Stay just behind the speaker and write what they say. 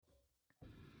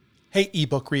Hey,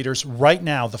 ebook readers, right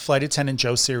now, the Flight Attendant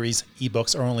Joe series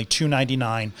ebooks are only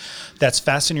 $2.99. That's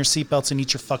fasten your seatbelts and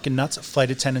eat your fucking nuts, Flight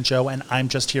Attendant Joe, and I'm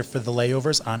just here for the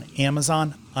layovers on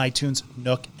Amazon, iTunes,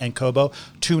 Nook, and Kobo,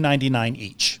 $2.99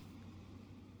 each.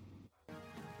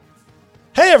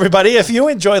 Hey, everybody, if you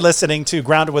enjoy listening to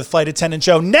Grounded with Flight Attendant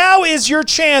Joe, now is your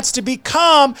chance to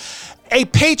become a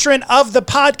patron of the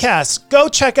podcast. Go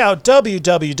check out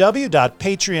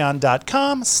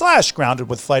www.patreon.com/grounded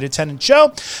with Flight Attendant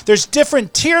Joe. There's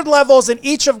different tiered levels, and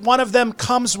each of one of them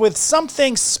comes with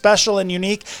something special and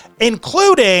unique,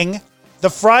 including the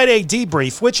Friday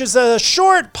Debrief, which is a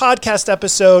short podcast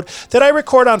episode that I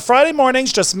record on Friday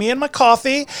mornings, just me and my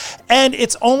coffee, and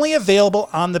it's only available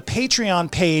on the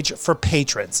Patreon page for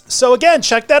patrons. So again,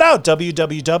 check that out,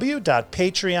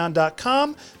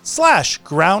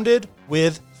 www.patreon.com/grounded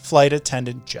with Flight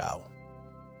Attendant Joe.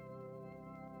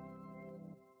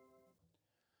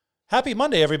 Happy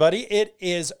Monday, everybody. It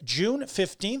is June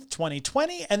 15th,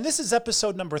 2020, and this is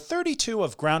episode number 32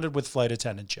 of Grounded with Flight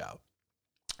Attendant Joe.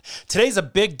 Today's a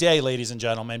big day, ladies and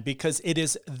gentlemen, because it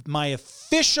is my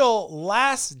official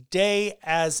last day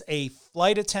as a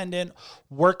flight attendant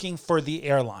working for the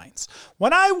airlines.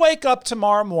 When I wake up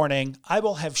tomorrow morning, I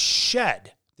will have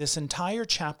shed this entire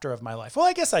chapter of my life. Well,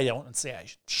 I guess I don't say I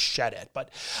shed it, but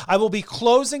I will be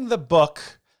closing the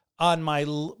book on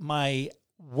my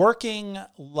working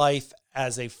life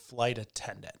as a flight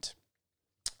attendant.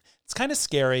 It's kind of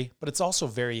scary, but it's also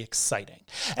very exciting.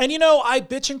 And, you know, I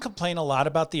bitch and complain a lot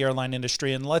about the airline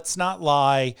industry, and let's not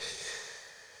lie,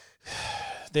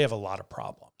 they have a lot of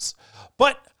problems.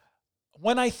 But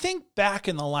when I think back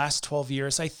in the last 12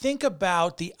 years, I think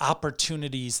about the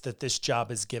opportunities that this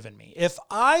job has given me. If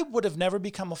I would have never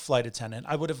become a flight attendant,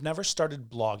 I would have never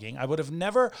started blogging. I would have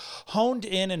never honed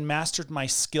in and mastered my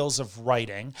skills of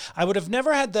writing. I would have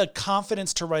never had the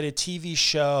confidence to write a TV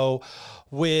show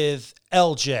with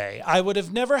LJ. I would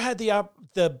have never had the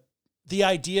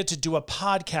idea to do a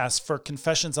podcast for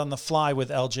Confessions on the Fly with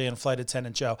LJ and Flight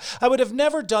Attendant Joe. I would have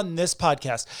never done this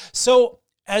podcast. So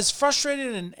as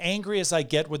frustrated and angry as I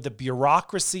get with the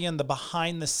bureaucracy and the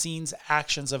behind-the-scenes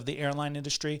actions of the airline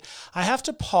industry, I have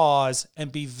to pause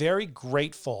and be very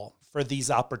grateful for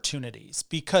these opportunities,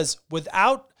 because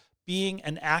without being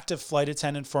an active flight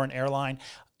attendant for an airline,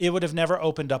 it would have never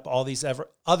opened up all these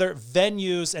other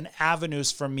venues and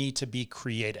avenues for me to be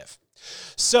creative.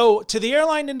 So to the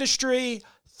airline industry,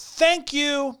 thank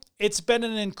you. It's been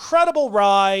an incredible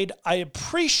ride. I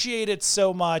appreciate it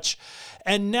so much.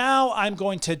 And now I'm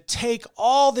going to take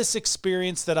all this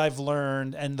experience that I've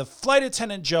learned and the Flight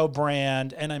Attendant Joe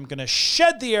brand, and I'm going to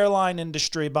shed the airline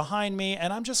industry behind me,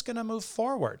 and I'm just going to move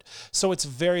forward. So it's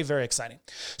very, very exciting.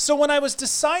 So when I was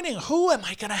deciding who am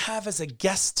I going to have as a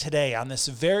guest today on this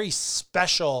very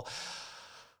special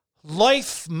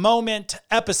life moment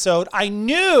episode, I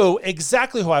knew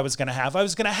exactly who I was going to have. I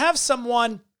was going to have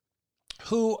someone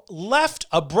who left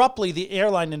abruptly the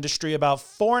airline industry about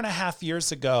 4.5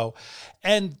 years ago,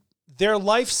 and their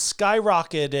life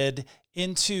skyrocketed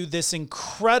into this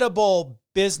incredible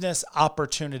business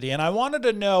opportunity. And I wanted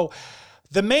to know,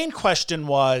 the main question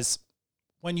was,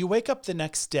 when you wake up the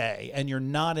next day and you're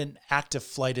not an active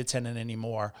flight attendant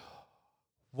anymore,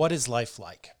 what is life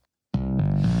like?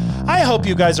 I hope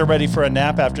you guys are ready for a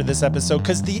nap after this episode,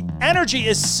 because the energy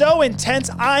is so intense,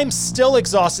 I'm still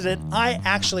exhausted, and I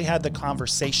actually had the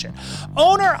conversation.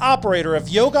 Owner-operator of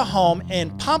Yoga Home in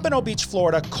Pompano Beach,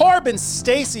 Florida, Corbin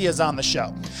Stacy is on the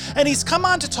show. And he's come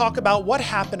on to talk about what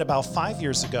happened about 5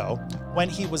 years ago when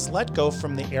he was let go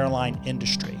from the airline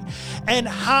industry. And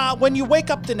how, when you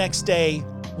wake up the next day,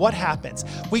 what happens?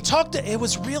 We talked, it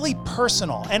was really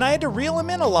personal, and I had to reel him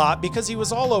in a lot because he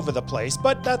was all over the place,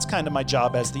 but that's kind of my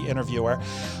job as the interviewer.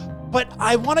 But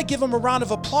I want to give him a round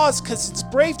of applause because it's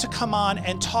brave to come on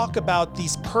and talk about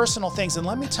these personal things. And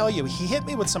let me tell you, he hit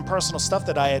me with some personal stuff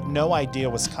that I had no idea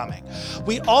was coming.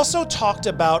 We also talked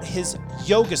about his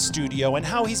yoga studio and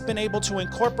how he's been able to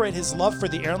incorporate his love for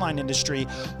the airline industry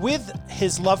with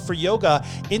his love for yoga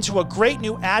into a great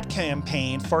new ad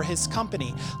campaign for his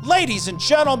company. Ladies and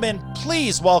gentlemen,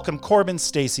 please welcome Corbin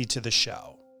Stacy to the show.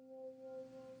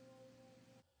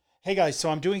 Hey guys, so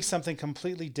I'm doing something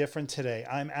completely different today.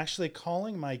 I'm actually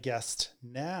calling my guest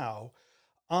now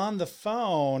on the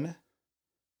phone.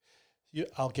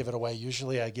 I'll give it away.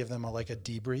 Usually I give them a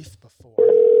debrief before.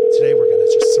 Today we're going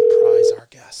to just surprise our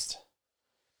guest.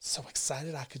 So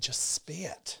excited I could just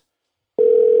spit.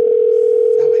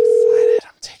 So excited.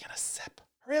 I'm taking a sip.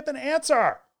 Hurry up and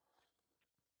answer.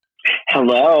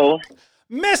 Hello.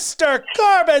 Mr.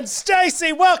 Corbin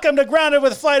Stacy, welcome to Grounded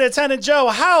with Flight Attendant Joe.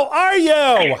 How are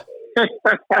you? Damn.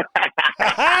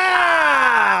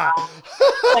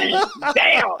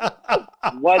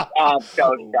 What's up,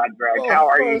 Joe Shudrick? How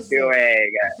are you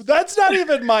doing? That's not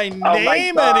even my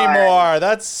name God. anymore.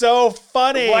 That's so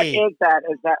funny. What is that?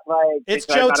 Is that like... It's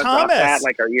Joe Thomas.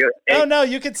 Like, are you... No,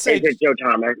 you could say... Is it Joe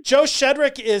Thomas? Joe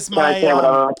Shedrick is Can I say what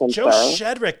I can Joe say?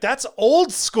 Shedrick. That's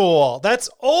old school. That's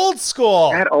old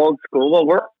school. That old school? Well,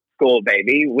 we're school,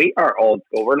 baby. We are old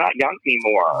school. We're not young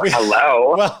anymore.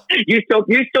 Hello. Well, you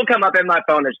still come up in my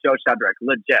phone as Joe Shudrick.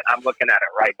 Legit. I'm looking at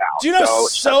it right now. Do you know Joe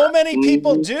so Shudrick. many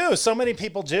people do. So many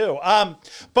people do.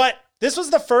 But this was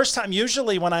the first time.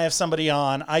 Usually when I have somebody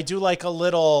on, I do like a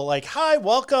little like, hi,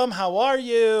 welcome, how are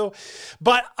you?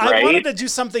 But I wanted to do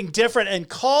something different and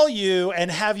call you and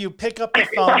have you pick up the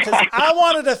phone because I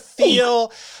wanted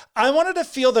to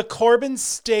feel the Corbin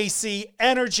Stacy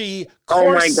energy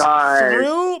course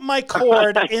through my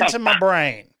cord into my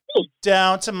brain.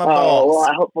 Down to my balls.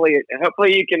 Well, hopefully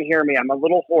you can hear me. I'm a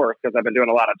little hoarse because I've been doing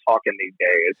a lot of talking these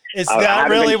days. Is that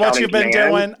really what you've been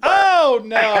doing? Oh,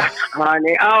 no.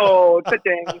 Honey. Oh,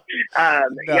 ta-ding. No.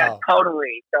 Yeah,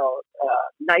 totally. So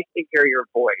nice to hear your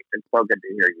voice. It's so good to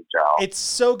hear you, Joe. It's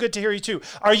so good to hear you, too.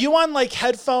 Are you on, like,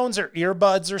 headphones or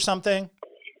earbuds or something?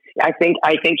 I think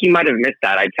you might have missed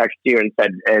that. I texted you and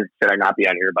said, should I not be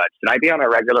on earbuds? Should I be on a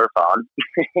regular phone?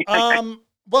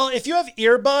 Well, if you have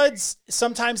earbuds,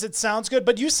 sometimes it sounds good,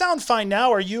 but you sound fine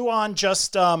now. Are you on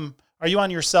just, are you on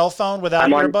your cell phone without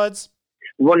earbuds?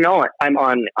 Well, no, I'm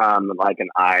on, like an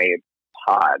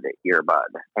iPod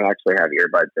earbud. I actually have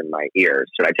earbuds in my ears.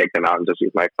 Should I take them out and just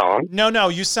use my phone? No,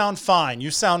 you sound fine.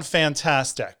 You sound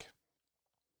fantastic.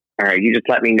 All right, you just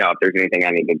let me know if there's anything I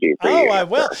need to do for you. Oh, I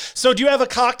will. So do you have a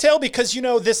cocktail? Because,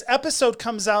 this episode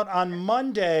comes out on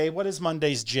Monday. What is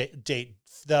Monday's date?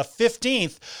 The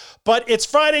 15th, but it's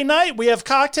Friday night. We have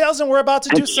cocktails and we're about to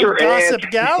do some gossip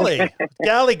galley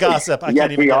gossip.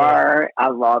 Yes, we are. I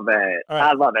love it. Right.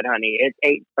 I love it, honey. It's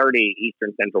 8:30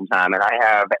 Eastern Central Time, and I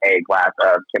have a glass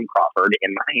of Kim Crawford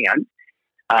in my hand.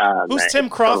 Who's Tim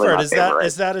Crawford? Is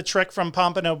that a trick from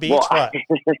Pompano Beach? What?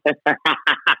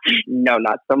 No,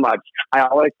 not so much. I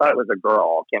always thought it was a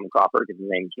girl, Kim Crawford, because his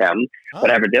name's Kim, but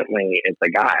evidently it's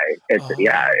a guy.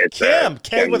 It's Kim.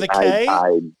 K with a K.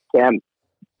 Kim.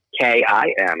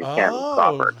 K-I-M, Kim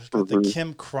Crawford. The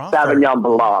Kim Crawford. Sauvignon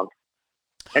Blanc.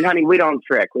 And honey, we don't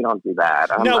trick. We don't do that.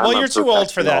 You're too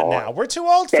old for that now. We're too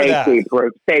old for that.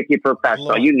 Safety professional.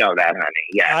 Lord. You know that, honey.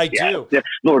 Yes, I do.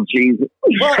 Lord Jesus.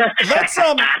 Well,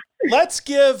 let's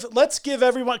give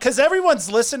everyone, because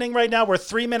everyone's listening right now. We're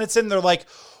 3 minutes in. They're like,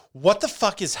 what the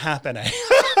fuck is happening?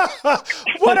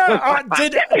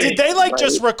 Did they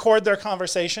just record their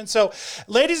conversation? So,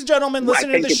 ladies and gentlemen,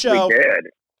 listening to the show.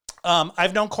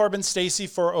 I've known Corbin Stacy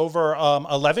for over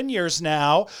 11 years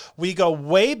now. We go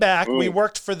way back. We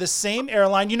worked for the same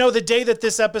airline. The day that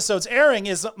this episode's airing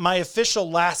is my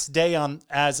official last day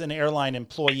as an airline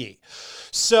employee.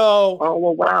 So,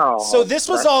 wow. So this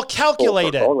was all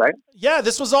calculated. Cool, right? Yeah,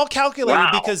 this was all calculated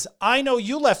because I know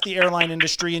you left the airline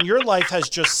industry and your life has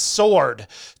just soared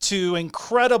to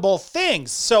incredible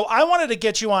things. So I wanted to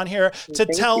get you on here to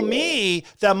tell me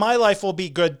that my life will be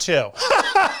good too.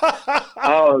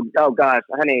 Oh gosh,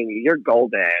 honey, you're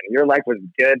golden. Your life was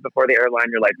good before the airline.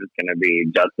 Your life is going to be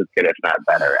just as good, if not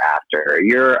better, after.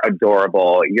 You're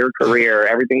adorable. Your career,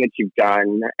 everything that you've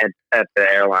done at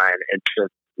the airline,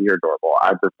 you're adorable.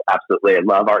 I just absolutely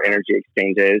love our energy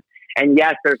exchanges. And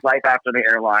yes, there's life after the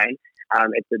airline.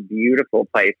 It's a beautiful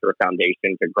place for a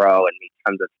foundation to grow and meet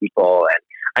tons of people.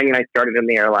 And I started in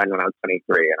the airline when I was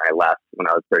 23 and I left when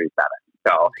I was 37.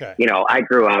 So, I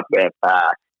grew up with,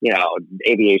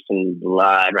 aviation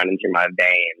blood running through my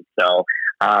veins. So,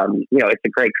 it's a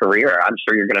great career. I'm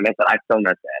sure you're going to miss it. I still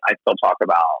miss it. I still talk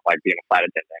about being a flight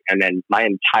attendant. And then my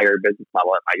entire business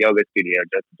model at my yoga studio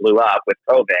just blew up with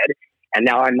COVID. And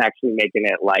now I'm actually making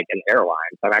it like an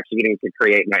airline. So I'm actually getting to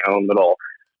create my own little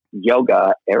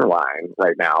yoga airline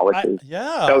right now, which is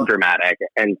so dramatic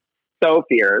and so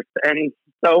fierce and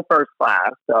so first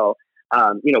class. So,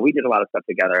 we did a lot of stuff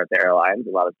together at the airlines,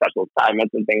 a lot of special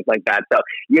assignments and things like that. So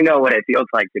you know what it feels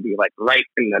like to be right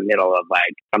in the middle of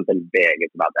something big is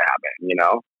about to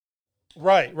happen,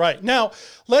 Right. Now,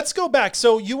 let's go back.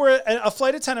 So you were a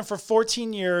flight attendant for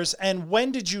 14 years. And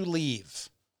when did you leave?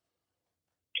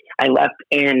 I left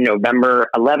in November,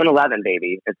 11/11,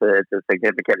 baby. It's a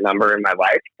significant number in my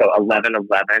life. So 11/11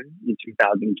 in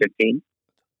 2015.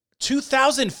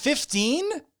 2015?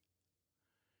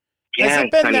 Yeah, has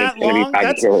it been that long?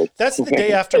 That's the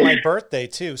day after my birthday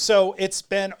too. So it's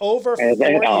been over 4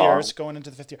 years going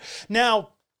into the 5th year.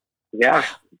 Now, yeah.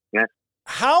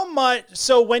 How much?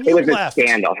 So when you left, it was a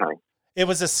scandal, huh? It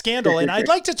was a scandal, and I'd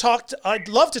love to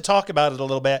talk about it a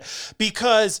little bit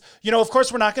because, of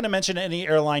course, we're not going to mention any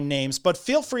airline names, but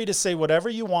feel free to say whatever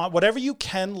you want, whatever you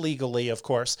can legally, of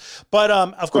course. But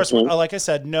of course, like I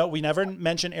said, no, we never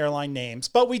mention airline names,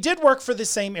 but we did work for the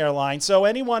same airline. So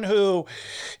anyone who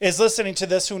is listening to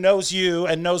this, who knows you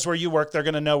and knows where you work, they're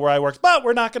going to know where I worked, but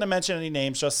we're not going to mention any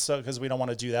names just so, because we don't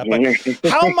want to do that. But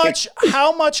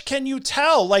how much can you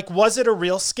tell? Like, was it a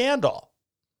real scandal?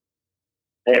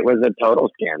 It was a total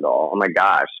scandal. Oh my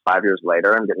gosh. 5 years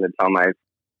later, I'm getting to tell my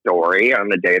story on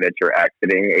the day that you're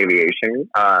exiting aviation.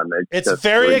 It's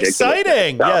very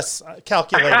exciting. Yes,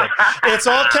 calculated. It's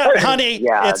all, honey,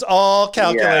 it's all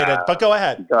calculated, but go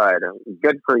ahead.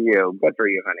 Good for you. Good for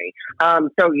you, honey.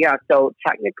 So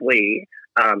technically,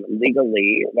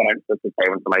 legally, what I'm supposed to say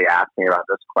when somebody asks me about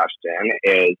this question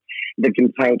is the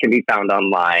complaint can be found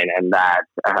online and that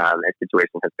a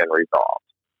situation has been resolved.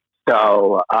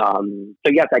 So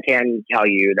yes, I can tell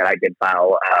you that I did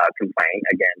file a complaint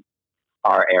against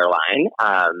our airline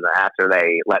after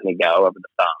they let me go over the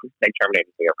phone. They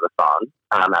terminated me over the phone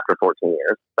after 14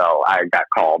 years. So I got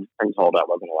called and told I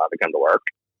wasn't allowed to come to work.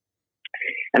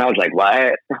 And I was like,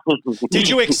 what? Did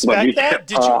you expect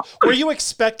that? Were you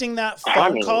expecting that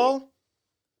phone call?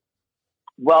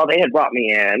 Well, they had brought me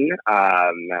in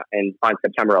on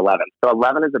September 11th. So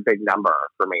 11 is a big number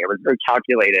for me. It was very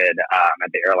calculated at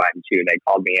the airline, too. They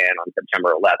called me in on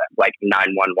September 11th, like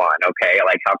 911. Okay,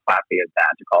 like how classy is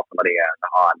that to call somebody in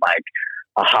on like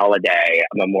a holiday,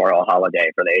 a memorial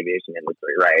holiday for the aviation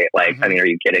industry, right? Like, I mean, are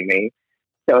you kidding me?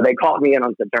 So they called me in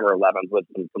on September 11th with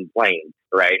some complaints,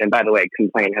 right? And by the way,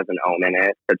 complaint has an omen in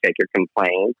it. So take your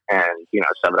complaint and,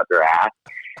 shove it up your ass.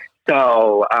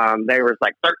 So there was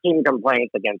like 13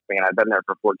 complaints against me, and I've been there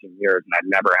for 14 years, and I've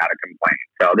never had a complaint.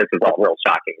 So this is all real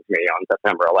shocking to me on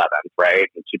September 11th, right,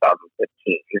 in 2015.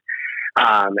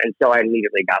 And so I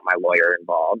immediately got my lawyer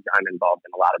involved. I'm involved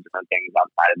in a lot of different things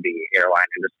outside of the airline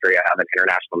industry. I have an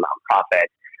international nonprofit.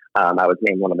 I was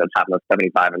named one of the top most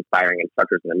 75 inspiring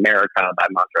instructors in America by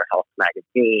Mantra Health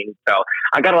magazine. So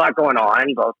I got a lot going on,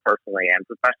 both personally and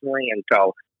professionally. And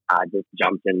so I just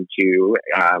jumped into,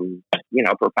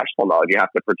 professional mode. You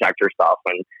have to protect yourself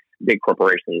when big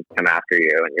corporations come after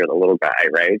you and you're the little guy,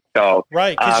 right? So,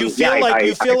 right. Because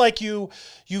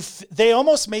they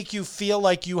almost make you feel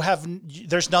like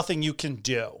there's nothing you can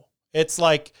do. It's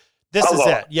like, this is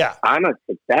it. Yeah. I'm a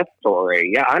success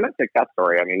story. Yeah, I'm a success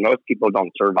story. I mean, most people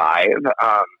don't survive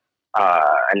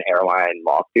an airline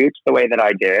lawsuit the way that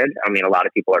I did. I mean, a lot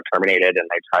of people are terminated and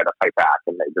they try to fight back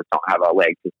and they just don't have a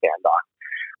leg to stand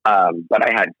on. But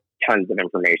I had tons of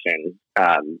information.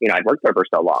 I'd worked there for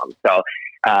so long. So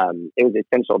it was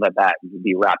essential that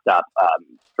be wrapped up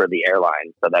for the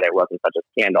airline so that it wasn't such a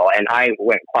scandal. And I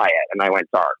went quiet and I went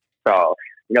dark. So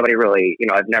nobody really,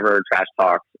 I've never trash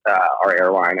talked our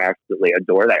airline. I absolutely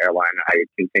adore the airline. I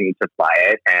continue to fly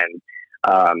it. And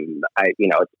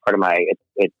it's part of my,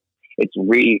 it's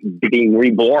being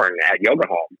reborn at Yoga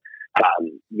Home.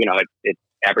 It's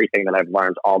everything that I've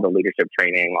learned, all the leadership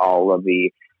training, all of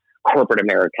the corporate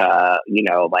America,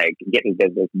 like getting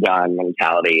business done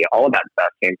mentality, all of that stuff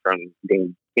came from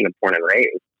being, born and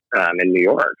raised in New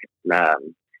York.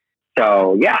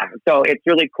 So it's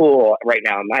really cool right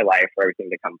now in my life for everything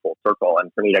to come full circle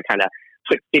and for me to kind of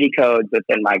put city codes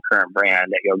within my current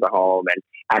brand at Yoga Home and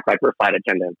act like we're flight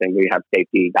attendants and we have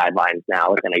safety guidelines now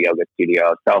within a yoga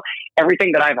studio. So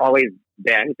everything that I've always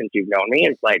been since you've known me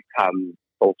is like come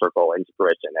full circle into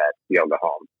fruition at Yoga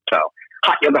Home. So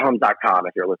HotYogaHome.com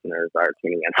if your listeners are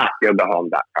tuning in.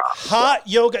 HotYogaHome.com. Hot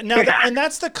Yoga. Now, and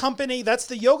that's the company, that's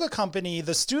the yoga company,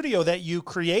 the studio that you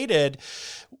created.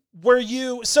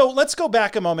 So let's go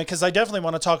back a moment because I definitely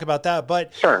want to talk about that.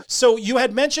 But sure. So you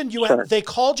had mentioned they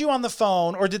called you on the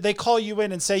phone, or did they call you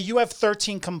in and say you have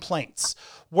 13 complaints?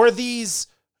 Were these?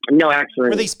 No, actually,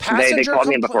 were these passenger? They called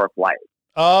me in before a flight.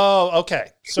 Oh, okay.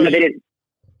 So no, they didn't.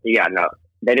 Yeah, no.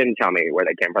 They didn't tell me where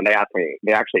they came from. They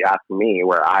actually asked me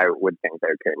where I would think they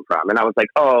came from. And I was like,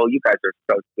 oh, you guys are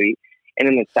so sweet. And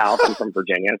in the South, I'm from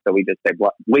Virginia. So we just say,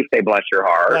 bless your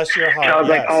heart. Bless your heart. And I was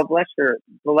like, oh, bless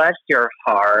your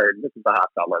heart. This is a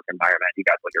hostile work environment. You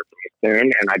guys will hear from me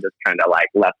soon. And I just kind of like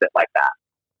left it like that.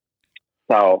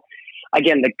 So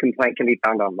again, the complaint can be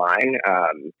found online.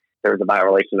 There's a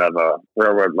violation of a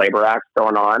Railroad Labor Act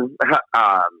going on,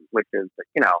 which is,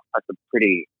 that's a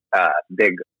pretty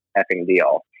big effing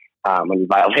deal when you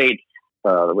violate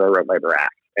the Railroad Labor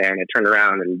Act. And it turned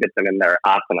around and bit them in their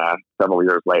asana several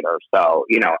years later. So,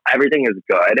 everything is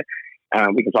good.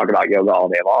 We can talk about yoga all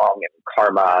day long and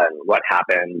karma and what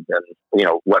happens and,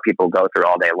 what people go through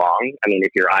all day long. I mean,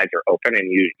 if your eyes are open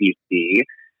and you see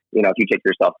if you take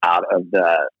yourself out of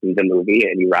the movie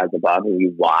and you rise above and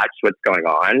you watch what's going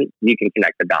on, you can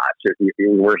connect the dots.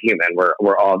 We're human.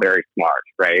 We're all very smart,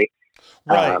 right?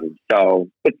 Right. So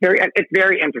it's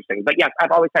very interesting. But yes,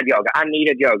 I've always had yoga. I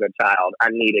needed yoga, child. I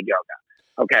needed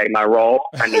yoga. Okay, my role,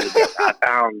 I needed yoga. I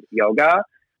found yoga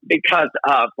because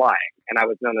of flying, and I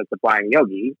was known as the flying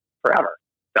yogi forever.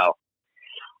 So,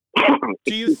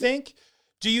 do you think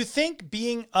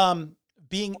being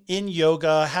in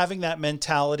yoga, having that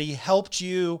mentality helped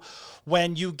you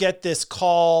when you get this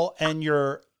call and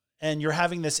you're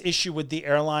having this issue with the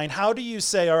airline? How do you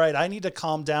say, all right, I need to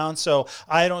calm down so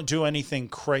I don't do anything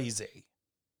crazy?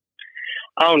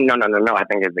 Oh, no. I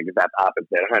think it's the exact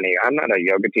opposite, honey. I'm not a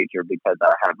yoga teacher because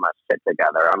I have my shit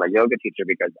together. I'm a yoga teacher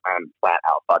because I'm flat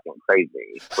out fucking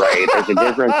crazy, right? There's a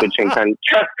difference between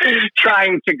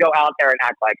trying to go out there and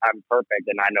act like I'm perfect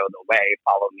and I know the way,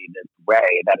 follow me this way.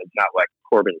 That is not what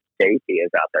Corbin Stacey is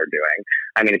out there doing.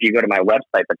 I mean, if you go to my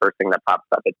website, the first thing that pops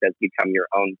up, it says become your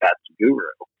own best guru.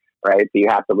 Right? So you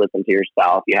have to listen to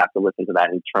yourself. You have to listen to that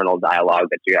internal dialogue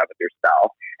that you have with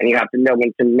yourself. And you have to know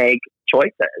when to make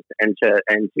choices and to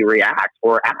react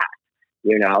or act,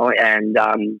 And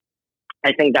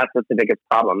I think that's what's the biggest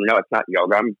problem. No, it's not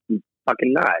yoga. I'm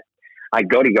fucking nuts. I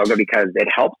go to yoga because it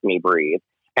helps me breathe.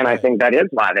 And I think that is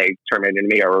why they terminated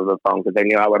me over the phone, because they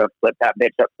knew I would have flipped that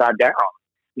bitch upside down.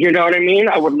 You know what I mean?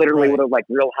 I would literally would have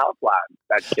Real Housewives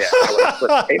that shit. I would have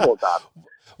flipped tables up.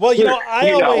 Well,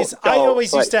 I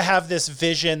always used to have this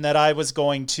vision that I was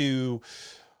going to,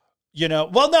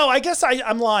 well, no, I guess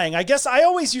I'm lying. I guess I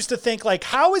always used to think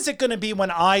how is it going to be when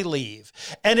I leave?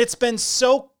 And it's been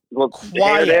so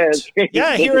quiet. Here it is.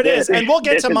 Yeah, here it is. And we'll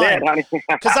get to mine.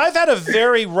 Because I've had a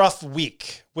very rough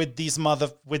week with these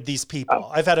people.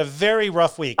 I've had a very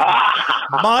rough week.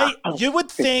 You would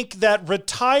think that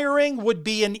retiring would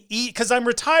be because I'm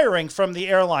retiring from the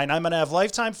airline. I'm going to have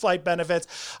lifetime flight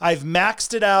benefits. I've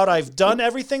maxed it out. I've done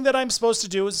everything that I'm supposed to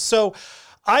do. So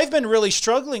I've been really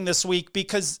struggling this week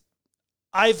because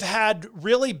I've had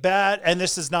really bad, and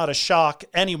this is not a shock,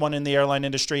 anyone in the airline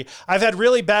industry, I've had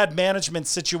really bad management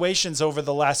situations over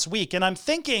the last week. And I'm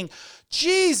thinking,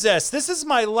 Jesus, this is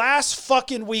my last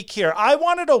fucking week here. I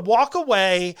wanted to walk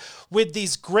away with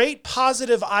these great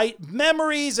positive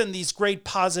memories and these great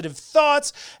positive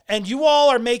thoughts, and you all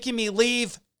are making me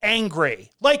leave angry.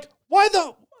 Why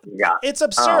the... Yeah. It's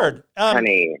absurd.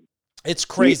 Honey. It's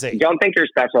crazy. You don't think you're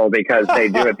special because they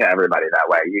do it to everybody that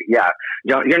way.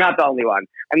 You're not the only one.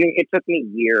 I mean, it took me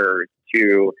years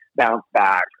to bounce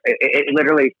back. It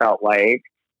literally felt I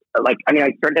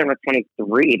started there when I was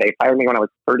 23. They fired me when I was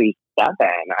 37.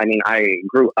 I mean, I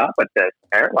grew up with this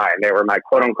airline. They were my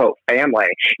quote unquote family.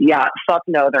 Yeah, fuck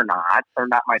no, they're not. They're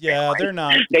not my family. Yeah, they're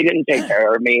not. They didn't take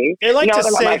care of me. They like to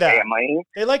say that. Family.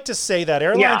 They like to say that.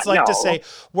 Airlines to say,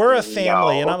 we're a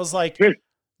family. No. And I was like...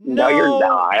 No, you're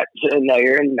not. No,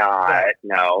 you're not.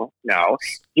 No. Do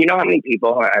you know how many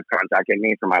people have contacted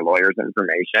me for my lawyer's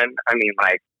information? I mean,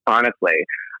 honestly,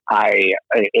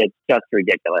 it's just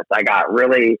ridiculous. I got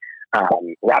really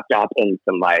wrapped up in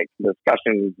some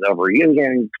discussions over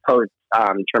unions post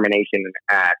termination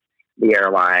at the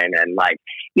airline, and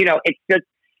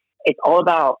it's all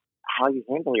about how you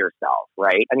handle yourself,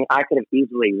 right? I mean, I could have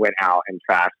easily went out and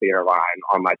trashed the airline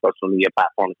on my social media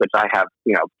platforms, which I have,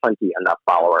 plenty enough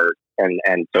followers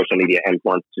and social media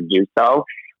influence to do so.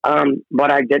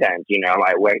 But I didn't,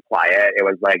 I went quiet. It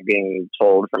was like being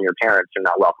told from your parents you're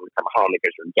not welcome to come home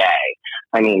because you're gay.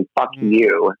 I mean, fuck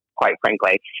you, quite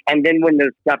frankly. And then when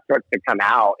the stuff starts to come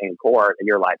out in court,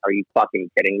 you're like, are you fucking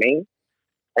kidding me?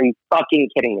 Are you fucking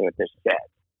kidding me with this shit?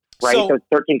 Right, so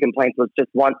 13 complaints was just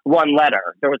one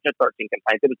letter. There was just 13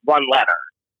 complaints. It was one letter,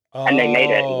 and they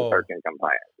made it into 13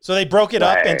 complaints. So they broke it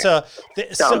up into.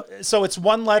 So it's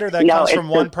one letter that comes from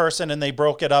one person, and they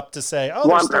broke it up to say,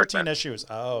 there's 13 issues.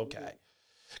 Oh, okay.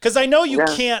 Because I know you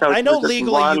can't. I know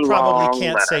legally you probably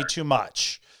can't say too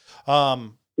much.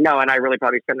 No, and I really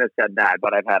probably shouldn't have said that,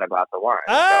 but I've had about the one.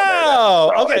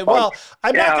 Okay. Well,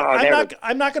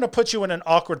 I'm not going to put you in an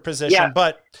awkward position,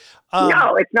 but.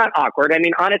 No, it's not awkward. I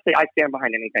mean, honestly, I stand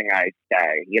behind anything I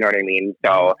say. You know what I mean?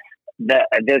 So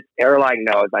this airline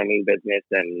knows I mean business,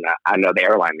 and I know the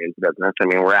airline means business. I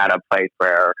mean, we're at a place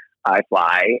where I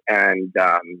fly, and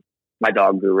my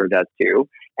dog Guru does too,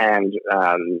 and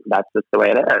that's just the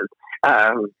way it is.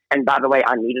 And by the way,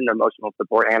 I need an emotional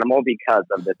support animal because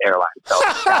of this airline. So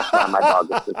that's why my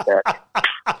dog is to sit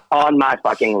on my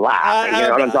fucking lap. You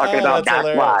know what I'm talking about?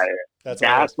 That's why.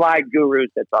 That's why Guru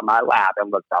sits on my lap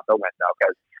and looks out the window,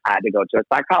 because I had to go to a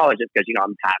psychologist because,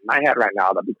 I'm patting my head right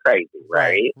now. That'd be crazy,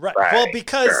 right? Right. Well,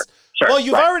 because,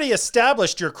 you've already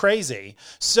established you're crazy.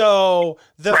 So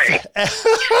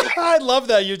I love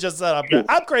that you just said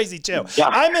I'm crazy too. Yeah.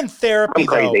 I'm in therapy, I'm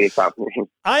crazy, though.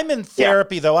 I'm in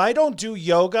therapy, though. I don't do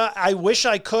yoga. I wish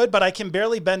I could, but I can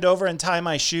barely bend over and tie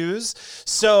my shoes.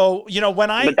 So, when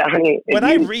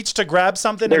I reach to grab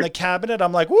something in the cabinet,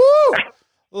 I'm like, woo!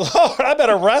 Lord, I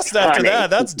better rest after that.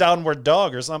 That's downward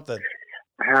dog or something.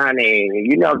 Honey,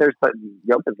 there's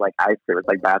yoga's like ice cream. It's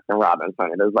like Baskin Robbins,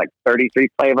 honey. There's like 33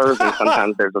 flavors, and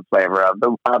sometimes there's a flavor of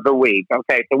the week.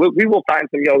 Okay, so we will find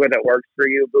some yoga that works for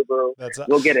you, boo boo.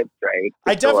 We'll get it straight.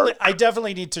 I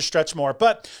definitely need to stretch more.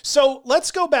 But so let's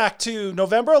go back to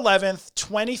November 11th,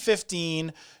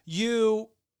 2015.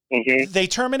 They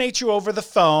terminate you over the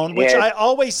phone, which I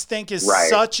always think is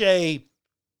such a.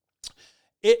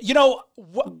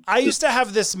 I used to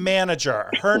have this manager.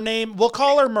 Her name, we'll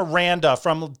call her Miranda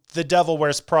from The Devil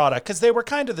Wears Prada, because they were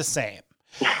kind of the same.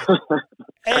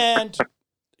 And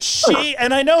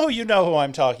I know who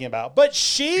I'm talking about, but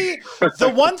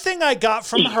the one thing I got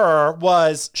from her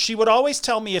was she would always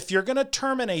tell me, if you're going to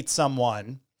terminate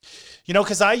someone,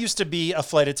 because I used to be a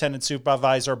flight attendant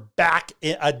supervisor back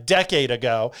a decade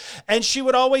ago. And she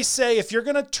would always say, if you're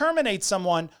going to terminate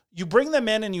someone, you bring them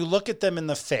in and you look at them in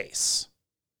the face.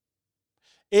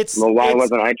 Why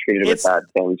wasn't I treated with that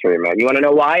same treatment? You want to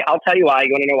know why? I'll tell you why.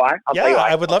 You want to know why? I'll tell you why.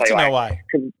 I would love to know why.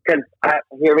 Because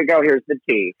here we go. Here's the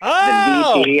tea.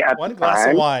 Oh, the VP at one the glass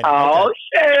time, of wine. Oh,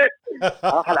 okay. Shit.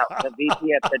 Hello. The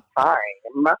VP at the time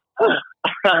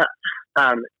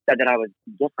said that I was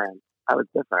different. I was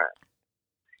different.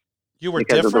 You were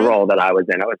because different? Of the role that I was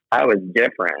in. I was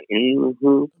different.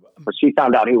 Mm-hmm. But she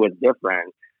found out who was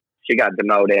different. She got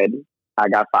demoted. I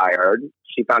got fired.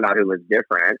 She found out who was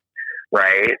different.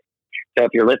 Right. So if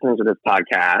you're listening to this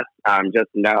podcast, just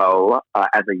know,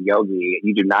 as a yogi,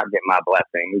 you do not get my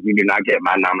blessings. You do not get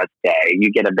my namaste. You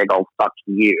get a big old fuck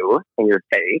you in your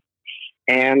face.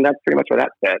 And that's pretty much where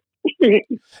that's it.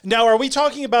 Now, are we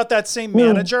talking about that same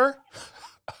manager?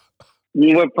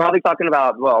 We're probably talking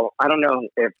about, I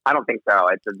don't think so.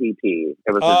 It's a VP.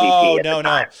 It was the VP.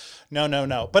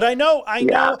 No. But I know.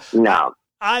 No.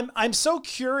 I'm so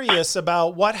curious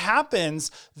about what happens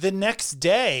the next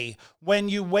day when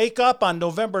you wake up on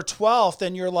November 12th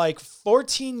and you're like,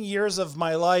 14 years of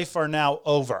my life are now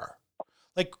over.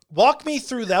 Like, walk me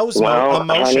through those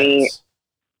emotions.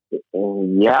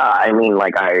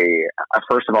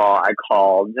 First of all, I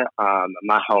called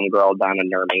my homegirl, Donna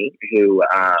Nurmi, who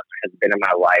has been in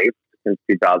my life since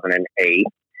 2008.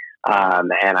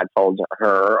 And I told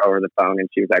her over the phone, and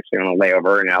she was actually on a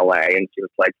layover in LA, and she was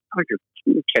like, "Oh, you're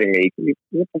kidding me?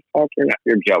 What the fuck?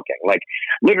 You're joking." Like,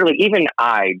 literally, even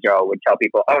I, Joe, would tell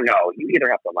people, "Oh no, you either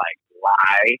have to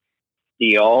lie,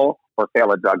 steal, or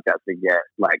fail a drug test to get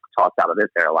tossed out of this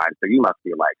airline. So you must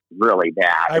be really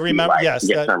bad." I remember,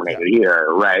 get terminated here,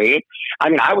 right? I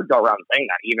mean, I would go around saying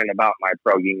that even about my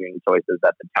pro-union choices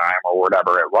at the time or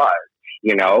whatever it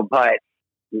was, but.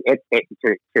 It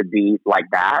to be like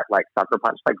that, sucker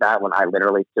punch like that, when I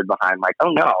literally stood behind,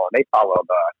 oh no, they follow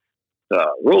the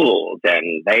rules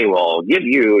and they will give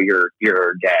you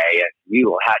your day and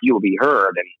you will be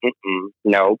heard, and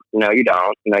no you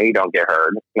don't get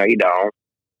heard, no you don't.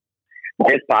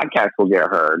 This podcast will get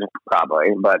heard probably,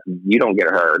 but you don't get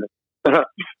heard.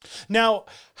 Now,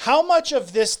 how much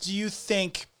of this do you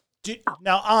think?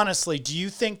 Honestly, do you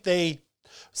think they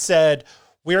said,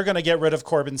 we're going to get rid of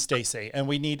Corbin Stacey and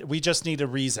we just need a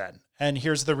reason, and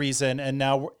here's the reason, and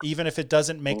now even if it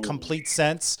doesn't make complete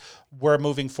sense, we're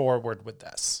moving forward with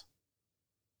this?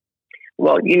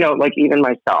 Well, even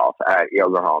myself at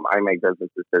Yoga Home, I make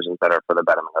business decisions that are for the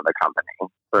betterment of the company,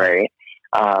 right?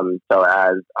 So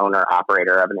as owner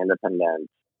operator of an independent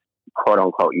quote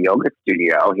unquote yoga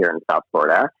studio here in South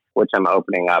Florida, which I'm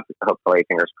opening up, hopefully,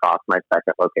 fingers crossed, my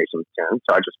second location soon.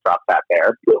 So I just dropped that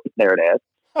there. There it is.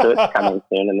 So it's coming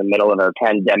soon. In the middle of a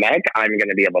pandemic, I'm going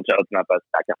to be able to open up a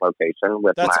second location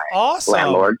with awesome.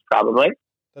 Landlords, probably.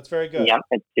 That's very good. Yeah,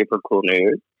 it's super cool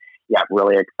news. Yeah,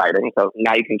 really exciting. So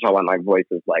now you can tell why my voice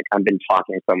is I've been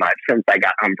talking so much since I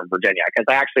got home from Virginia, because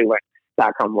I actually went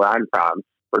back home where I'm from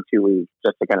for 2 weeks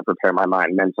just to kind of prepare my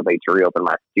mind mentally to reopen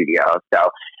my studio. So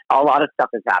a lot of stuff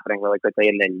is happening really quickly.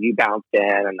 And then you bounced in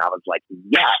and I was like,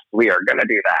 yes, we are going to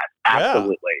do that.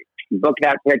 Absolutely. Yeah. Book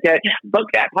that ticket, book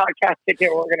that podcast ticket.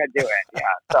 We're going to do it. Yeah.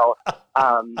 So,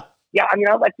 I'll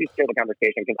let you steer the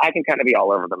conversation because I can kind of be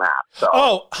all over the map.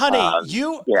 So, honey,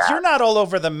 you're not all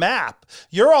over the map.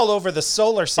 You're all over the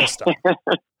solar system.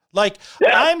 Like,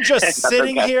 I'm just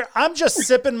sitting here, I'm just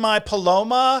sipping my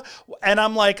Paloma, and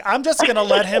I'm like, I'm just going to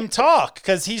let him talk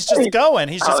because he's just going.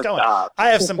 He's just going. Stop.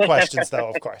 I have some questions, though,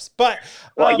 of course. But,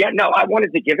 well, yeah, no, I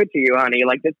wanted to give it to you, honey.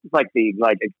 Like, this is like the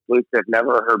exclusive,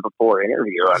 never heard before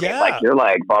interview. I mean, like, you're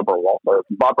like Barbara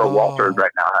Walters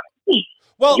right now, honey.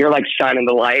 Well, you're like shining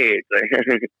the light.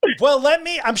 Well,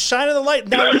 I'm shining the light.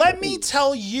 Now, let me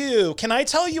tell you, can I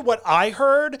tell you what I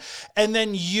heard? And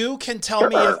then you can tell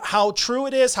me how true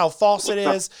it is, how false it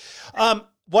is.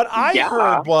 What I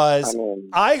heard was,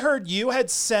 I heard you had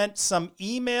sent some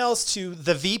emails to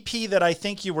the VP that I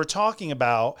think you were talking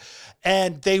about,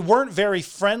 and they weren't very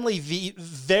friendly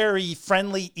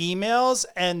emails,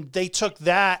 and they took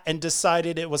that and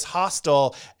decided it was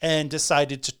hostile and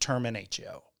decided to terminate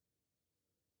you.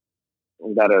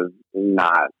 That is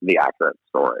not the accurate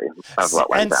story of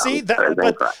what went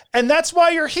down. And that's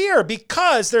why you're here,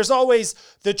 because there's always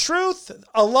the truth,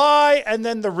 a lie, and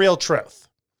then the real truth.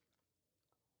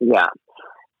 Yeah.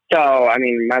 So, I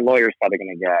mean, my lawyer's probably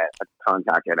going to get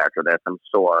contacted after this, I'm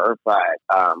sure, but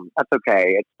that's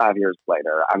okay. It's 5 years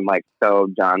later. I'm like so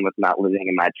done with not living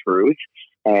in my truth.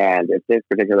 And if this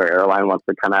particular airline wants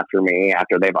to come after me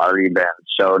after they've already been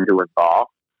showed who was boss,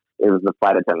 it was the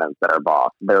flight attendants that are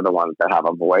boss. They're the ones that have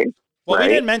a voice. Well, right?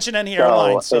 We didn't mention any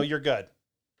airlines, so you're good.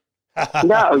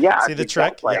 No, yeah. See the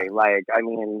trick? Yeah. Like, I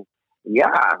mean,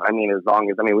 as long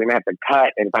as, we may have to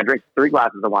cut, and if I drink 3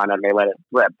 glasses of wine, I may let it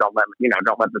slip. Don't let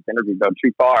this interview go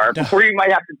too far before you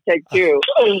might have to take 2.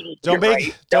 Don't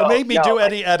make me do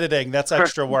any editing. That's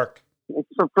extra work.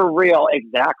 For real,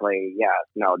 exactly. Yes.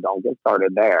 No, don't get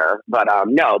started there. But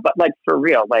like for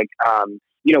real, like,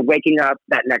 waking up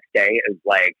that next day is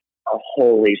like,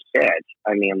 holy shit.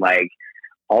 I mean, like,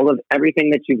 all of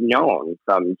everything that you've known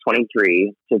from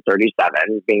 23 to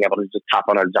 37, being able to just hop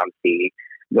on a jump seat,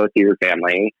 go see your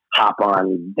family, hop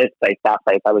on this place, that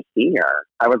place. I was senior.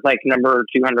 I was like number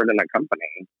 200 in the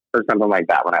company or something like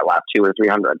that when I left, 2 or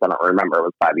 300. I don't remember. It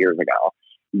was 5 years ago,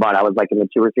 but I was like in the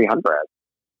 2 or 300.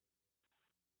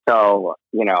 So,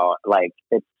 like,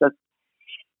 it's just,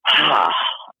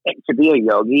 to be a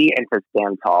yogi and to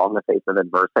stand tall in the face of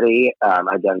adversity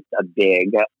against a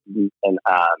big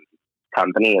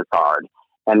company is hard.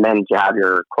 And then to have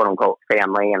your quote unquote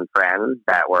family and friends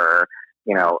that were,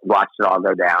 watched it all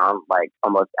go down, like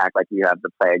almost act like you have the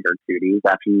plague or cooties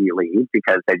after you leave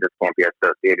because they just can't be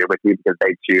associated with you because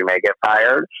they too may get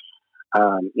fired.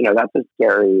 That's a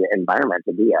scary environment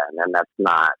to be in, and that's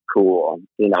not cool,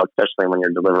 especially when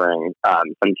you're delivering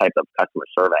some type of customer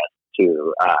service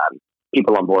to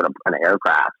people on board an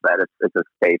aircraft that it's supposed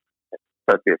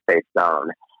to be a safe zone.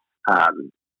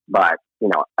 But,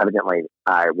 evidently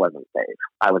I wasn't safe.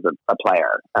 I was a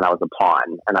player, and I was a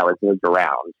pawn, and I was moved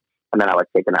around, and then I was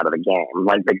taken out of the game,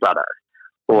 like Big Brother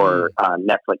or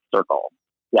Netflix Circle.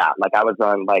 Yeah, like I was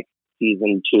on like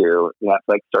season 2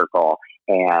 Netflix Circle,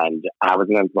 and I was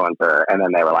an influencer, and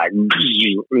then they were like,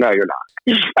 no, you're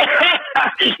not.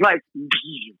 Like,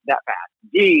 that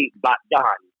fast. Done.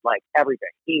 Like, everything.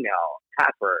 Email,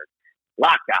 password,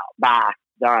 lockout, bye,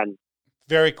 done.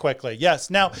 Very quickly. Yes.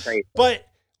 Now, but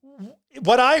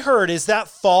what I heard, is that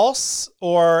false,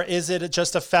 or is it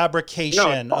just a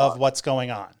fabrication of what's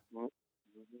going on?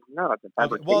 No, it's a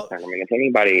fabrication. Well, if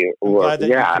anybody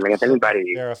if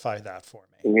anybody verify that for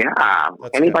me. Yeah.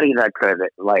 Anybody that could,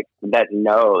 like, that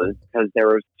knows, because there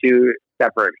was 2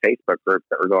 separate Facebook groups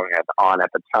that were going on at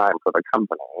the time for the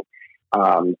company.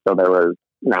 So there was,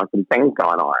 some things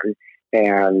going on.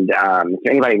 And if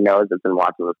anybody knows that's been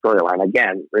watching the storyline,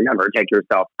 again, remember, take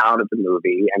yourself out of the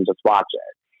movie and just watch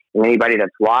it. And anybody that's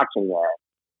watching it,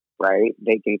 right,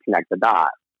 they can connect the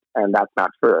dots. And that's not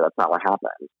true. That's not what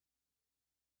happened.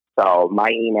 So my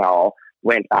email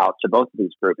went out to both of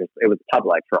these groups. It was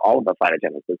public for all of the flight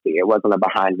attendants to see. It wasn't a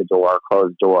behind the door,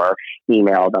 closed door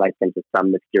email that I sent to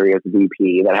some mysterious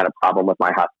VP that had a problem with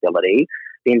my hostility.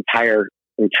 The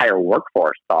entire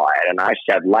workforce saw it, and I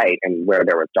shed light in where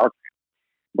there was darkness.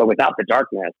 But without the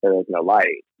darkness, there is no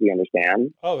light. Do you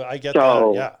understand? Oh, I get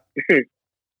that. Yeah.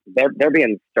 They're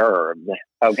being served.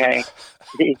 Okay.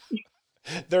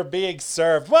 They're being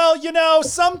served. Well,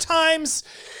 sometimes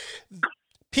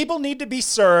people need to be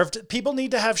served. People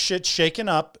need to have shit shaken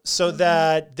up so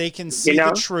that they can see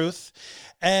the truth.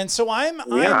 And so I'm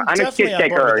a shit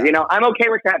shaker. I'm okay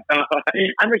with that.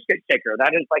 I'm a shit shaker.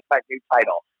 That is like my new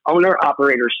title. Owner,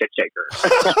 operator, shit shaker.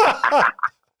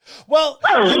 Well,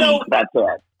 that's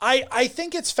it. I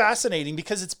think it's fascinating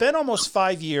because it's been almost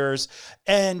 5 years,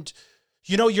 and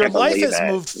your life has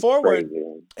moved forward. Crazy.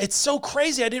 It's so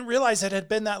crazy. I didn't realize it had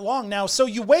been that long now. So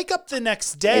you wake up the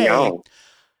next day.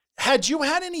 Had you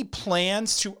had any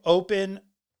plans to open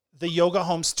the yoga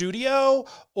home studio,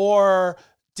 or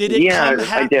did it Yeah,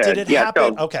 I did. did it Yeah,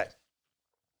 happen? so Okay.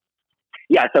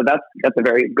 yeah, so that's a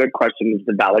very good question. It's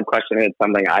a valid question. It's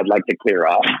something I'd like to clear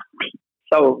up.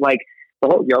 So like the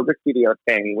whole yoga studio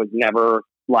thing was never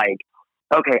like,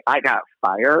 okay, I got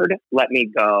fired. Let me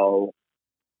go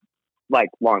like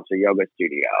launch a yoga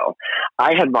studio.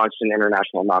 I had launched an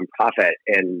international nonprofit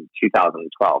in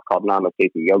 2012 called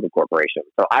Namaste Yoga Corporation.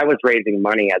 So I was raising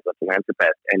money as a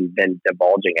philanthropist and then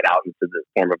divulging it out into this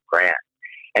form of grant.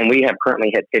 And we have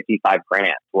currently hit 55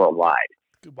 grants worldwide.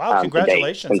 Wow,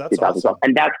 congratulations. That's awesome.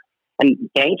 And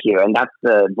thank you. And that's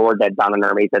the board that Donna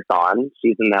Nurmi sits on.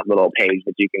 She's in that little page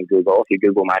that you can Google. If you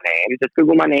Google my name, just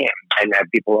Google my name and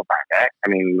people will find it. I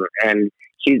mean, and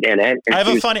she's in it. And I have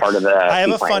a funny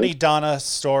funny Donna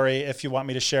story if you want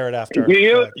me to share it after. Do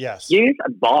you? Yes. She's a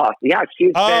boss. Yeah,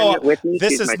 she's been with me.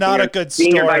 This is not a good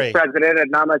story. Senior Vice President at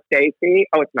Namaste.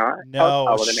 Oh, it's not? No. Oh,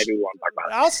 well, then maybe we won't talk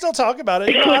about it. I'll still talk about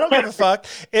it. I don't give a fuck.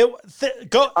 I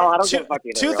don't give a fuck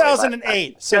either, 2008.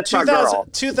 Really, so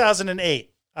 2008.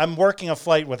 I'm working a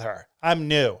flight with her. I'm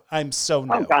new. I'm so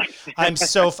new. Oh, God. I'm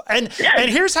so and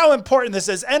here's how important this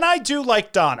is. And I do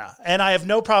like Donna, and I have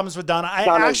no problems with Donna. I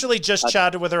actually just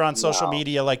chatted with her on social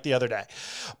media like the other day.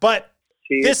 But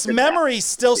this memory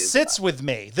still sits with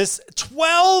me. This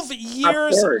 12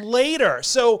 years later.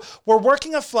 So we're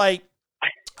working a flight.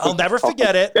 I'll never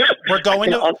forget it. We're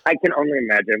going I can only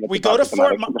imagine. We go to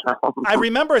Fort I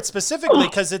remember it specifically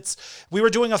because we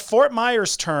were doing a Fort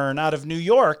Myers turn out of New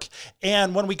York.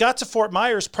 And when we got to Fort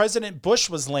Myers, President Bush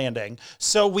was landing.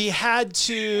 So we had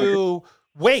to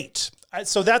wait.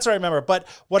 So that's what I remember. But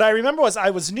what I remember was I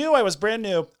was brand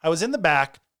new. I was in the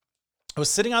back. I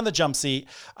was sitting on the jump seat.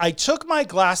 I took my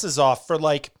glasses off for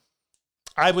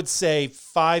I would say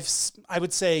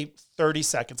 30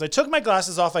 seconds. I took my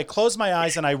glasses off. I closed my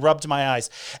eyes and I rubbed my eyes.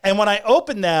 And when I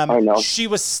opened them, she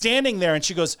was standing there and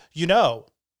she goes,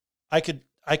 I could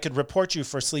report you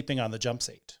for sleeping on the jump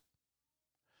seat.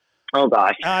 Oh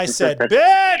gosh. And I said,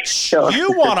 bitch,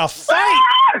 you want to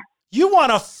fight? You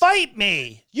want to fight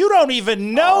me? You don't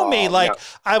even know me.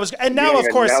 I was, and now of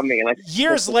course,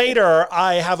 years later,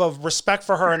 I have a respect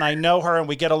for her and I know her and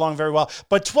we get along very well.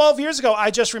 But 12 years ago,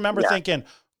 I just remember thinking,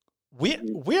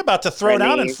 we about to throw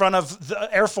down in front of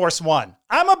the Air Force One.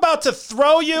 I'm about to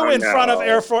throw you in front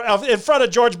of in front of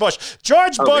George Bush.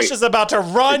 George Bush is about to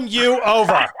run you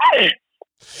over.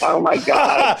 Oh my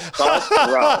God.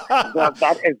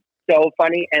 That is so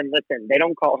funny. And listen, they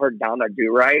don't call her Donna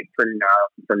Do Right for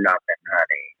nothing,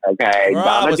 honey. Okay,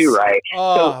 Donna Do Right.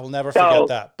 Oh, I'll never forget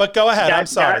that. But go ahead. I'm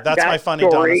sorry. That's my funny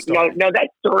Donna story. No, that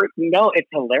story. No, it's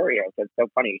hilarious. It's so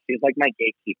funny. She's like my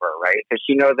gatekeeper, right? So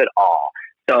she knows it all.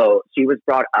 So she was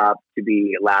brought up to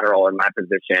be lateral in my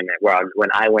position when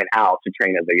I went out to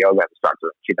train as a yoga instructor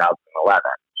in 2011.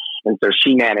 And so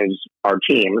she managed our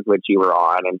teams, which you were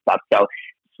on and stuff. So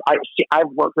I've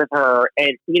worked with her,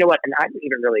 and you know what? And I didn't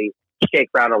even really shake,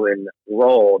 rattle, and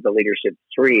roll the leadership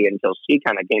tree until she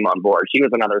kind of came on board. She was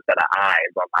another set of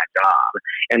eyes on my job.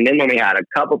 And then when we had a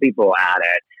couple people at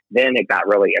it, then it got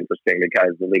really interesting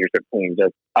because the leadership team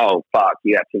just, oh, fuck,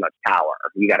 you have too much power.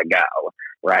 You got to go,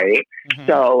 right? Mm-hmm.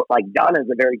 So, Donna's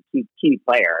a very key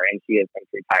player, and she has since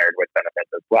retired with benefits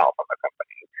as well from the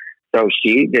company. So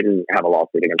she didn't have a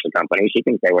lawsuit against the company. She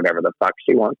can say whatever the fuck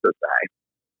she wants to say.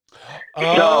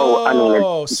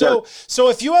 So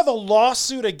if you have a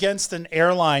lawsuit against an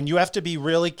airline, you have to be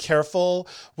really careful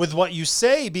with what you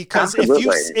say, because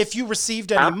if you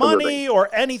received any money or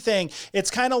anything,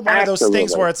 it's kind of one of those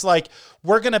things where it's like,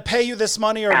 we're going to pay you this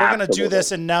money or we're going to do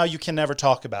this, and now you can never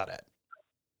talk about it.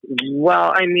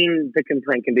 Well, I mean, the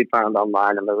complaint can be found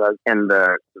online and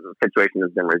the situation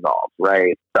has been resolved,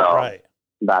 right? So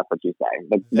that's what you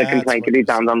say. The complaint can be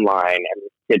found online and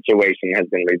the situation has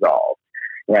been resolved.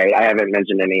 Right. I haven't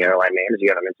mentioned any airline names. You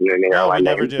haven't mentioned any airline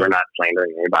names. We're not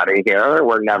slandering anybody here.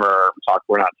 We're not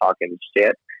talking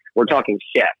shit. We're talking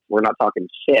shit. We're not talking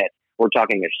shit. We're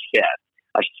talking a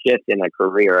shift in a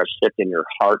career, a shift in your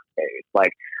heart space.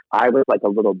 I was like a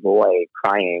little boy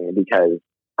crying because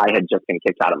I had just been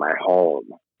kicked out of my home.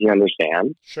 You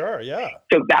understand? Sure. Yeah.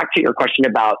 So back to your question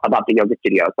about the yoga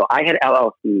studio. So I had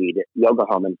LLC'd Yoga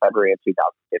Home in February of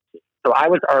 2015. So I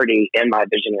was already in my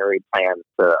visionary plans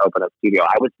to open a studio.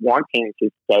 I was wanting to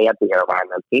stay at the airline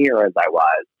as senior as I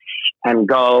was and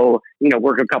go,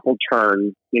 work a couple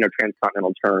turns,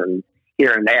 transcontinental turns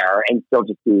here and there and still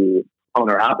just be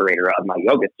owner operator of my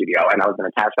yoga studio. And I was going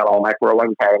to cash out all my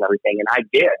 401k and everything. And I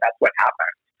did. That's what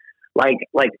happened.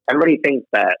 Like everybody thinks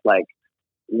that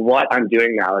what I'm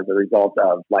doing now is a result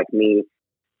of me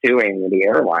suing the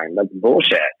airline. That's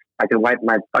bullshit. I could wipe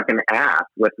my fucking ass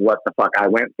with what the fuck I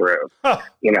went through. Huh.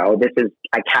 You know,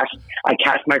 I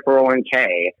cashed my 401k.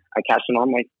 I cashed in all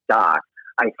my stock.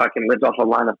 I fucking lived off a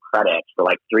line of credit for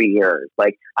like 3 years.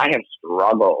 Like, I have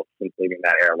struggled since leaving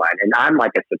that airline, and I'm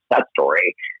like a success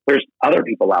story. There's other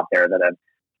people out there that have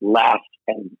left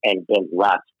and been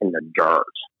left in the dirt,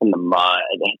 in the mud,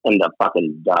 in the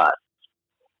fucking dust.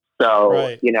 So,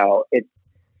 Right. you know,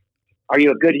 are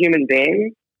you a good human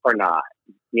being or not?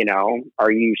 You know,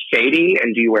 are you shady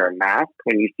and do you wear a mask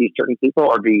when you see certain people,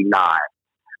 or do you not?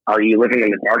 Are you living in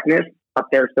the darkness up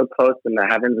there so close in the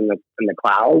heavens and the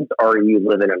clouds, or are you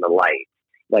living in the light?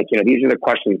 Like, you know, these are the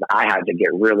questions I had to get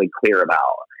really clear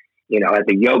about. You know, as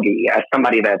a yogi, as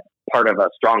somebody that's part of a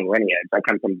strong lineage, I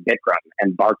come from Bikram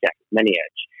and Barkek lineage.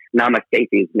 Namaste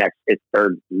is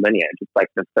third lineage. It's like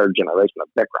the third generation of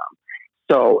Bikram.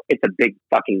 So it's a big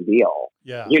fucking deal.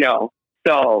 Yeah. You know,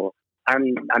 so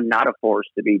I'm not a force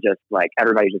to be just like,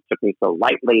 everybody just took me so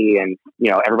lightly, and,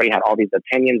 you know, everybody had all these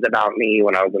opinions about me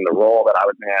when I was in the role that I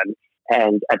was in.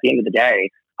 And at the end of the day,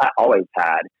 I always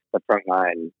had the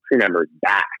frontline crew members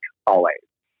back, always.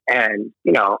 And,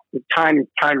 you know, time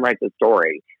writes a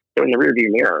story. So in the rearview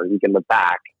mirror, you can look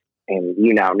back and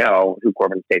you now know who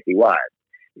Corbin Stacy was,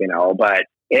 you know, but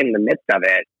in the midst of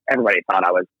it, everybody thought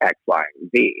I was X, Y, and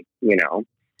Z, you know.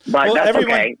 But Well, that's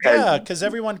everyone, okay. because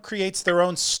everyone creates their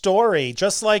own story,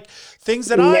 just like things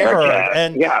that I heard.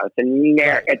 And yeah, it's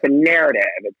a narrative.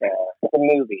 It's a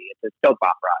movie. It's a soap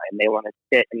opera, and they want to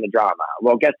sit in the drama.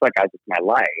 Well, guess what, guys? It's my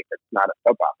life. It's not a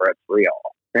soap opera. It's real.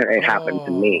 It happened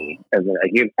to me as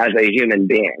a human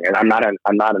being, and I'm not an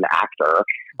actor.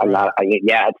 I'm not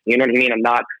yet. You know what I mean? I'm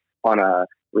not on a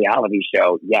reality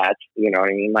show yet. You know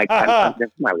what I mean? Like, this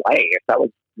is my life.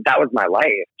 That was my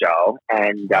life, Joe.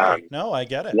 And no, I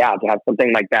get it. Yeah, to have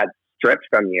something like that stripped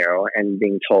from you and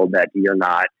being told that you're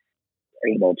not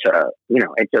able to, you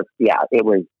know, it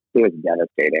was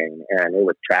devastating, and it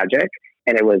was tragic,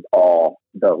 and it was all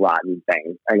the rotten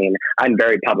things. I mean, I'm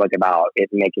very public about it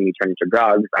making me turn to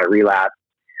drugs. I relapsed.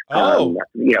 You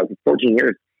know, 14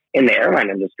 years in the airline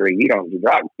industry, you don't do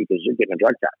drugs because you're getting a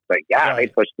drug test. But yeah, They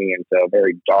pushed me into a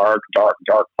very dark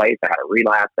place. I had a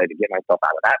relapse. I had to get myself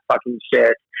out of that fucking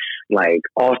shit. Like,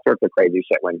 all sorts of crazy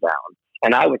shit went down.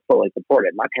 And I was fully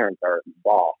supported. My parents are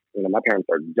boss. You know, my parents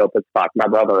are dope as fuck. My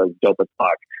brother is dope as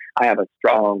fuck. I have a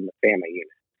strong family unit.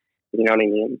 You know what I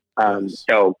mean?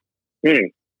 So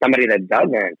somebody that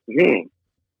doesn't,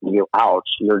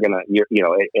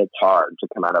 it's hard to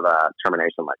come out of a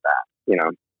termination like that, you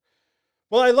know?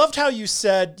 Well, I loved how you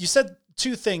said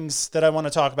two things that I want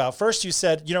to talk about. First, you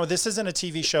said, you know, this isn't a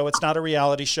TV show. It's not a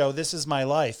reality show. This is my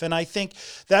life. And I think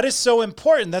that is so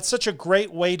important. That's such a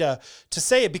great way to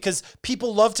say it, because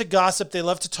people love to gossip. They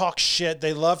love to talk shit.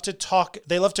 They love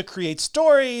to create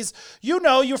stories. You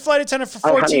know, you were flight attendant for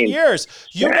 14 years.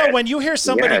 You know, when you hear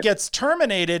somebody gets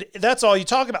terminated, that's all you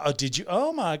talk about.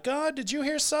 Oh my God, did you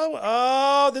hear so?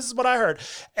 Oh, this is what I heard.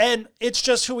 And it's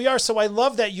just who we are. So I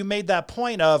love that you made that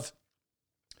point of,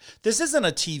 this isn't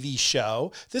a TV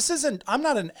show. I'm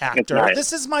not an actor.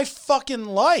 This is my fucking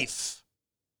life.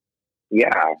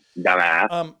 Yeah,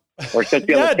 dumbass. We're supposed to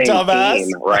be on the same dumbass.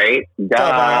 team, right?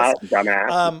 Dumbass.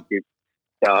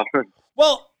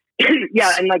 Well,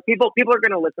 yeah, and like people are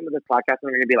going to listen to this podcast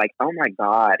and they're going to be like, "Oh my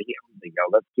God, he owns the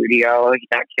yoga studio.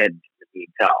 That kid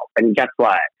needs help." And guess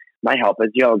what? My help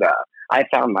is yoga. I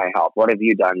found my help. What have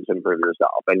you done to improve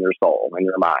yourself and your soul and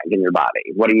your mind and your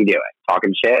body? What are you doing?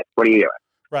 Talking shit? What are you doing?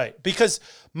 Right. Because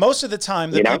most of the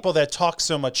time, the people that talk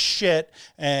so much shit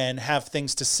and have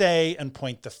things to say and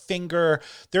point the finger,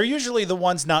 they're usually the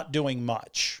ones not doing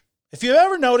much. If you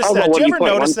ever noticed that, do you ever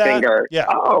notice that? Finger, yeah.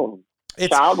 Oh,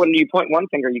 child, when you point one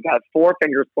finger, you got 4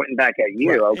 fingers pointing back at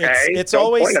you, right. Okay? It's Don't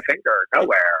always point a finger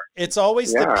nowhere. It's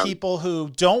always the people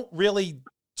who don't really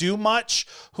do much,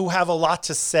 who have a lot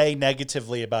to say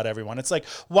negatively about everyone. It's like,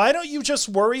 why don't you just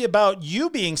worry about you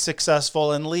being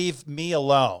successful and leave me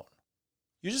alone?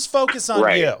 You just focus on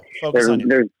you.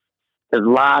 There's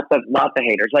lots of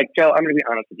haters. Like, Joe, I'm going to be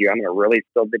honest with you. I'm going to really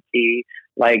spill the tea.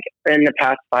 Like, in the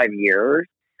past 5 years,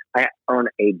 I own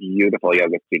a beautiful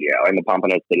yoga studio in the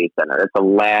Pompano City Center. It's a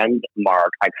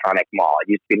landmark, iconic mall. It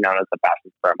used to be known as the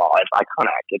Fashion Square Mall. It's iconic.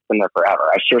 It's been there forever.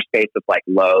 I share space with like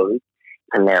Lowe's,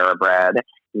 Panera Bread,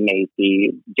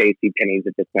 Macy's, JCPenney's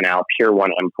that just went out, Pier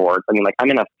 1 Imports. I mean, like, I'm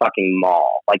in a fucking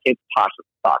mall. Like, it's posh as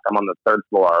fuck. I'm on the 3rd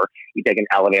floor. You take an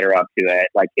elevator up to it.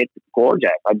 Like, it's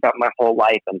gorgeous. I've got my whole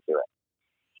life into it.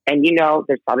 And, you know,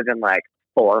 there's probably been like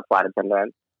 4 flight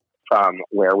attendants from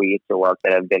where we used to work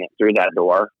that have been through that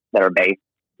door that are based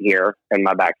here in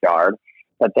my backyard.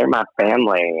 But they're my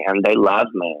family, and they love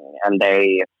me, and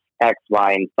they X,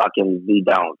 Y, and fucking Z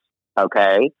don't.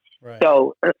 Okay? Right.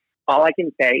 So all I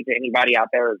can say to anybody out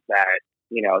there is that,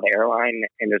 the airline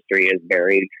industry is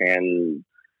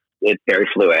it's very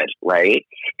fluid, right?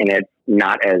 And it's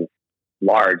not as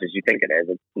large as you think it is.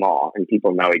 It's small and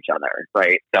people know each other,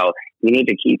 right? So you need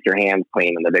to keep your hands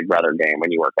clean in the Big Brother game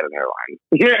when you work at an airline.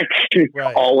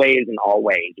 Right. Always and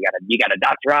always. You gotta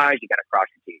dot your I's, you gotta cross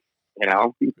your T's,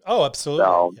 Oh,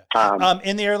 absolutely. So,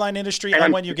 in the airline industry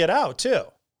and when you get out too.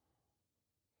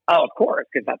 Oh, of course,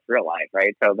 because that's real life,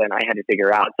 right? So then I had to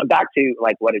figure out. So back to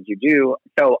what did you do?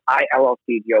 So I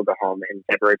LLC'd Yoga Home in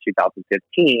February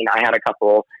 2015. I had a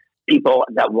couple people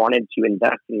that wanted to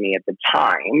invest in me at the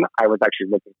time. I was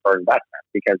actually looking for investment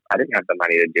because I didn't have the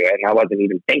money to do it. And I wasn't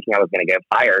even thinking I was going to get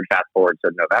fired fast forward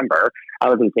to November. I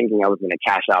wasn't thinking I was going to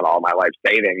cash out all my life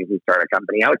savings and start a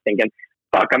company. I was thinking,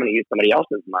 fuck, I'm going to use somebody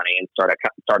else's money and start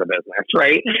a business,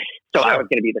 right? So I was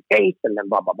going to be the face and then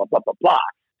blah, blah, blah, blah, blah, blah.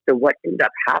 So what ended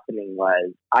up happening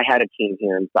was I had a team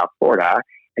here in South Florida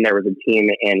and there was a team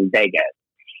in Vegas.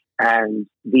 And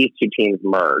these two teams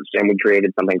merged and we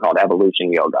created something called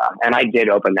Evolution Yoga. And I did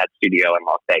open that studio in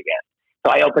Las Vegas.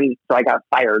 So I got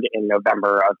fired in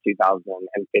November of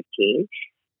 2015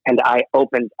 and I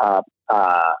opened up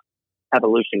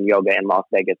Evolution Yoga in Las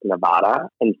Vegas, Nevada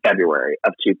in February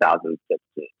of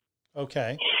 2016.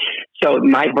 Okay. So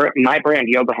my brand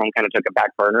Yoga Home kind of took a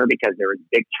back burner because there were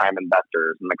big time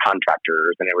investors and the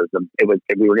contractors, and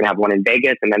we were going to have one in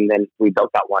Vegas, and then we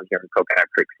built that one here in Coconut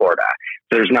Creek, Florida.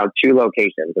 So there's now two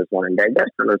locations. There's one in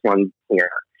Vegas and there's one here.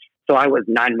 So I was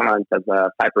 9 months as a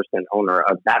 5% owner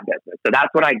of that business. So that's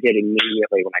what I did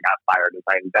immediately when I got fired. Is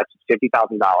I invested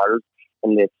 $50,000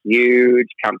 in this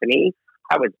huge company.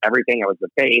 I was everything. I was the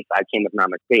face. I came with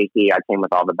Mama Stacy. I came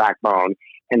with all the backbone,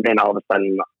 and then all of a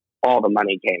sudden, all the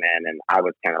money came in and I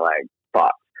was kind of like,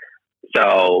 fuck.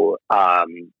 So,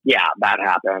 that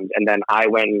happened. And then I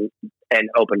went and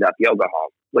opened up Yoga Home,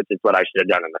 which is what I should have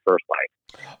done in the first place.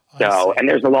 So, and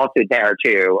there's a lawsuit there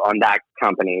too on that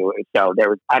company. So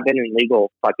I've been in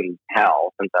legal fucking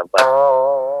hell since I've left.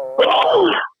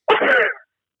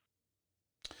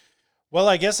 Well,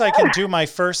 I guess I can do my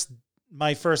first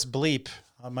bleep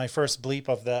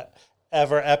of that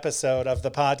ever episode of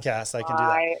the podcast. I can do that.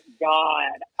 My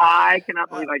God, I cannot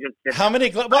believe I just did. How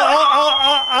many?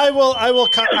 I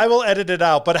will edit it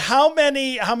out. But how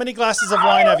many glasses of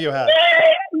wine have you had?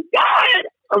 God,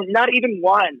 not even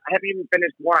one. I haven't even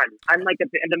finished one. I'm at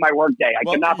the end of my work day. I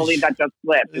cannot believe that just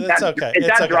slipped. Is that okay. Is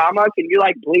that drama? Can you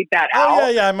bleep that out? Oh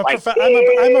yeah. I'm a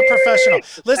professional.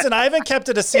 Listen, I haven't kept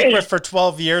it a secret for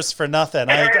 12 years for nothing.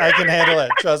 I can handle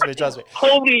it. Trust me.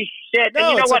 Holy shit! No,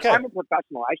 and you know what? okay. I'm a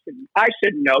professional. I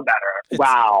should know better.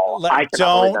 Wow.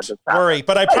 Don't worry.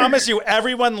 But I promise you,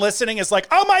 everyone listening is like,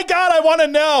 "Oh my God, I want to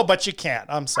know," but you can't.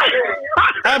 I'm sorry.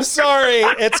 I'm sorry.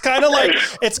 It's kind of like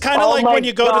when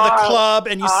you go to the club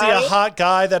and you see a hot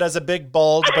guy that has a big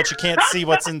bulge, but you can't see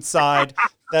what's inside.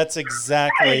 That's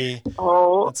exactly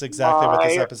what this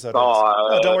episode is.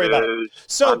 No, don't worry about it.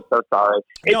 So, I'm so sorry.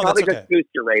 It probably just boosts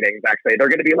your ratings, actually. They're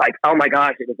going to be like, oh my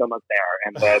gosh, it was almost there.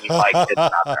 And then it's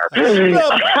not there.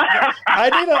 No,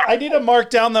 I need to mark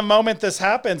down the moment this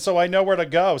happened so I know where to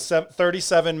go.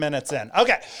 37 minutes in.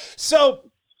 Okay. So,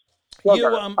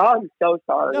 I'm so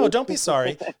sorry. No, don't be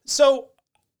sorry. So,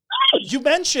 you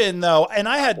mentioned, though, and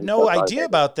I had no idea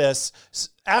about this,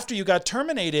 after you got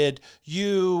terminated,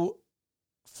 you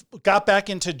got back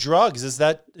into drugs. Is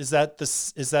that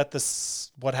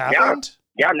what happened?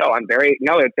 Yeah, no,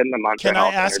 it's in the month. Can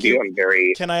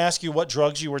I ask you what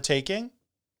drugs you were taking?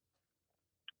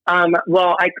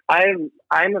 Well,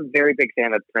 I'm a very big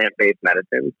fan of plant-based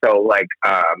medicine. So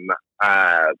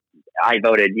I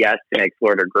voted yes to make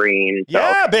Florida green. So,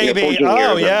 yeah, baby.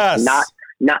 Yes.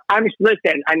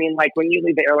 Listen, when you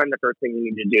leave the airline, the first thing you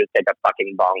need to do is take a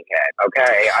fucking bong hit.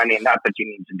 Okay. That's what you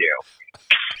need to do.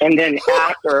 And then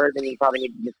then you probably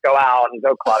need to just go out and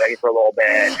go clubbing for a little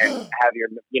bit and have your,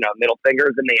 middle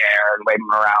fingers in the air and wave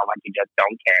them around like you just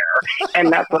don't care.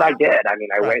 And that's what I did.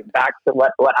 I went back to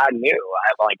what I knew.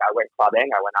 I went clubbing,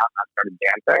 I went out and I started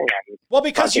dancing. And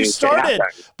because you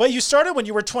started when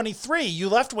you were 23. You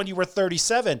left when you were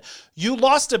 37. You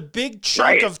lost a big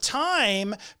chunk of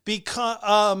time because,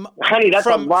 honey, that's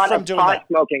a lot of pot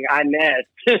smoking I missed.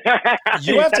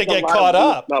 You have to get caught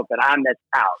up. Smoke that I missed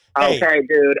out. Okay,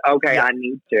 dude. Okay, yeah. I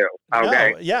need to.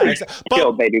 Okay. No, yeah. Exactly.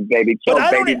 Chill, baby. Chill,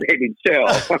 baby. Chill.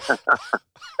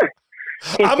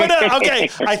 Okay.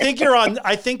 I think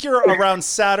you're around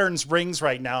Saturn's rings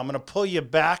right now. I'm gonna pull you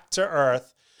back to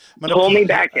Earth. Pull me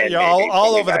back in. You're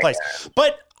all over the place.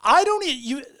 But I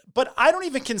don't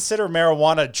even consider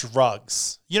marijuana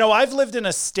drugs. I've lived in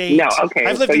a state. No, okay.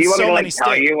 I've lived in so many states.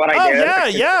 Tell you what I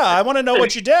did? Yeah. I want to know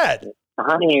what you did.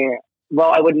 Honey,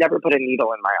 Well, I would never put a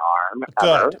needle in my arm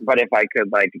ever. Good. But if I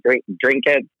could like drink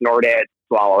it, snort it,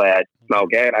 swallow it, smoke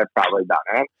it, I've probably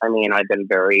done it. I mean, I've been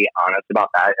very honest about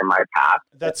that in my past.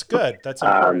 That's good. That's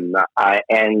important.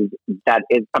 And that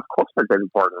is, of course, it's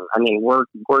important. I mean, we're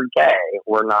gay.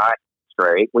 We're not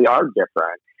straight. We are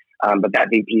different. But that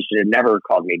VP should have never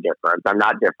called me different. I'm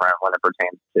not different when it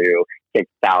pertains to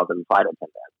 6,000 flight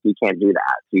attendants. You can't do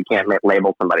that. You can't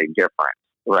label somebody different,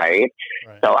 right?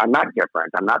 So I'm not different.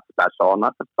 I'm not special. I'm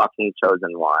not the fucking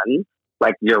chosen one.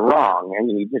 Like, you're wrong,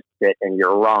 and you just sit in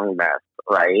your wrongness,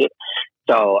 right?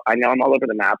 So I know I'm all over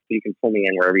the map, so you can pull me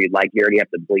in wherever you'd like. You already have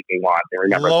to bleep me once, and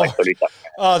remember, Lord. it's like 30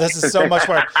 seconds. Oh, this is so much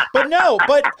work. But no,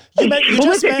 but you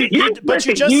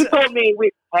told me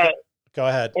hey. Go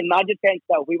ahead. In my defense,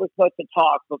 though, we were supposed to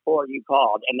talk before you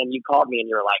called, and then you called me, and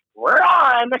you're like, "We're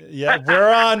on." Yeah,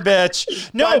 we're on,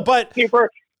 bitch. No, but super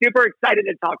excited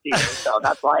to talk to you. So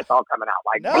that's why it's all coming out.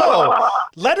 Like, no,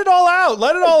 let it all out.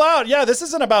 Let it all out. Yeah, this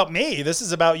isn't about me. This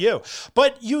is about you.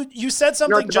 But you said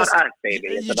something just about us,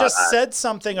 baby. You just said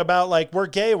something about like we're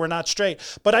gay, we're not straight.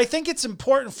 But I think it's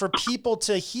important for people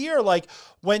to hear like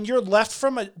when you're left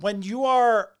from when you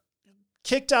are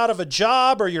kicked out of a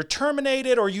job or you're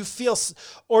terminated or you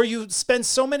spend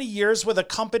so many years with a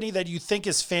company that you think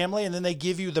is family and then they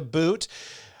give you the boot.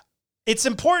 It's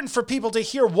important for people to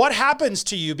hear what happens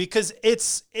to you because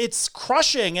it's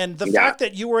crushing. And the fact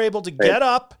that you were able to get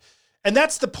up, and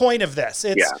that's the point of this.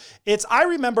 I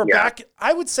remember back,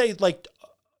 I would say like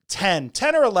 10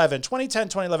 or 11, 2010,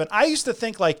 2011. I used to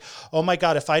think like, oh my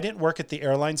God, if I didn't work at the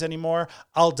airlines anymore,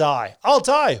 I'll die.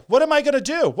 What am I going to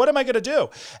do?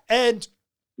 And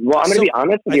well, I'm going to be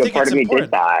honest with you. A part of me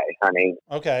did die, honey.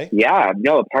 Okay. Yeah,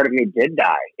 no, a part of me did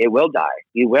die. It will die.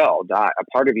 You will die. A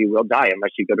part of you will die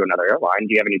unless you go to another airline. Do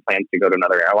you have any plans to go to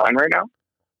another airline right now?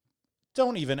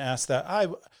 Don't even ask that.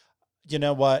 You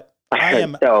know what? You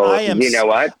know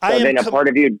what? So then a part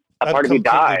of you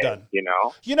died, done. You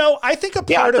know? You know, I think a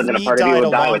part of me died a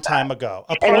long time ago.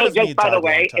 And just by the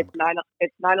way,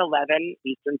 it's 9/11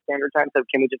 Eastern Standard Time, so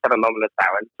can we just have a moment of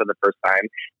silence for the first time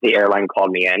the airline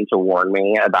called me in to warn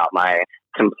me about my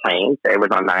complaint? It was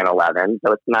on 9/11,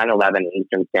 so it's 9/11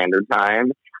 Eastern Standard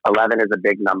Time. 11 is a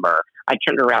big number. I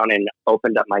turned around and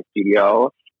opened up my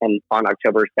studio and on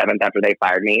October 7th after they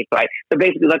fired me. So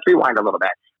basically, let's rewind a little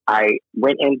bit. I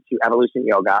went into Evolution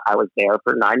Yoga. I was there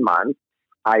for 9 months.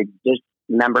 I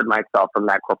dismembered myself from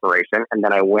that corporation, and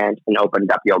then I went and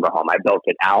opened up Yoga Home. I built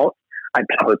it out. I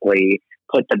publicly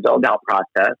put the build-out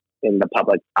process in the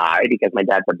public eye because my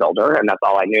dad's a builder, and that's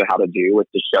all I knew how to do was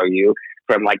to show you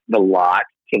from like the lot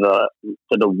to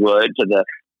the wood to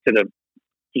the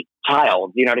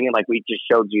tiles. You know what I mean? Like we just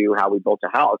showed you how we built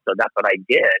a house. So that's what I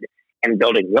did, and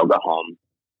building Yoga Home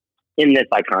in this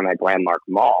iconic landmark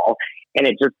mall, and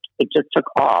it just took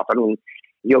off. I mean,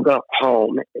 Yoga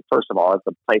Home, first of all, is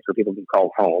a place where people can call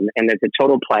home, and there's a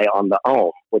total play on the Om,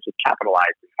 which is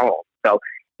capitalized as home. So,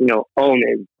 you know, Om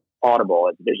is audible,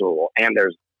 it's visual, and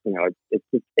there's, you know,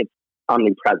 it's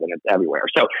omnipresent, it's everywhere.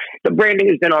 So the branding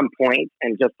has been on point,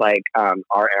 and just like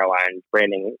our airline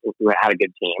branding, we had a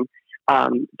good team.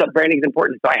 So branding is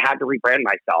important, so I had to rebrand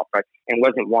myself, right? And it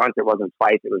wasn't once, it wasn't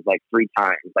twice, it was like 3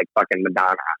 times, like fucking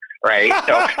Madonna, right?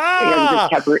 So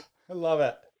I love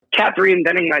it. Kept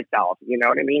reinventing myself, you know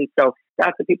what I mean? So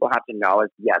that's what people have to know is,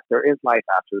 yes, there is life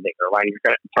after the airline.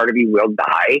 Part of you will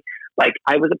die. Like,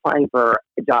 I was applying for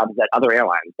jobs at other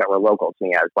airlines that were local to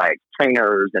me as, like,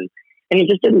 trainers, and it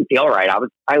just didn't feel right.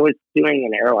 I was doing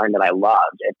an airline that I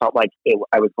loved. It felt like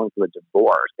I was going through a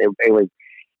divorce. It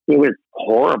was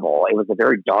horrible. It was a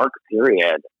very dark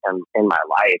period in my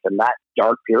life, and that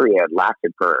dark period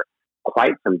lasted for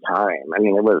quite some time. I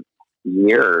mean, it was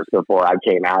years before I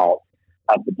came out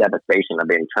of the devastation of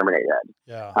being terminated,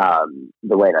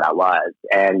 the way that I was.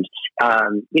 And,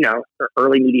 you know,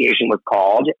 early mediation was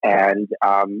called, and,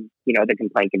 you know, the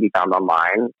complaint can be found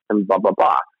online and blah, blah,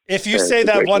 blah. If you say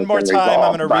that one more time,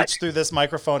 I'm going to reach through this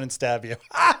microphone and stab you.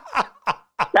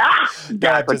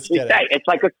 That's what you say. It's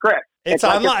like a script. It's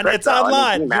online. It's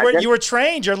online. You were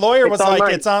trained. Your lawyer was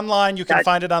like, it's online. You can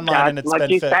find it online, and it's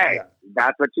been fit. Yeah.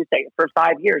 That's what you say. For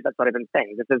 5 years, that's what I've been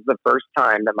saying. This is the first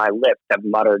time that my lips have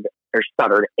muttered or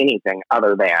stuttered anything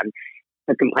other than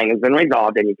the complaint has been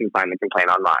resolved and you can find the complaint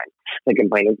online. The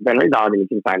complaint has been resolved and you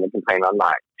can find the complaint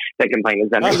online. The complaint has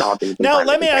been resolved and you can now, find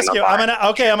let the me ask you. online.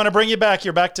 I'm going to bring you back.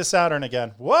 You're back to Saturn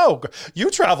again. Whoa,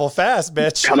 you travel fast,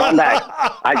 bitch. Come on back.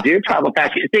 I do travel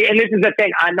fast. See, and this is the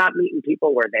thing. I'm not meeting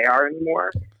people where they are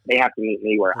anymore. They have to meet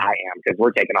me where I am because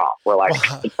we're taking off. We're like,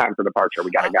 it's time for departure.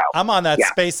 We got to go. I'm on that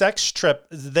SpaceX trip.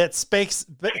 That space.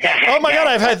 Oh my God!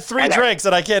 I've had 3 drinks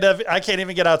and I can't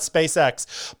even get out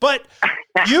SpaceX. But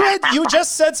you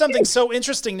just said something so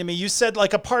interesting to me. You said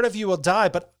like a part of you will die.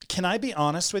 But can I be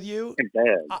honest with you? It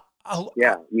did.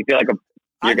 Yeah, you feel like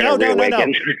you're no.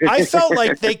 reawaken. I felt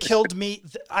like they killed me.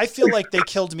 I feel like they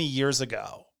killed me years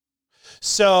ago.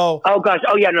 So oh gosh,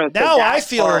 oh yeah, no. So now I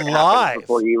feel alive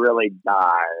before you really die.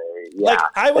 Yeah, like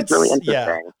I would, really interesting.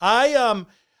 Yeah,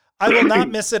 I will not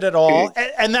miss it at all.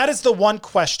 And that is the one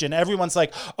question. Everyone's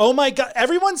like, oh my God,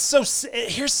 everyone's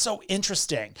here's so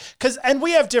interesting. And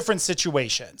we have different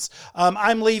situations.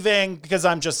 I'm leaving because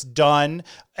I'm just done.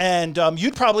 And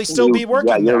you'd probably still be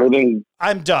working there. Leaving.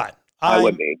 I'm done. I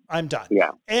would be. I'm done. Yeah.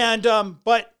 And,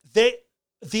 but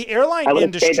the airline I would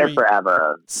industry. stay there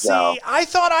forever. See, I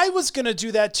thought I was going to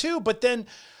do that too, but then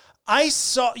I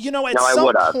saw, at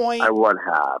some point, I would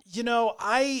have.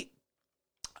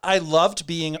 I loved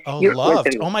being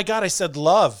loved. Oh my God, I said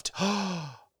loved.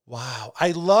 Wow.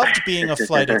 I loved being a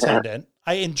flight attendant.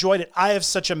 I enjoyed it. I have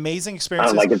such amazing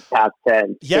experiences. Like it's past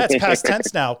tense. Yeah, it's past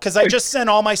tense now because I just sent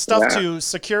all my stuff to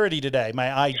security today.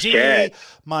 My ID,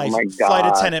 my flight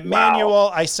attendant manual.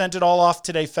 I sent it all off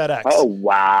today, FedEx. Oh,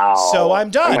 wow. So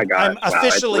I'm done. Oh my gosh, I'm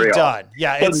officially done.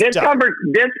 Yeah, so it's this done.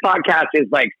 This podcast is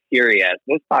like serious.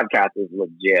 This podcast is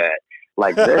legit.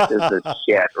 Like this is the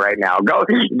shit right now.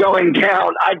 Going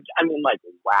down. I mean, like,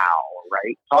 wow,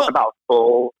 right? Talk about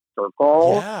full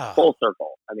circle. Yeah. Full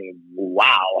circle. I mean,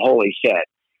 wow, holy shit.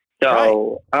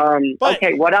 So,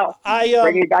 okay, what else?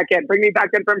 Bring me back in. Bring me back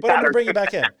in from Saturday. I'm gonna bring you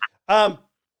back in.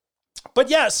 But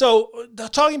yeah, so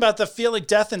talking about the feeling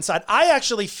death inside, I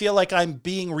actually feel like I'm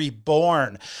being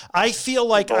reborn. I feel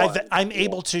like I'm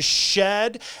able to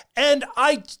shed. And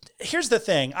here's the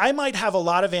thing. I might have a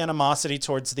lot of animosity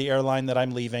towards the airline that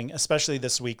I'm leaving, especially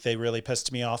this week. They really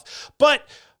pissed me off. But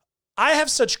I have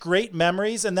such great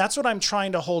memories, and that's what I'm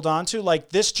trying to hold on to. Like,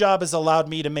 this job has allowed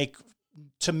me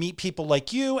to meet people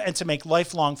like you and to make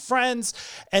lifelong friends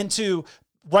and to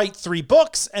write 3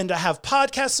 books and to have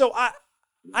podcasts. So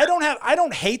I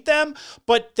don't hate them,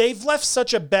 but they've left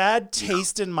such a bad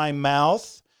taste in my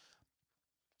mouth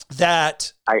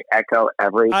that I echo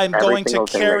I'm going to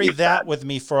carry that said. with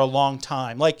me for a long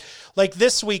time. Like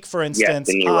this week, for instance,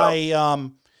 the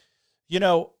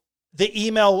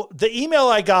email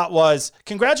I got was,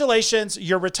 congratulations,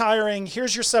 you're retiring.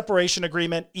 Here's your separation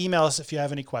agreement. Email us if you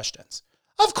have any questions.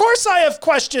 Of course I have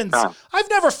questions. I've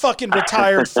never fucking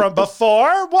retired from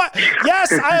before. What?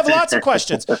 Yes, I have lots of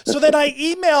questions. So then I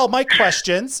email my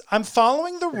questions. I'm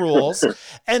following the rules.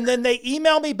 And then they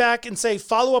email me back and say,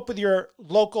 follow up with your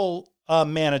local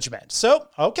management. So,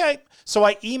 okay. So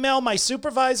I email my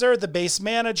supervisor, the base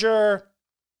manager,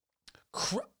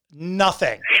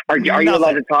 nothing. Are you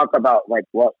allowed to talk about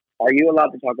what? Are you allowed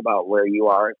to talk about where you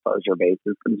are as far as your base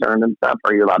is concerned and stuff?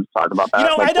 Are you allowed to talk about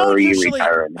that? I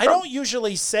don't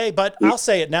usually say, but I'll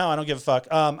say it now. I don't give a fuck.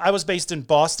 I was based in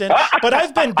Boston, but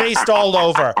I've been based all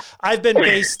over. I've been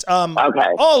based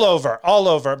all over.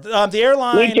 The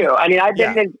airline. Me too. I mean, I've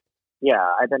been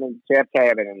in JFK.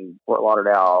 I've been in Fort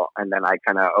Lauderdale, and then I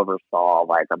kind of oversaw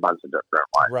like a bunch of different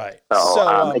ones. Right.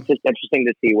 So it's just interesting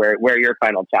to see where your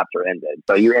final chapter ended.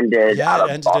 So you ended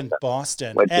in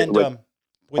Boston.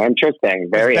 Interesting.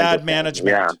 Very bad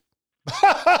management. Yeah.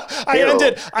 I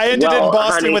ended in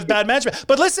Boston with bad management.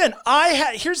 But listen,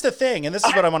 here's the thing, and this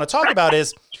is what I want to talk about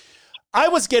is I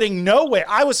was getting nowhere.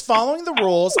 I was following the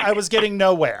rules. I was getting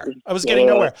nowhere.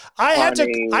 I had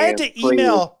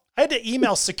to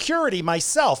email security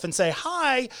myself and say,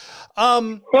 hi,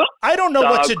 I don't know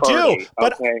what to do,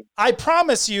 but I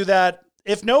promise you that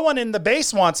if no one in the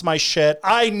base wants my shit,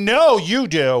 I know you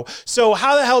do. So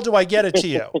how the hell do I get it to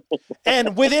you?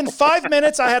 And within 5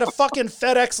 minutes, I had a fucking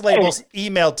FedEx label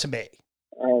emailed to me.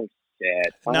 Oh,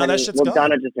 shit. Now that shit's gone.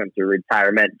 Donna just went through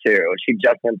retirement, too. She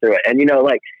just went through it. And,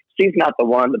 she's not the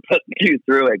one to put you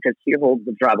through it because she holds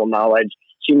the tribal knowledge.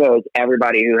 She knows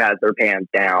everybody who has their pants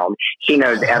down. She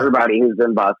knows everybody who's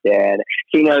been busted.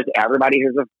 She knows everybody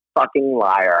who's a fucking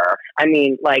liar. I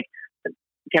mean,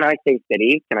 can I say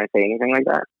city? Can I say anything like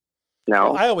that?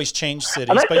 No. Well, I always change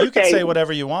cities, but you can say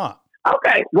whatever you want.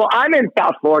 Okay. Well, I'm in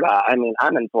South Florida. I mean,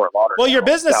 I'm in Fort Lauderdale. Well, your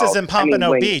business is in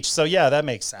Pompano Beach, so yeah, that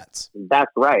makes sense.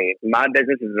 That's right. My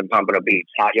business is in Pompano Beach.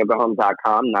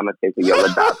 HotYogaHome.com,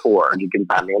 NamasteForYoga.org. You can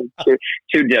find me in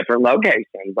two different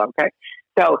locations. Okay.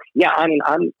 So yeah, I mean,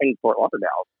 I'm in Fort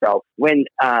Lauderdale. So when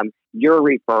your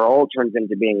referral turns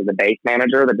into being the base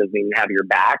manager that doesn't even have your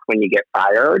back when you get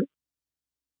fired.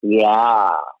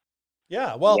 Yeah.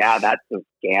 Yeah. Well, yeah,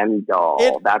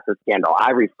 scandal. That's a scandal.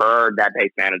 I referred that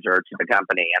base manager to the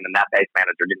company, and then that base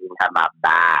manager didn't even have my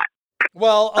back.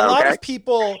 Well, a lot of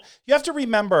people, you have to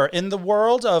remember, in the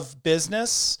world of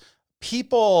business,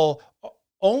 people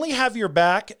only have your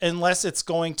back unless it's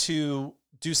going to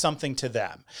do something to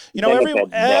them. You know,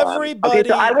 everybody but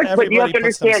you have to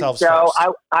understand, Joe, first.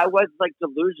 I was like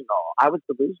delusional. I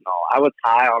was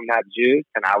high on that juice,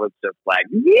 and I was just like,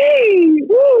 yay,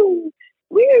 woo,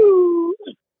 woo.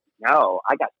 No,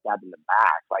 I got stabbed in the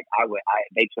back. Like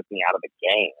they took me out of the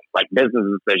game. Like,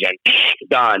 business decision,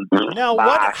 done. Now,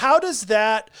 how does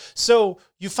that? So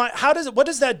what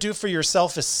does that do for your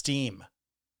self-esteem?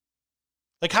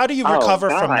 Like, how do you recover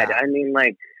from that? I mean,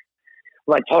 like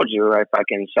I told you, I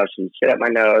fucking shoved some shit up my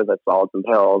nose. I swallowed some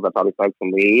pills. I probably smoked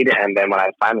some weed. And then when I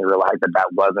finally realized that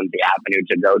wasn't the avenue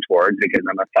to go towards, because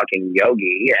I'm a fucking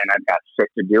yogi and I've got shit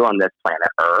to do on this planet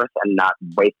Earth and not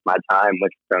waste my time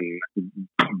with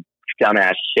some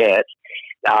dumbass shit,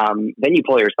 then you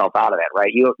pull yourself out of it,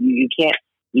 right? You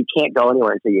can't go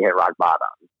anywhere until you hit rock bottom,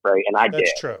 right? And That's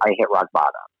did. True. I hit rock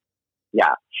bottom.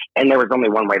 Yeah. And there was only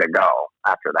one way to go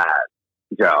after that,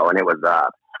 Joe, and it was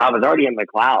I was already in the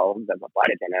clouds as a flight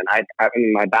attendant. I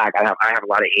in my back, I have a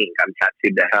lot of ink. I'm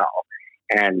tattooed to hell,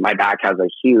 and my back has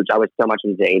I was so much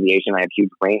into aviation. I have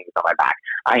huge wings on my back.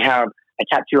 I have a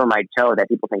tattoo on my toe that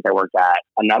people think I worked at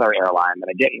another airline that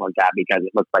I didn't work at because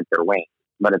it looks like they're wings,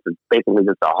 but it's basically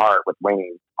just a heart with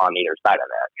wings on either side of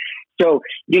it. So,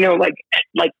 you know, like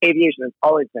aviation has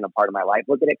always been a part of my life.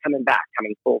 Look at it coming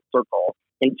full circle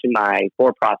into my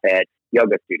for-profit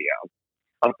yoga studio,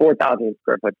 a 4,000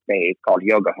 square foot space called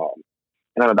Yoga Home.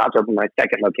 And I'm about to open my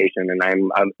second location, and I'm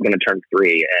going to turn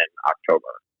 3 in October.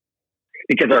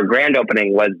 Because our grand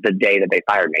opening was the day that they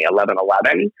fired me, 11/11.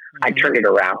 Mm-hmm. I turned it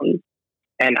around,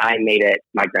 and I made it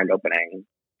my grand opening.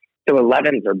 So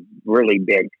 11s are really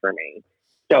big for me.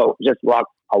 So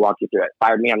I'll walk you through it.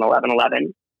 Fired me on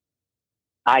 11/11.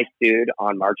 I sued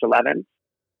on March 11th.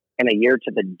 And a year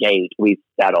to the date, we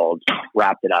settled,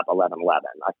 wrapped it up 11/11.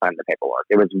 I signed the paperwork.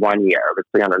 It was 1 year. It was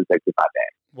 365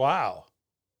 days. Wow.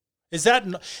 Is that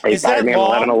long?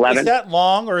 11/11? Is that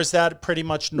long, or is that pretty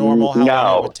much normal how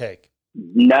long it would take?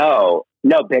 No,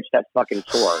 bitch, that's fucking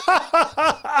short.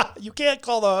 You can't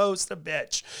call the host a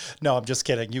bitch. No, I'm just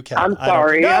kidding. You can. I'm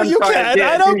sorry. You can.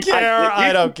 I don't care.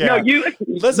 I don't care. No,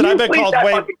 listen, I've been called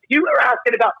way. You were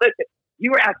asking about. Listen. You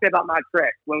were asking about my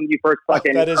trick when you first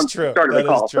fucking that is true. started that the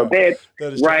call. So, bitch,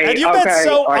 that is right? True. And you've been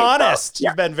so honest. So, yeah.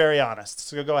 You've been very honest.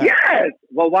 So go ahead. Yes.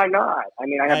 Well, why not? I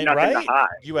mean, I have nothing to hide.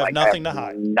 You have nothing to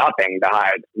hide. Nothing to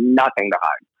hide. Nothing to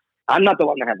hide. I'm not the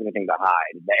one that has anything to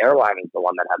hide. The airline is the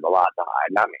one that has a lot to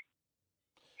hide, not me.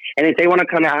 And if they want to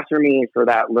come after me for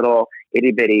that little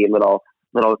itty bitty little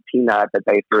peanut that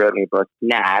they threw at me for a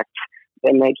snack,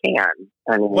 then they can.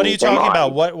 I mean, what are you talking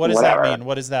about? What does that mean?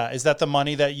 What is that? Is that the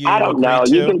money that you? I don't know.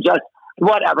 To? You can just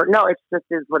whatever. No, it's just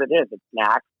is what it is. It's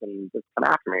snacks, and just come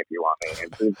after me if you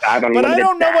want me. I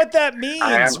don't know what that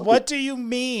means. What do you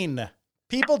mean?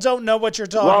 People don't know what you're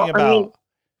talking about. I mean,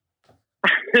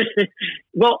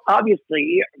 well,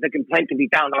 obviously, the complaint can be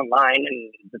found online,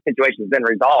 and the situation's been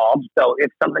resolved. So if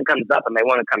something comes up and they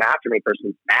want to come after me for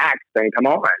some snacks, then come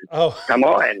on. Come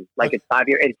on. Like it's 5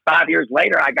 years. It's 5 years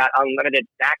later. I got unlimited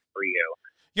snacks for you.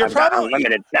 I've got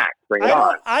unlimited snacks. Bring it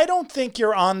on. I don't think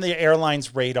you're on the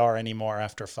airline's radar anymore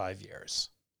after 5 years.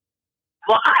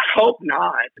 Well, I hope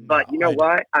not. But you know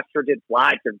what? I sure did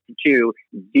fly to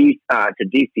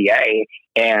DCA,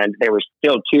 and there were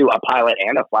still a pilot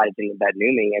and a flight attendant that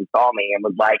knew me and saw me and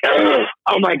was like,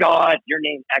 "Oh my God, your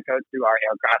name echoes through our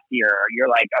aircraft here. You're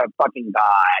like a fucking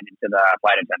god," to the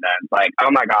flight attendant. Like,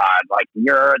 "Oh my God, like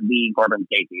you're the Corbin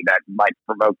Casey that like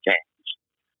provoked change,"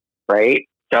 right?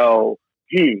 So,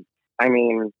 I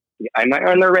mean, am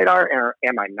I on their radar or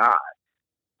am I not?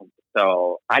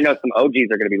 So I know some OGs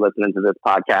are going to be listening to this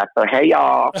podcast. So hey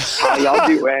y'all, how y'all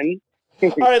doing?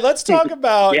 All right, let's talk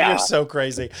about. You're so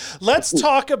crazy. Let's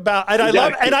talk about, and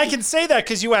I can say that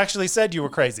because you actually said you were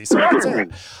crazy. So I can say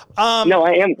that. No,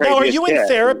 I am crazy. Now, are you in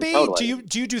therapy? Totally.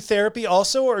 Do you do therapy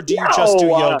also, or do you just do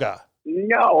yoga?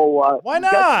 No. Why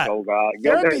not? Yoga.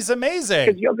 Therapy's amazing.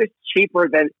 Because yoga's cheaper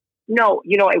than. No,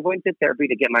 I went to therapy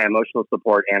to get my emotional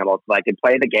support animals so I could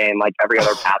play the game like every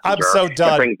other passenger. I'm so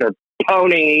done.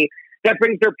 That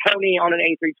brings their pony on an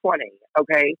A320.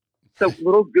 Okay, so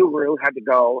little Guru had to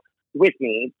go with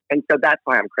me, and so that's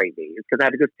why I'm crazy. It's because I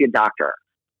had to go see a doctor.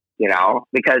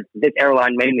 Because this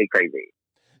airline made me crazy.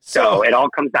 So it all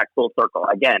comes back full circle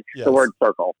again. Yes. The word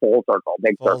circle, full circle,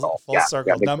 big circle, full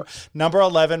circle. Yeah, number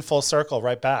 11, full circle,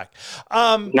 right back.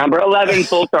 Number 11,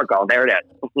 full circle. There it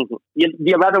is.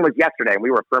 The 11 was yesterday. We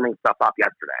were firming stuff up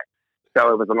yesterday.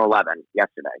 So it was an 11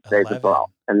 yesterday. Today's the 12,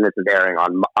 and this is airing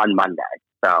on Monday.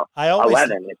 So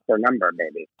 11 is their number,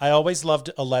 baby. I always loved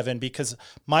 11 because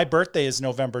my birthday is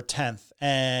November 10th,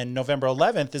 and November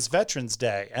 11th is Veterans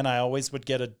Day, and I always would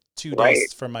get 2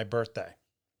 days for my birthday.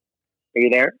 Are you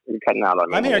there? You're cutting out on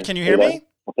me. I'm here. Can you hear me?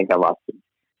 I think I lost you.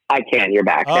 I can. You're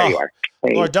back. There you are.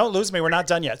 Hey. Lord, don't lose me. We're not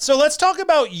done yet. So let's talk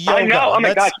about yoga. I know. Oh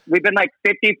my gosh, we've been like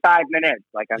 55 minutes.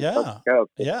 Like I'm so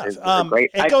stoked. It's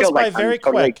great. It goes by very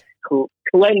quick.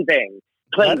 Cleansing.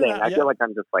 I feel like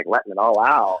I'm just like letting it all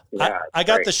out. Yeah, I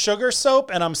got the sugar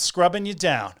soap and I'm scrubbing you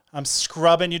down. So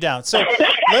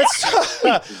let's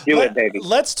do it, baby.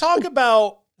 Let's talk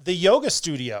about the yoga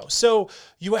studio. So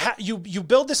you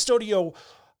build the studio.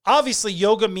 Obviously,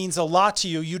 yoga means a lot to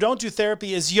you. You don't do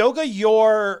therapy. Is yoga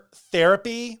your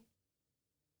therapy?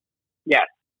 Yes.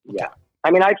 Yeah. I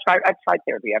mean, I've tried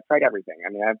therapy. I've tried everything. I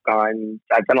mean,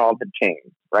 I've done all the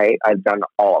chains, right? I've done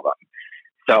all of them.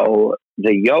 So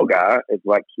the yoga is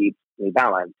what keeps me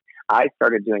balanced. I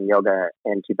started doing yoga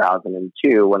in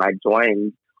 2002 when I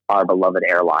joined our beloved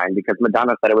airline because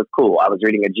Madonna said it was cool. I was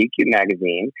reading a GQ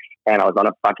magazine and I was on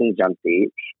a fucking jump seat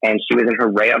and she was in her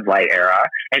Ray of Light era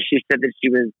and she said that she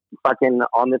was fucking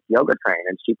on this yoga train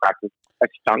and she practiced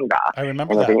Ashtanga. I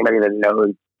remember and that. If anybody that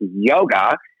knows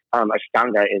yoga,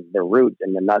 Ashtanga is the roots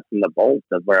and the nuts and the bolts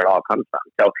of where it all comes from.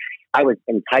 So I was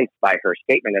enticed by her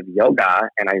statement of yoga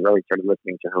and I really started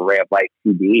listening to her Ray of Light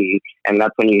CD. And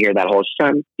that's when you hear that whole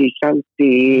Shanti,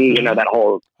 Shanti, you know, that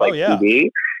whole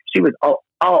CD. She was all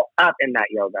up in that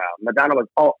yoga. Madonna was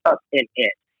all up in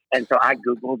it. And so I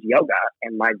Googled yoga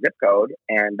and my zip code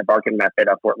and the Barkin method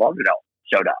of Fort Lauderdale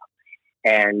showed up.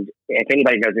 And if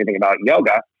anybody knows anything about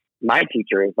yoga, my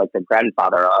teacher is like the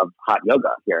grandfather of hot yoga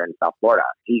here in South Florida.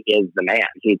 He is the man.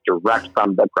 He's direct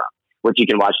from Bikram, which you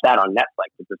can watch that on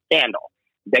Netflix. It's a scandal.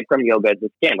 Bikram yoga is a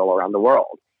scandal around the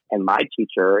world. And my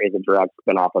teacher is a direct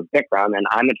spinoff of Bikram, and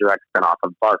I'm a direct spinoff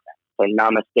of Barkin. So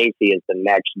Namaste is the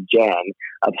next gen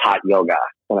of hot yoga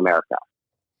in America.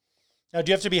 Now, do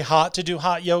you have to be hot to do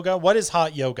hot yoga? What is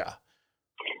hot yoga?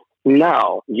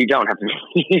 No, you don't have to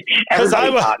be.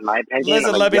 Everybody's hot, in my opinion.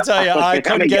 Listen, let me tell you, I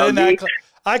couldn't get in that.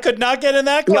 I could not get in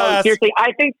that class. No, seriously,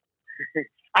 I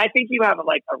think you have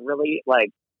like a really like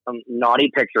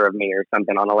naughty picture of me or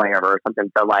something on a layover or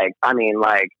something. So like, I mean,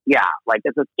 like, yeah, like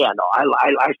it's a scandal.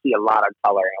 I see a lot of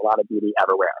color and a lot of beauty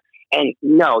everywhere. And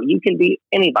no, you can be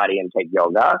anybody and take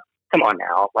yoga. Come on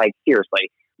now, like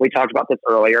seriously. We talked about this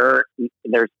earlier.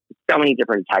 There's so many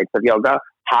different types of yoga: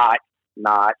 hot,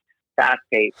 not,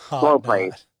 fast-paced,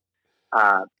 slow-paced.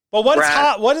 Well, what is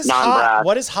hot? What is hot?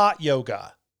 What is hot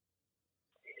yoga?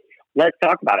 Let's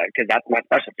talk about it because that's my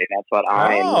specialty. That's what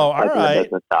I'm in the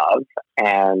business of.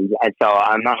 And so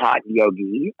I'm a hot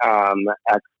yogi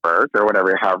expert or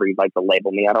whatever, however you'd like to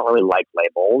label me. I don't really like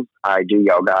labels. I do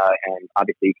yoga and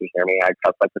obviously you can hear me. I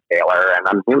cuss like a sailor and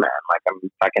I'm human. Like I'm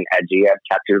fucking edgy. I have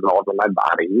tattoos all over my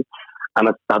body. I'm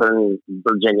a Southern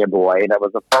Virginia boy that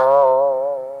was a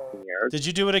years. Did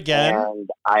you do it again? And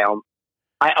I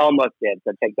almost did.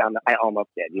 So take down I almost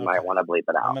did. You might want to bleep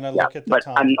it out. I'm going to look at the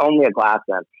time. I'm only a glass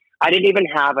in. I didn't even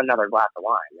have another glass of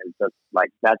wine. It's just like,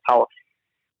 that's how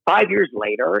 5 years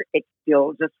later, it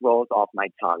still just rolls off my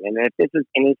tongue. And if this is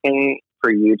anything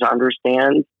for you to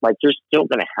understand, like you're still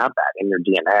going to have that in your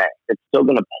DNA. It's still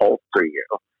going to pulse through you.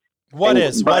 What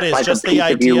is like just the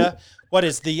idea? What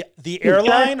is the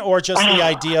airline or just the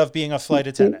idea of being a flight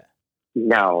attendant?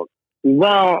 No.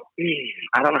 Well,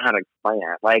 I don't know how to explain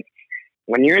it. Like,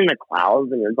 when you're in the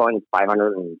clouds and you're going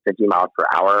 550 miles per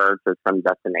hour to some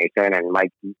destination and like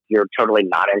you're totally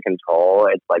not in control,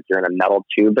 it's like you're in a metal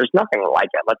tube. There's nothing like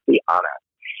it. Let's be honest.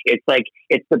 It's like,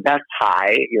 it's the best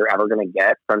high you're ever going to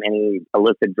get from any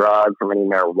illicit drug, from any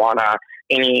marijuana,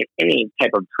 any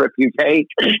type of trip you take.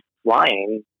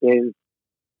 Flying is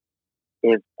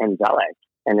angelic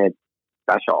and it's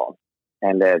special.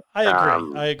 And it's,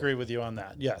 I agree with you on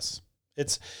that. Yes. You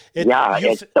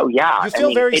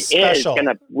feel very special. It's going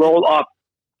to roll off.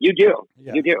 You do.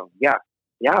 Yeah. You do. Yeah.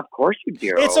 Yeah, of course you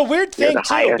do. It's a weird thing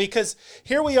too, because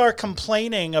here we are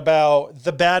complaining about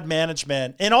the bad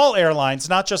management in all airlines,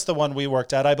 not just the one we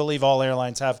worked at. I believe all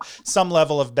airlines have some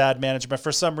level of bad management.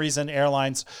 For some reason,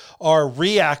 airlines are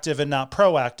reactive and not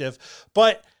proactive.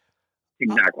 But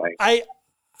exactly, I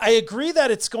agree that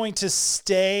it's going to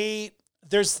stay.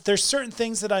 There's certain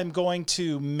things that I'm going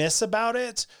to miss about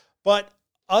it. But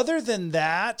other than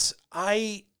that,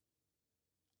 I'm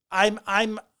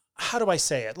how do I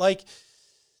say it? Like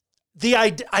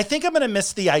I think I'm going to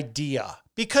miss the idea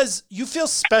Because you feel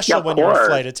special Of when you're a course.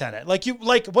 flight attendant. What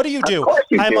do you do? Of course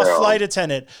you I'm do. a flight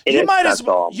attendant. It You is might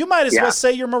special. as well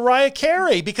say you're Mariah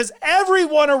Carey, because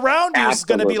everyone around you is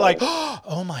going to be like, Absolutely.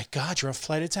 oh my God, you're a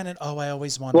flight attendant. Oh, I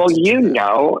always wanted Well, to do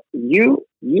that.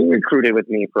 you recruited with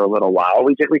me for a little while.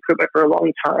 We did recruitment for a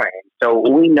long time. So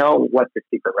we know what the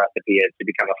secret recipe is to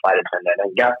become a flight attendant.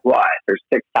 And guess what? There's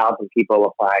 6,000 people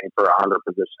applying for 100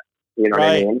 positions. You know what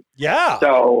I mean? Yeah.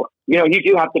 So, you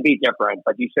do have to be different,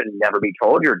 but you should never be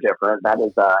told you're different. That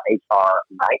is a HR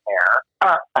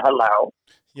nightmare. Hello.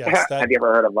 Yes, Have you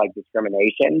ever heard of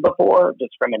discrimination before?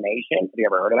 Discrimination? Have you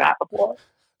ever heard of that before?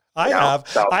 I have.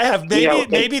 So, I have.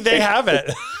 Maybe they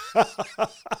haven't.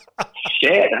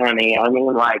 Shit, honey. I mean,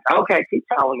 okay, keep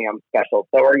telling me I'm special.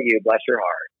 So are you. Bless your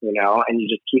heart. And you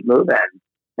just keep moving.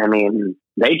 I mean,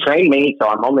 they trained me, so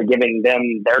I'm only giving them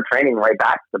their training right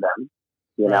back to them.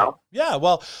 You know? Yeah.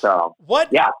 Well, so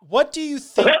what do you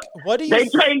think? They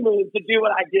trained me to do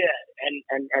what I did,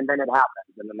 and then it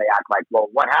happens, and then they act like, well,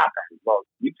 what happened? Well,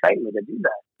 you trained me to do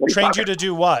that. Trained you to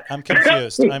do what? I'm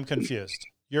confused. To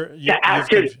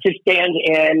stand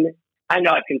in. I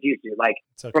know I've confused you.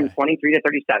 Okay. From 23 to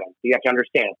 37. So you have to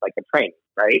understand, it's like a training,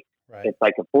 right? Right. It's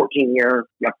like a 14-year.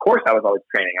 Of course, I was always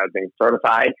training. I was being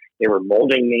certified. They were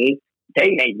molding me.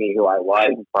 They made me who I was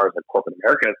as far as the corporate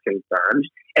America is concerned.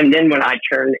 And then when I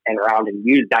turn around and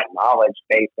use that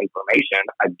knowledge-based information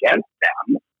against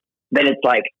them, then it's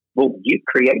like, well, you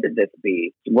created this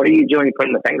beast. What are you doing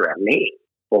putting the finger at me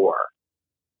for?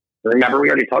 Remember, we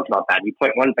already talked about that. You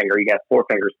point one finger, you got four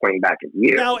fingers pointing back at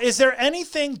you. Now,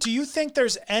 do you think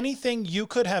there's anything you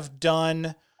could have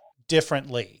done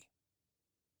differently?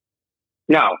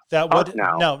 No.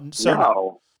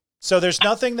 So there's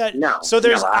nothing that,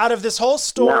 out of this whole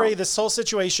story, this whole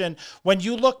situation, when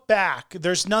you look back,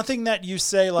 there's nothing that you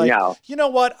say you know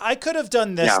what, I could have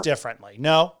done this differently.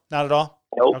 No, not at all.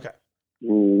 Nope. Okay.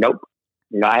 Nope.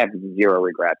 I have zero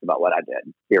regrets about what I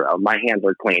did. Zero. My hands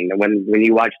are clean. And when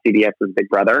you watch CBS's Big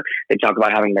Brother, they talk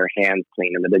about having their hands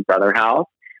clean in the Big Brother house.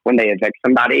 When they evict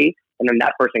somebody, and then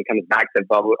that person comes back to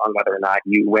vote on whether or not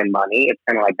you win money, it's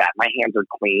kind of like that. My hands are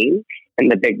clean in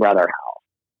the Big Brother house.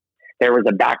 There was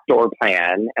a backdoor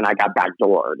plan, and I got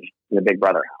backdoored in the Big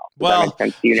Brother house. Does that make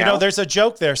sense to you now? There's a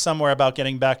joke there somewhere about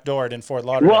getting backdoored in Fort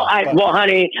Lauderdale. Well,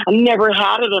 honey, I've never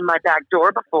had it in my back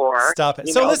door before. Stop it.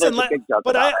 Listen,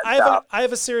 I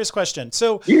have a serious question.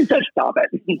 So you just stop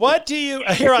it. What do you?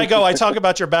 Here I go. I talk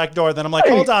about your back door, then I'm like,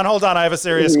 hold on. I have a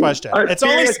serious question. It's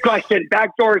serious question. Back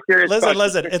door, serious.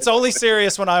 Listen. It's only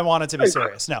serious when I want it to be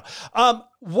serious. Now,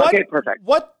 okay, perfect.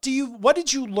 What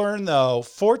did you learn though?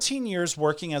 14 years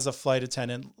working as a flight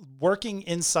attendant, working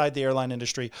inside the airline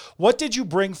industry. What did you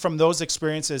bring from those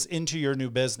experiences into your new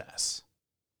business?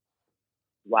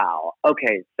 Wow.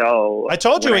 Okay. So I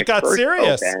told you it got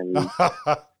serious.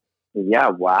 Yeah.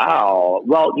 Wow.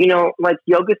 Well,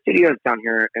 yoga studios down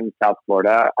here in South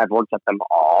Florida, I've worked at them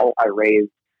all. I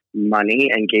raised money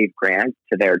and gave grants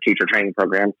to their teacher training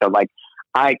program. So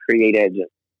I created,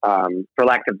 for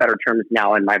lack of better terms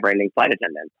now in my branding, flight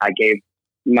attendants. I gave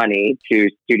money to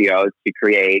studios to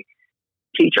create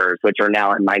teachers, which are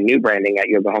now in my new branding at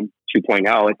Yoga Home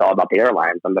 2.0. It's all about the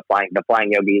airlines and the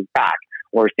flying yogis back.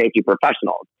 We're safety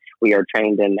professionals. We are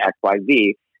trained in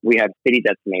XYZ. We have city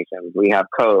destinations. We have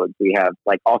codes. We have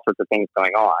all sorts of things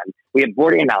going on. We have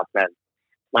boarding announcements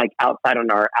outside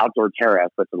on our outdoor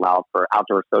terrace, which allows for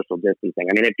outdoor social distancing.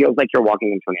 I mean, it feels like you're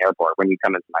walking into an airport when you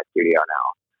come into my studio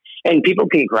now. And people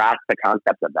can grasp the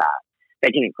concept of that.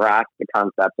 They can grasp the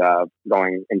concept of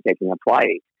going and taking a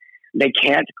flight. They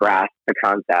can't grasp the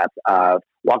concept of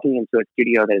walking into a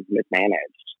studio that is mismanaged.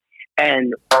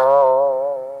 And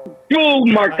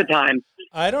mark the time.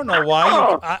 I don't know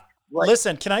why.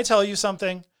 Listen, can I tell you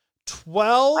something?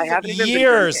 12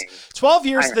 years. 12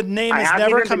 years, the name has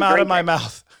never come out of my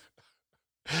mouth.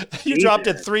 You dropped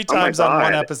it 3 times on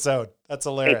one episode. That's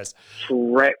hilarious.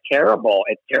 It's terrible.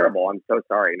 It's terrible. I'm so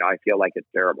sorry. No, I feel like it's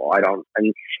terrible. I'm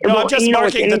just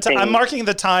marking the time. I'm marking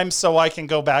the time so I can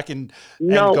go back and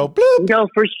go bloop. No,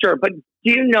 for sure. But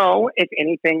do you know, if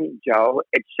anything, Joe,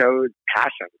 it shows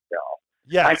passion still.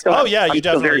 Yeah. You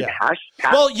definitely.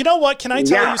 Well, you know what? Can I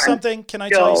tell you something?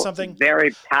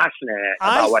 Very passionate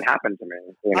about what happened to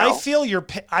me. I feel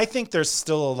I think there's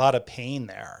still a lot of pain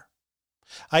there.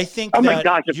 I think. Oh my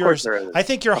gosh! Of course there is. I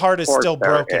think your heart is still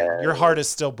broken. Your heart is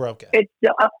still broken.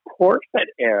 Of course it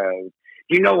is.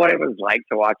 Do you know what it was like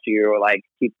to watch you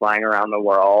keep flying around the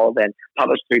world and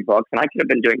publish 3 books? And I could have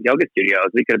been doing yoga studios.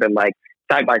 We could have been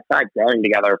side by side, going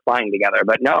together, flying together.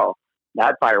 But no,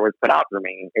 that fire was put out for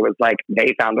me. It was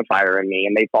they found the fire in me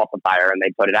and they fought the fire and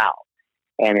they put it out.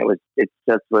 And it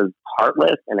just was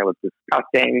heartless and it was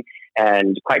disgusting.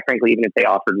 And quite frankly, even if they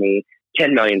offered me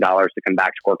 $10 million to come back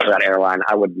to work for that airline,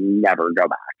 I would never go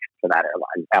back to that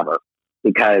airline ever,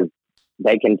 because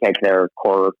they can take their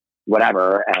core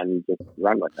whatever and just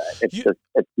run with it.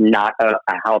 It's not a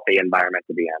healthy environment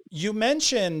to be in. You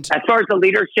mentioned, as far as the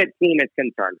leadership team is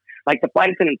concerned, like the flight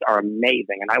attendants are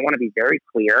amazing. And I want to be very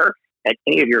clear that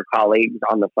any of your colleagues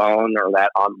on the phone or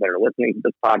that are listening to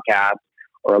this podcast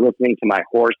or listening to my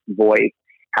hoarse voice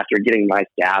after getting my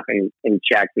staff in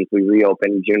check since we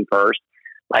reopened June 1st,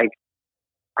 like,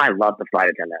 I love the flight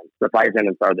attendants. The flight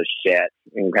attendants are the shit,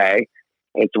 okay?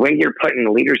 It's when you're put in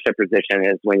a leadership position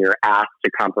is when you're asked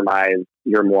to compromise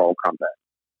your moral compass.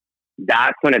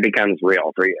 That's when it becomes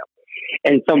real for you.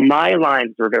 And so my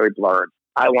lines were very blurred.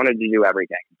 I wanted to do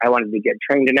everything. I wanted to get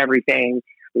trained in everything,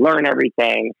 learn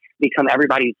everything, become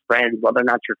everybody's friend while they're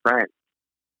not your friends.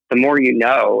 The more you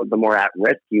know, the more at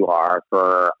risk you are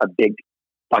for a big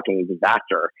fucking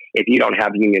disaster if you don't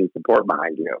have union support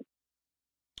behind you.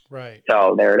 Right.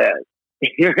 So there it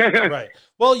is. Right.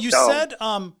 Well, you said,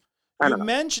 you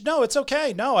mentioned, no, it's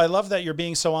okay. No, I love that you're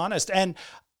being so honest. And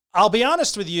I'll be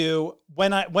honest with you,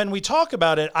 when we talk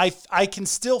about it, I can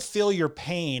still feel your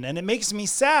pain, and it makes me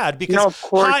sad because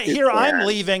I'm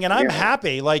leaving and I'm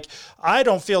happy. Like, I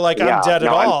don't feel like I'm dead at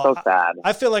all. I'm so sad.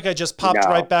 I feel like I just popped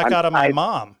right back out of my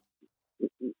mom.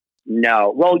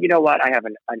 No. Well, you know what? I have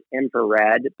an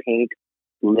infrared pink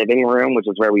living room, which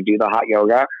is where we do the hot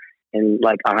yoga, in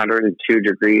like 102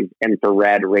 degrees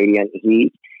infrared radiant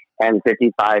heat and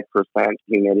 55%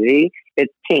 humidity.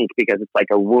 It's pink because it's like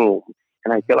a womb.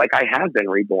 And I feel like I have been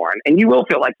reborn. And you will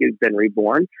feel like you've been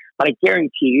reborn, but I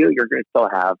guarantee you're going to still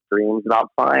have dreams about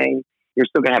flying. You're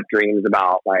still going to have dreams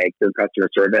about like your customer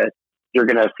service. You're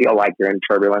going to feel like you're in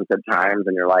turbulence at times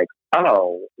and you're like,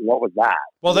 oh, what was that?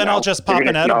 Well, then I'll just pop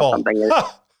an edible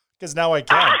because now I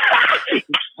can.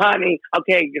 Honey,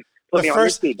 okay, just put me on your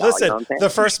speed dial, listen, you know what I'm saying? the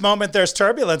first moment there's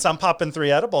turbulence, I'm popping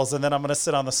 3 edibles and then I'm going to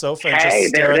sit on the sofa and just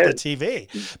stare at the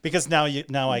TV because now I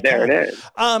can. There it is.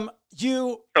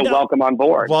 Welcome on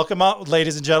board. Welcome on,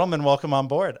 ladies and gentlemen. Welcome on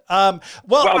board.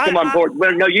 Welcome on board.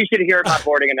 Well, no, you should hear my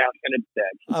boarding announcement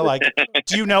instead. I like it.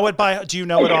 Do you know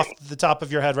it off the top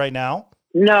of your head right now?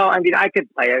 No, I mean, I could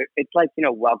play it. It's like,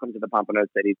 welcome to the Pompano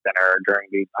City Center during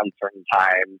these uncertain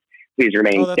times. Please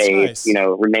remain safe, nice.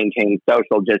 Maintain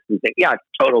social distancing. Yeah,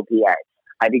 total PA.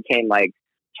 I became like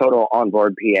total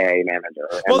onboard PA manager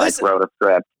and wrote a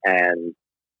script and.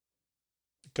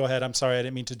 Go ahead. I'm sorry. I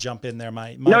didn't mean to jump in there.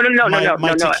 My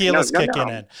tequila's kicking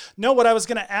in. No, what I was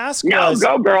going to ask was...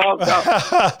 go girl,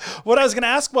 go. What I was going to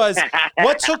ask was,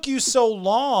 what took you so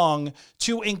long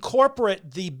to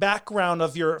incorporate the background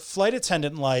of your flight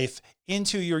attendant life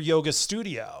into your yoga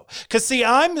studio? Because see,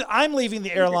 I'm leaving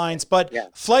the airlines, but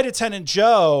Flight Attendant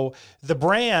Joe, the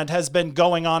brand, has been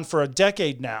going on for a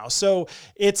decade now. So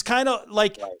it's kind of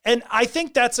like, and I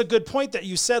think that's a good point that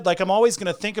you said, like, I'm always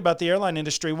going to think about the airline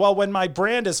industry. Well, when my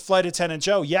brand is Flight Attendant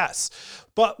Joe, yes.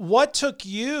 But what took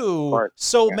you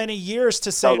many years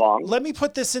to say, let me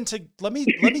put this into, let me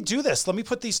do this. Let me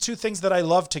put these two things that I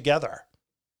love together.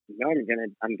 No,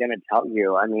 I'm gonna tell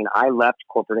you. I mean, I left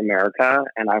corporate America,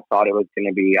 and I thought I was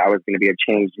gonna be a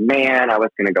changed man. I was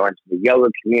gonna go into the yoga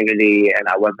community, and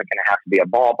I wasn't gonna have to be a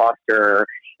ball buster.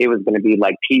 It was gonna be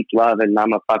like peace, love, and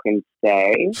I'm a fucking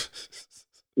stay.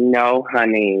 No,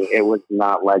 honey, it was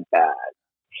not like that.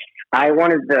 I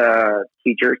wanted the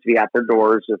teachers to be at their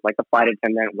doors, just like a flight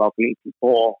attendant, welcoming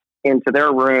people into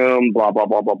their room. Blah blah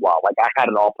blah blah blah. Like I had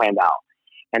it all planned out,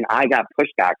 and I got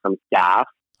pushback from staff.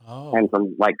 And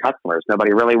from like customers.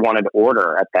 Nobody really wanted to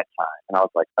order at that time. And I was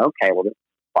like, okay, well, this is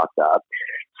fucked up.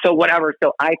 So whatever.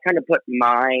 So I kind of put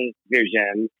my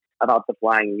vision about the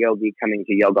flying yogi coming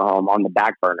to Yoga Home on the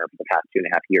back burner for the past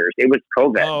 2.5 years. It was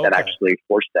COVID that actually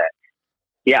forced it.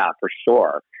 Yeah, for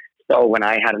sure. So when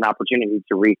I had an opportunity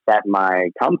to reset my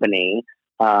company,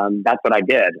 that's what I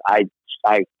did. I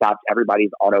stopped everybody's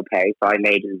auto pay. So I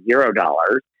made $0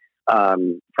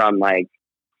 from like,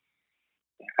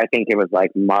 I think it was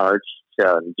like March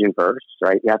to June 1st,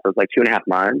 right? Yeah, so it was like 2.5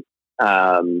 months.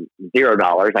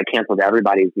 $0. I canceled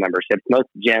everybody's memberships. Most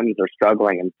gyms are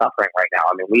struggling and suffering right now.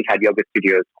 I mean, we've had yoga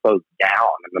studios closed down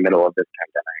in the middle of this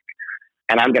pandemic,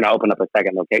 and I'm going to open up a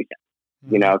second location.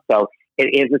 So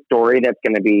it is a story that's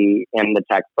going to be in the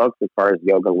textbooks as far as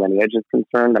yoga lineage is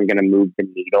concerned. I'm going to move the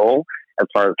needle as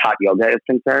far as hot yoga is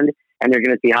concerned, and you're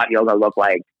going to see hot yoga look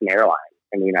like an airline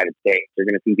in the United States. You're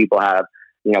going to see people have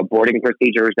boarding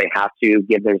procedures. They have to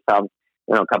give themselves,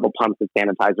 a couple pumps of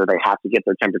sanitizer. They have to get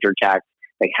their temperature checked.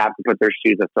 They have to put their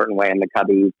shoes a certain way in the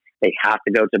cubbies. They have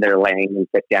to go to their lane and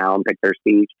sit down, pick their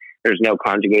seat. There's no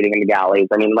conjugating in the galleys.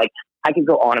 I mean, like, I could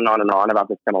go on and on and on about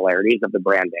the similarities of the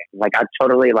branding. Like I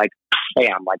totally like,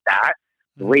 bam, like that,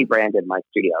 rebranded my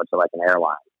studio to like an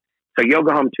airline. So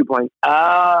Yoga Home 2.0,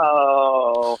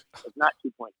 it's not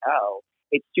 2.0,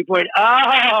 it's 2.0.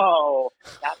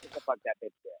 That's what the fuck that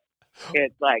bitch did.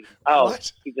 It's like,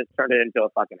 what? She just turned it into a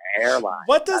fucking airline.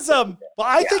 What does, well,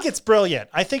 I think it's brilliant.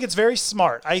 I think it's very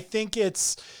smart. I think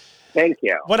it's. Thank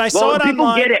you. When I saw it people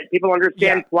online. People get it. People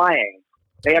understand flying.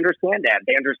 They understand that.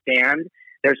 They understand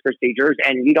there's procedures,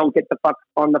 and you don't get the fuck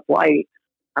on the flight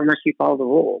unless you follow the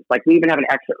rules. Like we even have an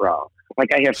exit row.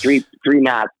 Like I have three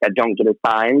mats that don't get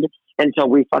assigned until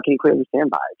we fucking clear the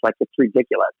standbys. Like it's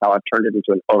ridiculous how I've turned it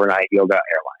into an overnight yoga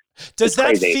airline. Does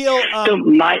that feel?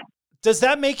 Does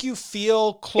that make you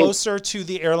feel closer to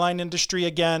the airline industry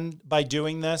again by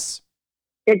doing this?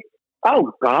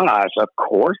 Oh gosh, of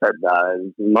course it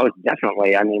does. Most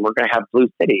definitely. I mean, we're going to have blue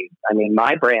cities. I mean,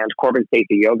 my brand, Corbin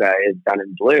Stacey Yoga, is done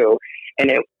in blue,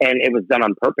 and it was done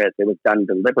on purpose. It was done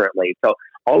deliberately. So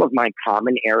all of my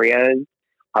common areas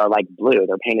are like blue.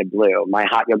 They're painted blue. My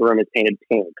hot yoga room is painted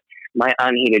pink. My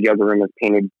unheated yoga room is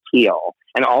painted teal.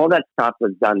 And all of that stuff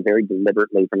was done very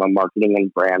deliberately from a marketing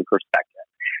and brand perspective.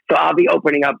 So I'll be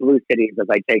opening up blue cities as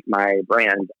I take my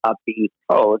brand up the East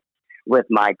Coast with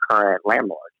my current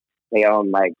landlord. They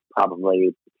own like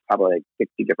probably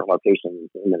 60 different locations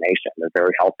in the nation. They're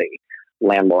very healthy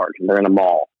landlords. They're in a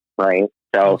mall, right?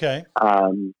 So,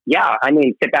 yeah, I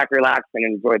mean, sit back, relax, and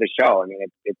enjoy the show. I mean,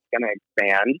 it's going to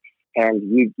expand.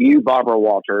 And you, Barbara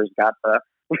Walters, got the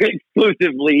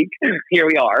exclusive leak. Here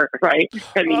we are, right?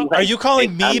 I mean, are you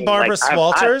calling me Barbara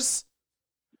Walters?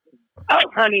 Oh,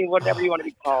 honey, whatever you want to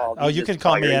be called. Oh, you can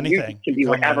call me anything. You can be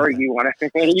whatever you want to.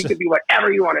 You can be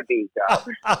whatever you want to be. So.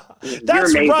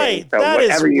 That's right. So that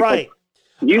is right.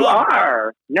 You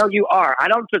are. No, you are. I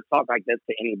don't just talk like this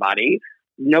to anybody.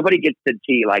 Nobody gets to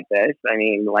tea like this. I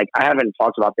mean, like I haven't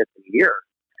talked about this in years.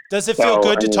 Does it feel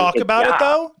good to talk about it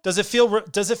though? Does it feel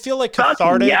like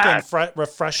cathartic and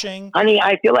refreshing? Honey,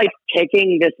 I feel like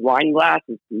taking this wine glass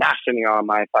and smashing it on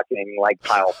my fucking like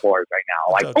tile floors right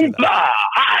now. Like,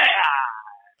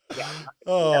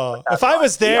 if I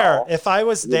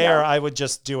was there, I would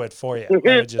just do it for you.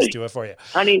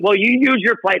 Honey, well, you use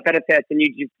your flight benefits and you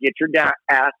just get your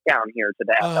ass down here to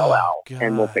the FLL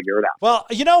and we'll figure it out. Well,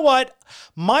 you know what?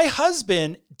 My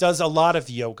husband does a lot of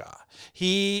yoga.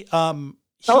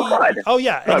 Good. Oh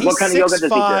yeah. And what kind of yoga does he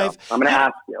do? I'm going to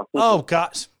ask you. Oh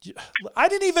gosh. I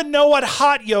didn't even know what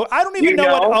hot yoga. I don't even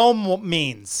know what Om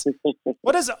means.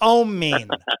 What does Om mean?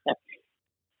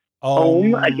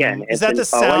 Om again. Is that the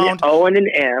sound? O and an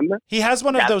M. He has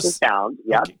one of those. The sound.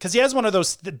 Yeah. Because he has one of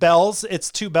those bells.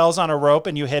 It's two bells on a rope,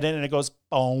 and you hit it, and it goes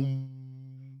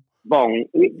boom. Boom.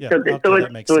 Yeah,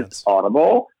 so it's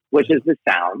audible, which is the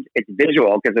sound. It's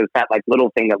visual because it's that like little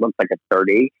thing that looks like a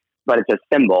 30, but it's a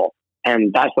symbol.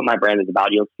 And that's what my brand is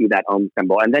about. You'll see that Om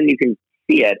symbol. And then you can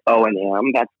see it, O and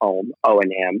M. That's Om, O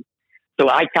and M. So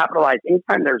I capitalize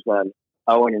anytime there's an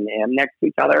O and an M next to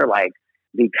each other, like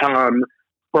become,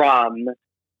 from,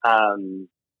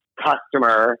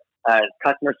 customer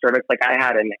service. Like I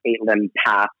had an 8-limb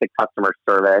path to customer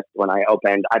service when I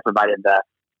opened. I provided the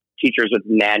teachers with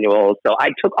manuals. So I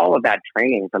took all of that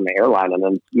training from the airline and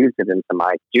infused it into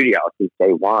my studio since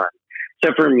day one. So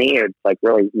for me, it's like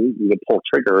really easy to pull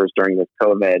triggers during this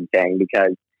COVID thing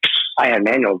because I had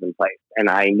manuals in place and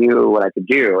I knew what I could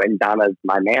do. And Donna's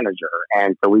my manager.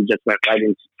 And so we just went right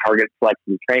into target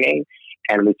selection training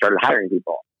and we started hiring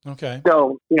people. Okay.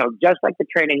 So, just like the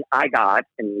training I got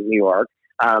in New York,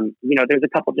 there's a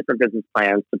couple different business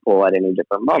plans to pull at any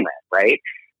different moment, right?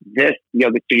 This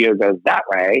yoga studio goes that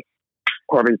way.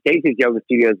 Corbin Stacey's yoga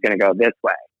studio is going to go this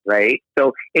way. Right.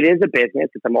 So it is a business.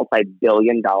 It's a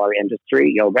multi-billion-dollar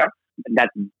industry, yoga.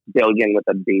 That's billion with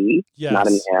a B, not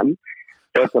an M.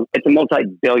 So it's a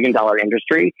multi-billion-dollar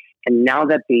industry. And now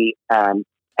that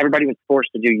everybody was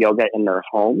forced to do yoga in their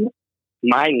home,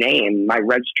 my name, my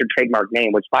registered trademark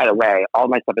name, which by the way, all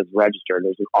my stuff is registered.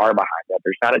 There's an R behind it.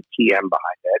 There's not a TM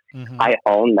behind it. Mm-hmm. I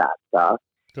own that stuff.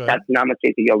 Good. That's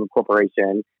Namaste Yoga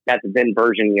Corporation. That's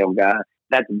Vinversion Yoga.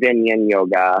 That's Vinyan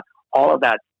Yoga. All of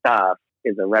that stuff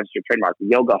is a registered trademark.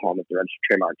 Yoga Home is a registered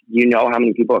trademark. You know how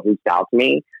many people have reached out to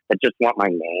me that just want my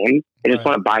name? They just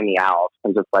want to buy me out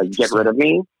and just like get rid of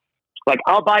me. Like,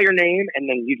 I'll buy your name and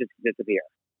then you just disappear.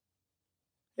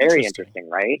 Very interesting,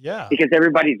 right? Yeah. Because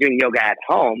everybody's doing yoga at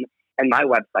home and my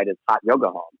website is Hot Yoga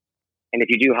Home. And if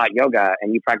you do hot yoga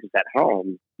and you practice at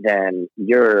home, then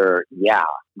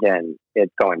then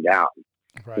it's going down.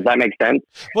 Right. Does that make sense?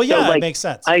 Well, yeah, it makes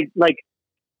sense.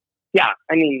 Yeah,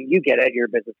 I mean, you get it. You're a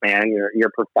businessman. You're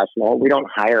a professional. We don't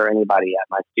hire anybody at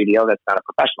my studio that's not a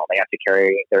professional. They have to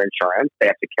carry their insurance. They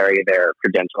have to carry their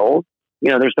credentials.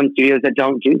 There's some studios that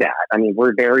don't do that. I mean,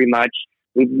 we're very much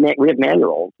we have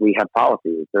manuals. We have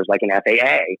policies. There's like an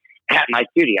FAA at my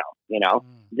studio.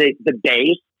 The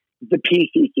base, the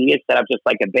PCC is set up just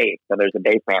like a base. So there's a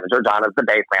base manager. Donna's the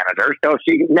base manager. So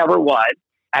she never was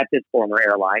at this former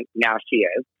airline. Now she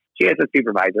is. She has a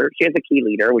supervisor. She has a key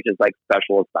leader, which is like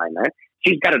special assignment.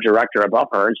 She's got a director above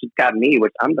her, and she's got me,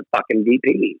 which I'm the fucking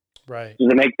VP. Right. Does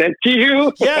it make sense to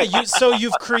you? Yeah. So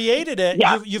you've created it.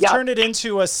 Yeah, you've turned it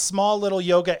into a small little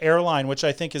yoga airline, which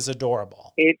I think is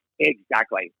adorable.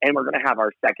 Exactly. And we're going to have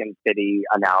our second city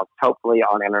announced, hopefully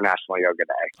on International Yoga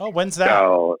Day. Oh, when's that?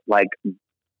 So,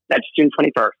 that's June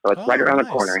 21st. So it's right around the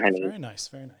corner, honey. Very nice.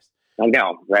 Very nice. I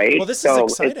know, right? Well, this is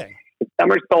exciting. It's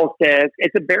summer solstice.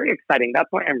 It's a very exciting. That's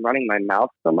why I'm running my mouth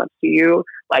so much to you.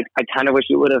 I kind of wish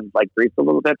you would have briefed a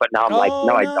little bit, but now I'm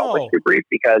no, I don't wish you brief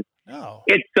because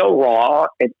it's so raw.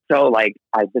 It's so this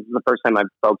is the first time I've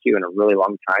spoke to you in a really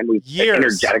long time. We've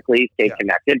energetically stayed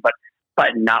connected, but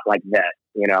not like this,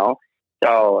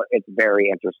 So it's very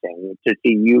interesting to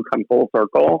see you come full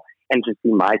circle and to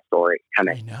see my story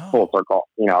coming full circle.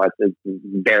 It's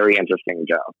very interesting,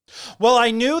 Joe. Well,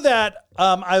 I knew that,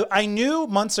 I knew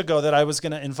months ago that I was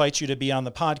going to invite you to be on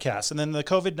the podcast. And then the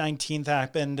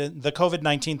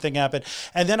COVID-19 thing happened.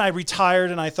 And then I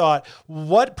retired and I thought,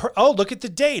 look at the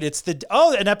date.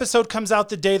 An episode comes out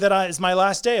the day that is my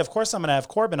last day. Of course, I'm going to have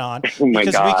Corbin on because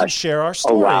we can share our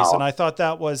stories. Oh, wow. And I thought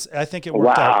I think it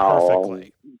worked out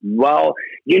perfectly. Well,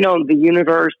 the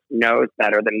universe knows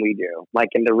better than we do.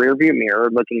 In the rearview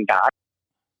mirror, looking back.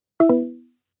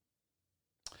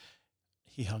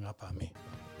 He hung up on me.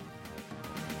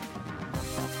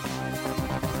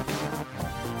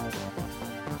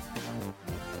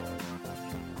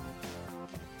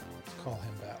 Let's call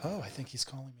him back. Oh, I think he's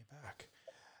calling me back.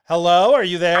 Hello, are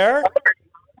you there?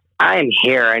 I'm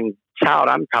here, and child,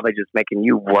 I'm probably just making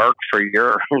you work for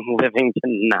your living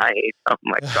tonight. Oh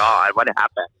my God, what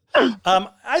happened?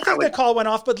 I think the call went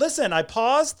off, but listen, I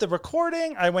paused the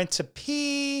recording. I went to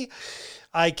pee.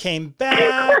 I came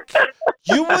back.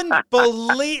 You wouldn't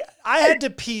believe, I had to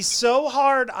pee so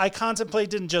hard. I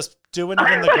contemplated just doing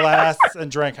it in the glass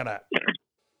and drinking it.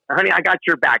 Honey, I got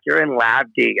your back. You're in Lab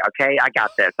D. Okay. I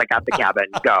got this. I got the cabin.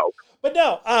 Go. But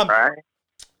no, all right.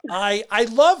 I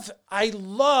love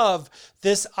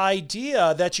this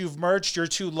idea that you've merged your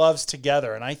two loves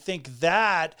together. And I think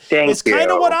that is kind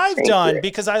of what I've done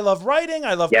because I love writing.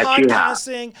 I love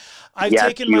podcasting. I've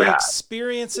taken my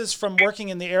experiences from working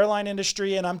in the airline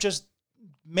industry and I'm just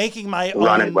making my own.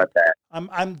 Running with it. I'm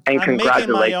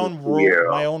making my own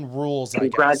rules.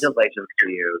 Congratulations to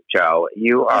you, Joe.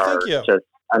 You are just,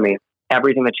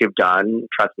 everything that you've done,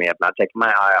 trust me, I've not taken my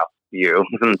eye off you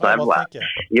since I've left.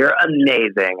 You're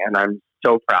amazing, and I'm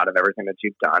so proud of everything that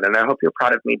you've done, and I hope you're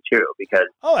proud of me too, because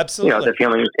absolutely, the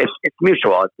feeling it's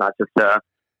mutual. It's not just a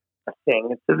thing.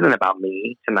 This isn't about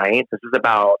me tonight. This is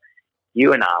about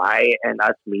you and I and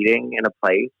us meeting in a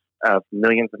place of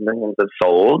millions and millions of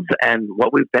souls, and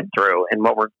what we've been through, and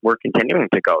what we're continuing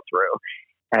to go through,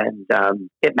 and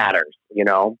it matters,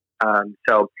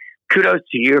 So kudos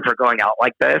to you for going out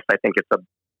like this. I think it's a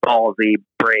ballsy,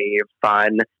 brave,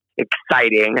 fun,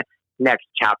 exciting next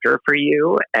chapter for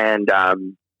you. And I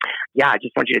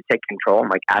just want you to take control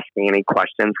and ask me any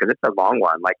questions because it's a long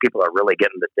one. People are really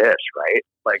getting the dish, right?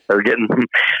 They're getting.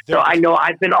 So I know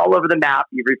I've been all over the map.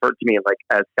 You referred to me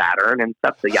as Saturn and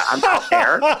stuff. So yeah, I'm out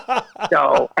there.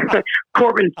 So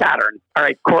Corbin Saturn. All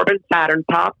right, Corbin Saturn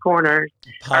Pop Corners.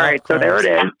 All right, so there it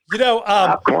is.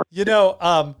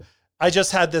 I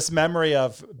just had this memory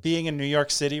of being in New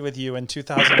York City with you in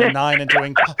 2009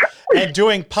 and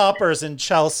doing poppers in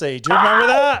Chelsea. Do you remember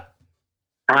that?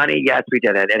 Honey, yes, we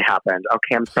did it. It happened.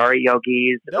 Okay, I'm sorry,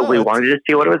 yogis. No, we wanted to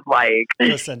see what it was like.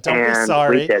 Listen, don't be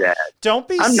sorry. We did it. Don't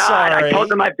be I'm sorry. not. I told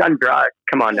them I've done drugs.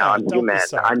 Come on now, I'm human.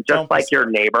 I'm just like your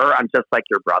neighbor. I'm just like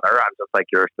your brother. I'm just like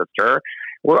your sister.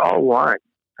 We're all one.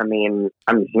 I'm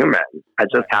human. I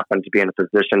just happen to be in a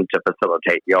position to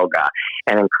facilitate yoga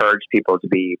and encourage people to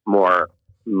be more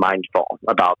mindful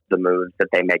about the moves that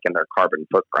they make in their carbon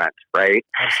footprint, right?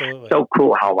 Absolutely. So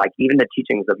cool how even the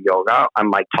teachings of yoga,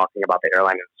 I'm talking about the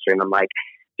airline industry and I'm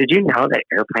did you know that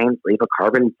airplanes leave a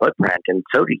carbon footprint and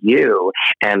so do you?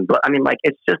 And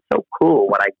it's just so cool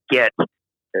what I get to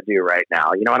do right now.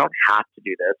 I don't have to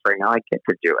do this right now. I get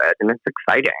to do it and it's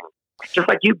exciting. Just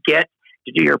like you get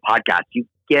to do your podcast, you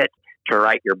get to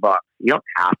write your book. You don't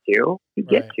have to. You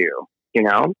get to,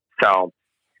 So,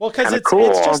 well, because it's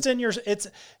just in it's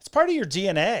part of your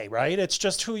DNA, right? It's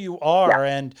just who you are.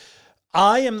 Yeah. And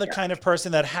I am the kind of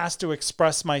person that has to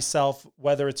express myself,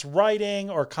 whether it's writing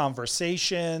or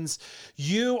conversations.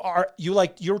 You're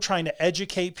trying to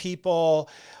educate people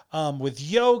with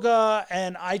yoga.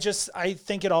 And I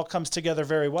think it all comes together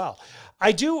very well.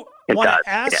 I do want to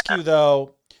ask you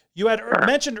though, you had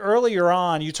mentioned earlier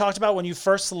on, you talked about when you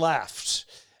first left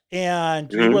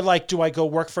and you were like, do I go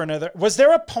work for another? Was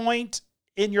there a point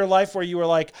in your life where you were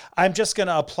like, I'm just going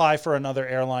to apply for another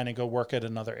airline and go work at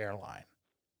another airline?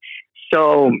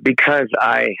 So because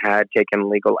I had taken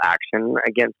legal action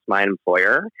against my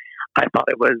employer, I thought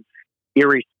it was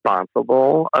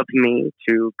irresponsible of me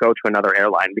to go to another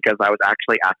airline because I was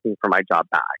actually asking for my job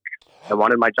back. I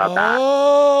wanted my job back.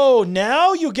 Oh,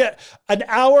 now you get an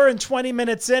hour and 20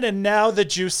 minutes in and now the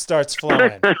juice starts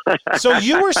flowing. So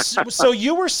you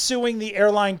were suing the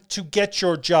airline to get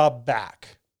your job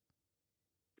back.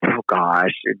 Oh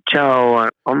gosh, Joe,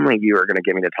 only you are going to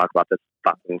get me to talk about this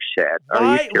fucking shit.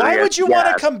 Why would you want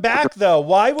to come back though?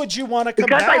 Why would you want to come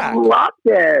back? Because I loved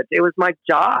it. It was my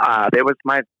job. It was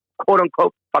my quote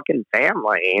unquote fucking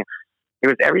family. It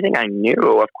was everything I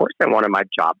knew. Of course I wanted my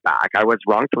job back. I was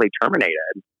wrongfully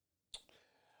terminated.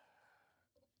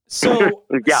 So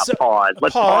pause.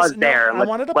 Let's pause there. I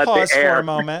wanted to pause for a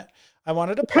moment.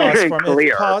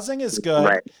 Pausing is good.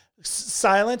 Right.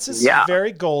 Silence is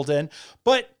very golden.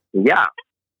 But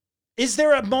is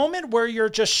there a moment where you're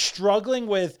just struggling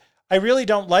with, I really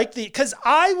don't like because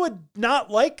I would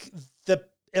not like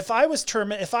if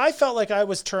I felt like I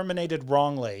was terminated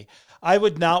wrongly, I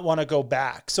would not want to go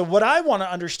back. So what I want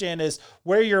to understand is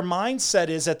where your mindset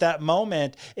is at that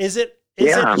moment. Is it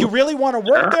you really want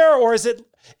to work there, or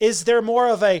is there more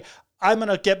of a, I'm going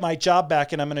to get my job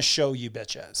back and I'm going to show you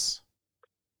bitches?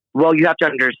 Well, you have to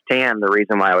understand the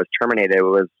reason why I was terminated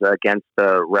was against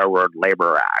the Railroad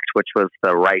Labor Act, which was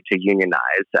the right to unionize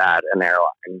at an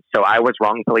airline. So I was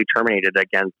wrongfully terminated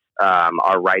against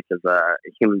our rights as a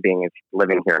human being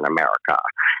living here in America.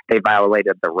 They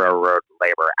violated the Railroad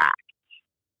Labor Act.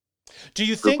 Do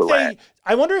you think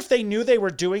I wonder if they knew they were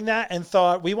doing that and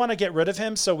thought, we want to get rid of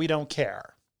him so we don't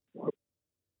care?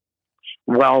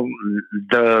 Well,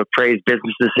 the phrase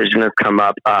business decision has come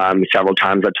up several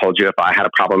times. I told you if I had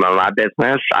a problem in my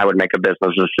business, I would make a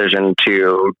business decision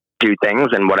to do things,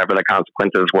 and whatever the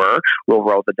consequences were, we'll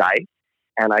roll the dice.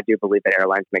 And I do believe that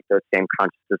airlines make those same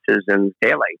conscious decisions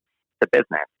daily. It's a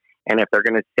business. And if they're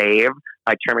going to save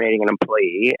by terminating an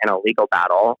employee in a legal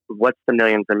battle, what's the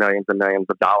millions and millions and millions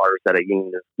of dollars that a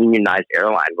unionized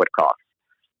airline would cost?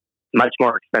 Much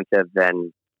more expensive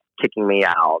than kicking me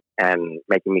out and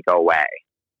making me go away.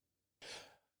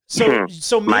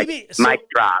 So maybe mic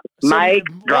drop.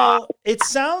 Well, it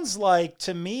sounds like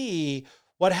to me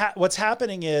what's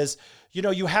happening is,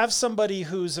 you have somebody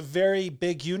who's a very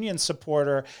big union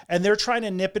supporter and they're trying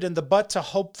to nip it in the butt to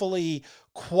hopefully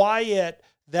quiet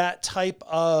that type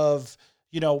of,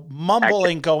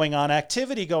 mumbling going on,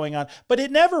 activity going on, but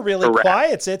it never really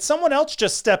quiets it. Someone else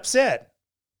just steps in.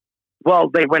 Well,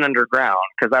 they went underground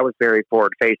because I was very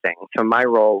forward facing. So my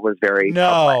role was very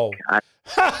public.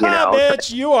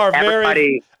 Bitch, you are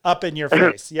very up in your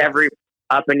face. Yes.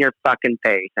 Up in your fucking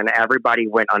face. And everybody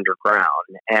went underground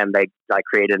and they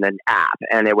created an app,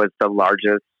 and it was the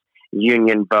largest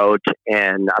union vote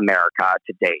in America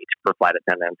to date for flight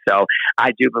attendants. So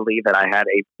I do believe that I had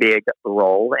a big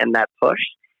role in that push.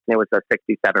 And it was a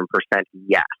 67%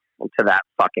 yes to that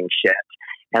fucking shit.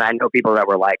 And I know people that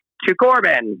were like, to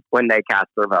Corbin, when they cast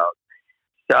their vote.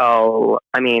 So,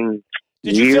 I mean,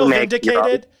 did you feel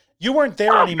vindicated? You weren't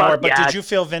there anymore, but did you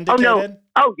feel vindicated?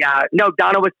 Oh, yeah. No,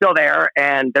 Donna was still there,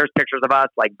 and there's pictures of us,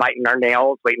 biting our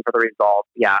nails, waiting for the results.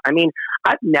 Yeah. I mean,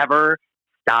 I've never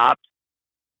stopped,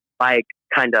 they've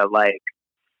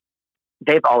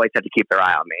always had to keep their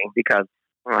eye on me because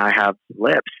I have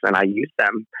lips and I use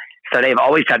them. So they've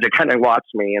always had to kind of watch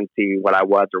me and see what I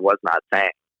was or was not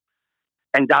saying.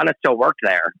 And Donna still worked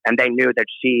there, and they knew that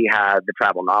she had the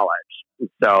travel knowledge.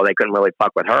 So they couldn't really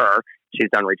fuck with her. She's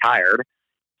done retired.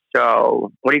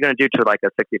 So what are you going to do to a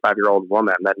 65-year-old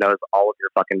woman that knows all of your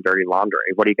fucking dirty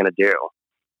laundry? What are you going to do?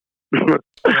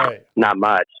 Right. Not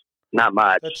much.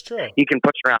 That's true. You can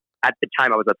push around. At the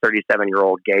time, I was a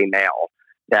 37-year-old gay male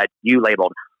that you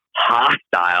labeled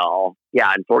hostile.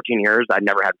 Yeah, in 14 years, I'd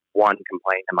never had one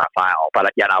complaint in my file,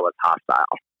 but yet I was hostile.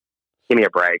 Give me a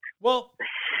break. Well,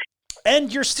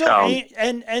 And you're still,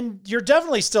 and you're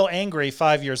definitely still angry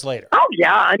 5 years later. Oh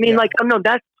yeah. I mean, my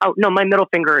middle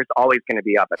finger is always going to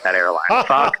be up at that airline.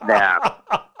 Fuck them.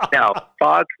 No,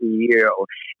 fuck you.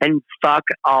 And fuck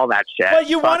all that shit. But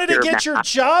you wanted to get your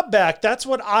job back. That's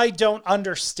what I don't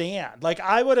understand. Like,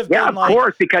 I would have been like... Yeah, of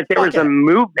course, because there was a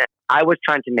movement. I was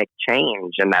trying to make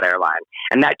change in that airline.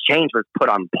 And that change was put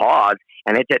on pause,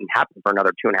 and it didn't happen for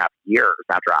another 2.5 years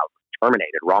after I was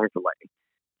terminated wrongfully.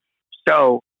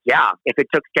 So, yeah, if it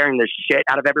took scaring the shit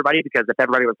out of everybody, because if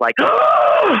everybody was like,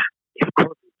 oh, if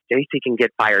Corbin Stacey can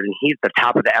get fired and he's the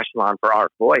top of the echelon for our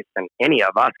voice, then any of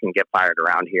us can get fired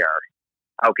around here.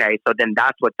 Okay, so then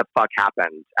that's what the fuck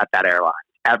happened at that airline.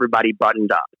 Everybody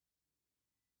buttoned up.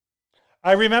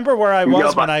 I remember where I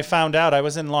was when I found out. I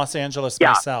was in Los Angeles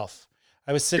myself.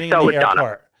 I was sitting in the airport.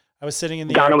 Donna. I was sitting in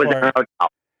the Donna airport. Was in her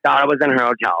hotel. Donna was in her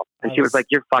hotel. And she was like,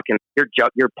 you're punking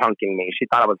me. She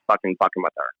thought I was fucking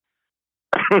with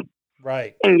her.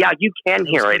 Right. And yeah, you can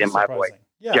hear it in my voice,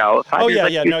 Joe. Oh,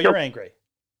 yeah. No, you're angry.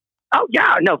 Oh,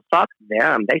 yeah. No, fuck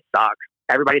them. They suck.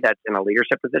 Everybody that's in a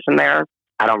leadership position there,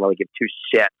 I don't really give two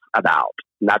shits about.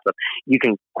 And you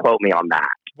can quote me on that.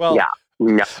 Well, yeah.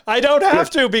 No. I don't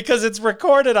have to because it's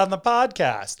recorded on the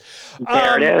podcast.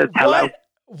 There it is. Hello.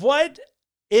 What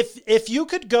if you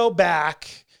could go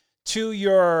back to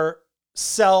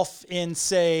yourself in,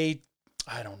 say,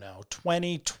 I don't know,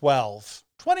 2012,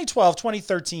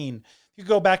 2013, you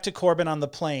go back to Corbin on the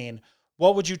plane,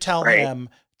 what would you tell him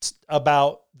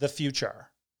about the future?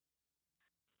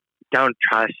 Don't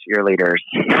trust your leaders.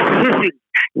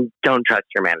 Don't trust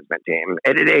your management team.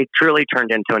 It truly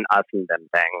turned into an us and them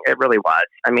thing. It really was.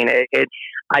 I mean,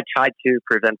 I tried to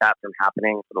prevent that from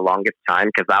happening for the longest time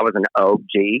because I was an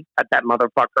OG at that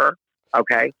motherfucker.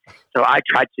 Okay. So I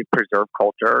tried to preserve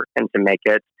culture and to make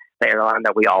it the airline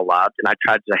that we all loved. And I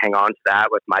tried to hang on to that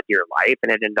with my dear life,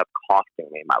 and it ended up costing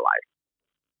me my life.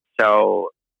 So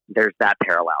there's that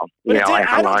parallel.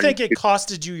 I don't think it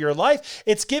costed you your life.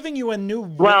 It's giving you a new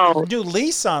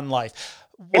lease on life.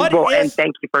 And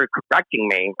thank you for correcting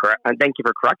me. Thank you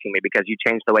for correcting me because you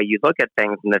changed the way you look at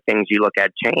things, and the things you look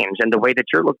at change. And the way that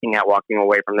you're looking at walking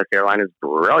away from this airline is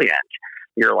brilliant.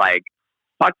 You're like,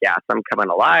 fuck yes, I'm coming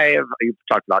alive. You've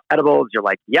talked about edibles. You're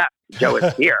like, yeah, Joe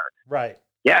is here. Right.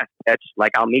 Yeah. It's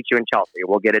like, I'll meet you in Chelsea.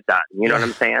 We'll get it done. You know what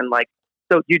I'm saying? Like,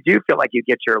 so you do feel like you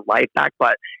get your life back,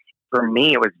 but for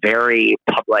me, it was very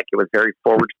public. It was very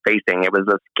forward facing. It was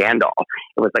a scandal.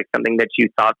 It was like something that you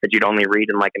thought that you'd only read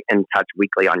in like an In Touch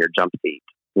weekly on your jump seat.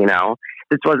 You know,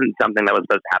 this wasn't something that was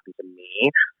supposed to happen to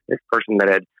me. This person that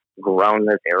had grown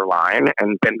this airline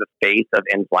and been the face of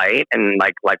in-flight and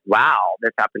like, wow,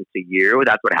 this happened to you.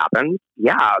 That's what happened.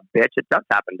 Yeah, bitch, it does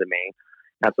happen to me.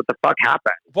 That's what the fuck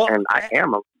happened. Well, and I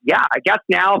guess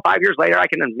now 5 years later, I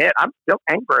can admit I'm still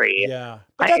angry. Yeah,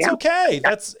 but that's okay.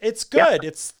 It's good. Yeah.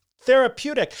 It's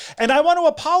therapeutic. And I want to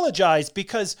apologize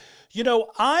because,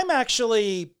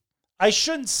 I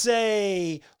shouldn't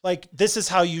say like, this is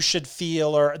how you should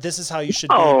feel or this is how you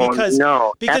should be because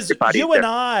you and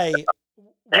I,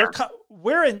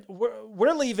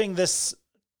 we're leaving this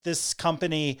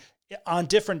company on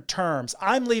different terms.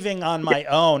 I'm leaving on my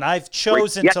own. I've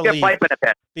chosen to leave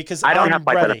because I don't have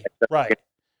flight benefits. Right.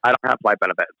 I don't have flight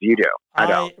benefits. You do. I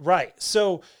don't. Right.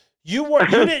 So you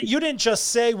didn't just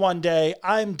say one day,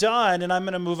 I'm done and I'm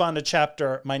going to move on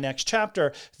to my next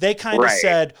chapter. They kind of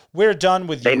said, we're done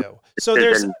with you. So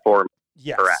there's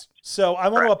yes. Correct. So I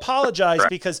want to apologize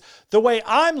because the way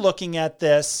I'm looking at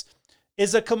this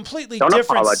is a completely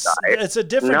different. It's a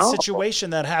different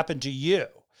situation that happened to you.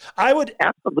 I would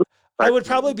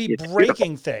probably be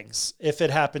breaking things if it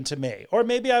happened to me, or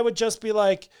maybe I would just be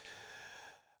like,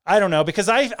 I don't know, because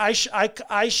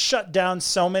I shut down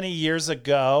so many years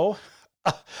ago.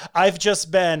 I've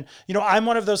just been, I'm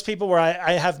one of those people where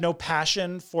I have no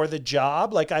passion for the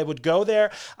job. Like I would go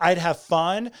there, I'd have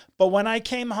fun, but when I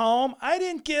came home, I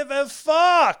didn't give a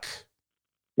fuck.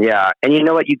 Yeah. And you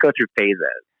know what? You go through phases,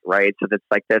 right? So it's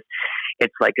like this,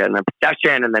 it's like an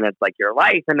obsession, and then it's like your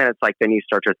life. And then it's like, then you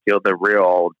start to feel the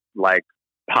real like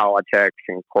politics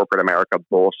and corporate America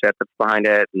bullshit that's behind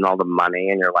it and all the money.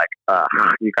 And you're like,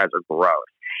 you guys are gross.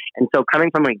 And so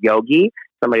coming from a yogi,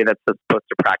 somebody that's supposed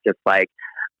to practice like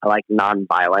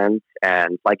nonviolence,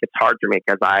 and like it's hard for me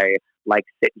because I like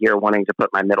sit here wanting to put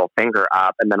my middle finger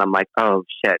up, and then I'm like, oh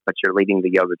shit, but you're leading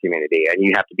the yoga community and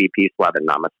you have to be peace, love, and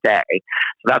namaste.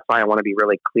 So that's why I want to be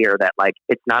really clear that like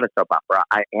it's not a soap opera.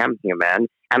 I am human,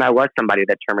 and I was somebody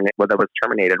that was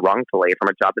terminated wrongfully from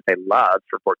a job that they loved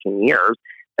for 14 years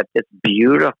that this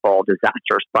beautiful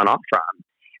disaster spun off from.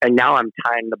 And now I'm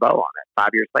tying the bow on it 5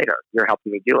 years later. You're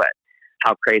helping me do it.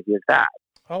 How crazy is that?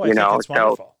 Oh, I think it's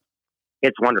wonderful.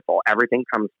 it's wonderful. Everything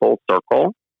comes full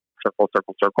circle, circle,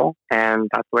 circle, circle, and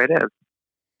that's the way it is.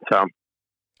 So,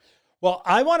 well,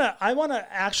 I want to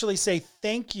actually say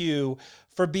thank you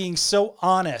for being so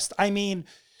honest. I mean,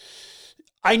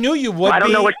 I knew you would. I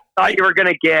don't know what you thought you were going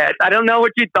to get. I don't know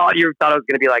what you thought. You thought I was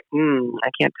going to be like, I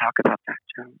can't talk about that,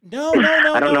 Joe.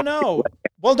 No.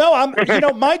 Well,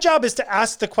 no, my job is to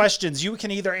ask the questions. You can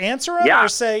either answer them or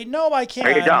say, no, I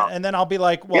can't. And then I'll be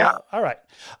like, well, all right.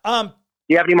 Do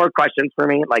you have any more questions for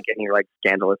me? Like any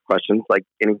scandalous questions, like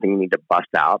anything you need to bust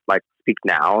out, like speak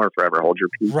now or forever hold your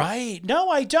peace? Right. No,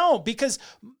 I don't, because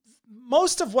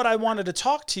most of what I wanted to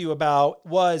talk to you about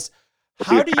was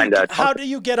how do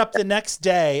you get up the next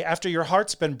day after your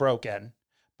heart's been broken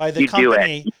by the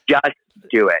company? Do it.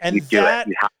 Just do it. And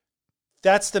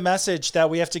that's the message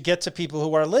that we have to get to people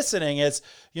who are listening is,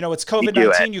 it's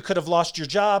COVID-19. You could have lost your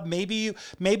job. Maybe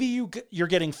you're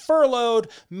getting furloughed.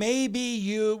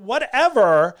 Maybe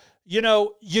whatever,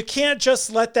 you can't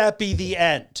just let that be the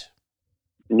end.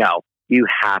 No, you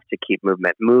have to keep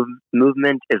movement.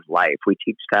 Movement is life. We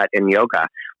teach that in yoga.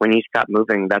 When you stop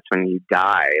moving, that's when you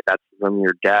die. That's when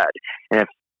you're dead. And if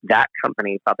that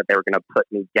company thought that they were going to put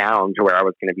me down to where I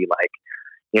was going to be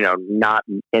not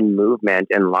in movement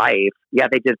in life. Yeah,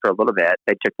 they did for a little bit.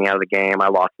 They took me out of the game. I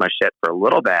lost my shit for a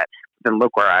little bit. Then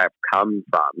look where I've come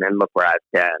from and look where I've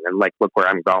been and look where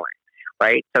I'm going.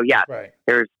 Right. So yeah,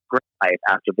 There's great life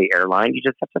after the airline. You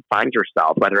just have to find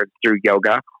yourself, whether it's through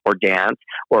yoga or dance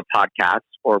or podcasts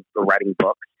or writing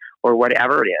books or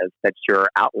whatever it is that your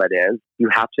outlet is. You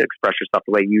have to express yourself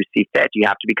the way you see fit. You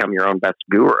have to become your own best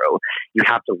guru. You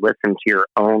have to listen to your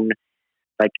own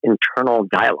internal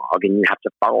dialogue, and you have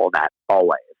to follow that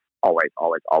always.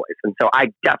 And so I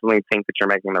definitely think that you're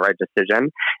making the right decision.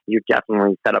 You're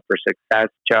definitely set up for success,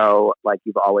 Joe.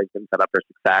 You've always been set up for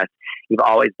success. You've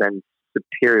always been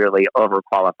superiorly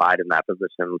overqualified in that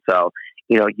position. So,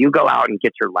 you go out and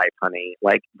get your life, honey.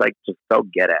 Just go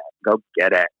get it. Go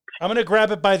get it. I'm going to grab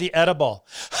it by the edible.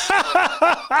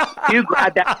 You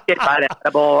grab that shit by the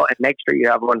edible and make sure you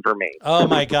have one for me. Oh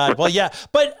my God. Well, yeah,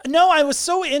 but no, I was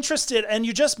so interested, and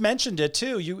you just mentioned it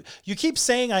too. You keep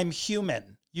saying I'm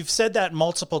human. You've said that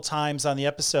multiple times on the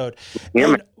episode.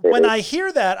 And when I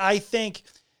hear that, I think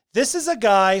this is a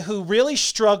guy who really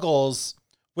struggles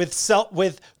with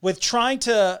trying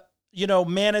to,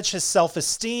 manage his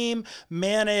self-esteem,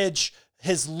 manage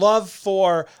his love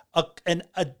for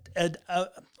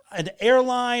an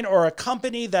airline or a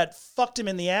company that fucked him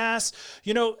in the ass,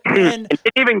 and they didn't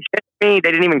even kiss me.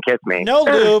 They didn't even kiss me. No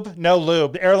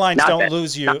lube. Airlines don't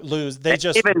lose. They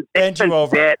just bend you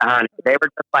over. They were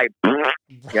just like,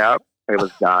 yep, it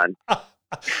was done.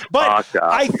 But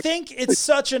I think it's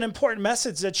such an important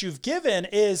message that you've given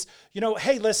is,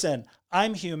 hey, listen,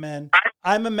 I'm human.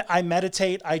 I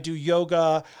meditate. I do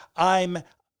yoga. I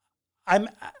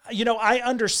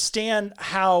understand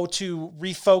how to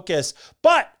refocus,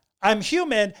 but I'm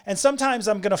human, and sometimes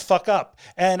I'm going to fuck up,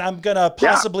 and I'm going to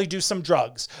possibly do some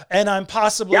drugs, and I'm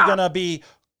possibly going to be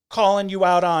calling you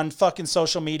out on fucking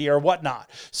social media or whatnot.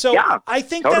 So I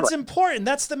think that's important.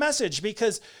 That's the message,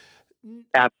 because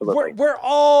absolutely we're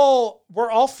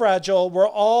all fragile. We're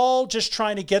all just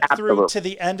trying to get through to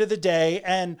the end of the day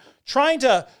and trying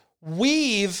to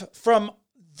weave from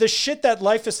the shit that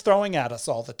life is throwing at us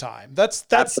all the time. That's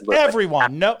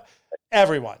everyone. No,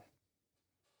 everyone.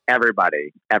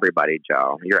 Everybody,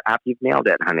 Joe. You've nailed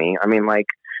it, honey. I mean,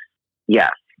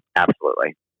 yes,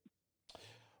 absolutely.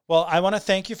 Well, I want to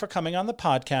thank you for coming on the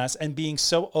podcast and being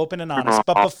so open and honest.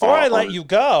 But before I let you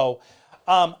go,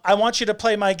 I want you to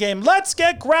play my game, Let's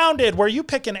Get Grounded, where you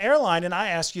pick an airline and I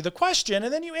ask you the question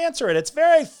and then you answer it. It's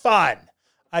very fun.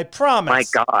 I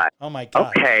promise. My God. Oh my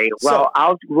God. Okay. Well,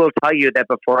 I will tell you that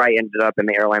before I ended up in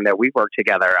the airline that we worked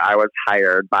together, I was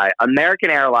hired by American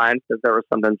Airlines because there was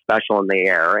something special in the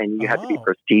air, and you had to be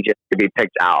prestigious to be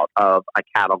picked out of a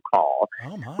cattle call.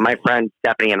 Oh my friend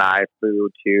Stephanie and I flew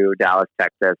to Dallas,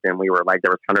 Texas, and we were there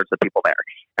was hundreds of people there,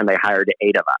 and they hired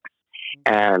 8 of us.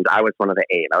 And I was one of the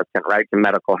 8. I was sent right to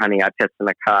medical, honey. I pissed in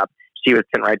a cup. She was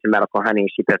sent right to medical, honey.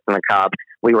 She pissed in a cup.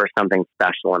 We were something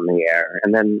special in the air.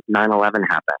 And then 9/11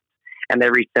 happened, and they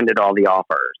rescinded all the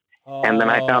offers. And then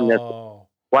I found this,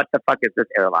 what the fuck is this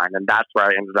airline? And that's where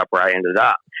I ended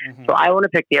up Mm-hmm. So I want to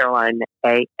pick the airline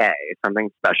AA, something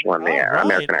special in the air, right.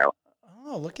 American Airlines.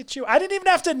 Oh, look at you. I didn't even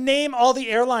have to name all the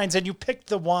airlines, and you picked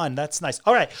the one. That's nice.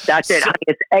 All right. That's it.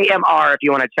 It's AMR if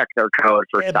you want to check their code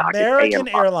for stock. American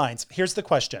Airlines. Here's the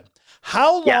question.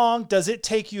 How long does it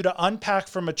take you to unpack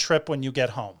from a trip when you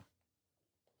get home?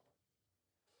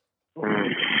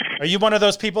 Are you one of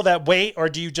those people that wait, or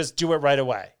do you just do it right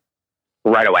away?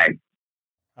 Right away.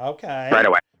 Okay.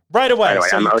 Right away.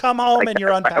 So you come home and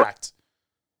you're unpacked.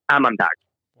 I'm unpacked.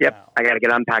 Yep. Wow. I got to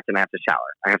get unpacked and I have to shower.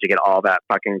 I have to get all that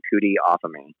fucking cootie off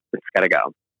of me. It's got to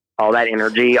go. All that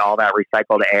energy, all that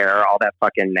recycled air, all that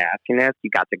fucking nastiness,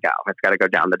 you got to go. It's got to go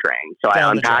down the drain. So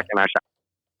I unpack and I shower.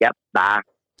 Yep. Bye.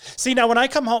 See, now when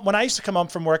I used to come home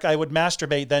from work, I would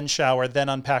masturbate, then shower, then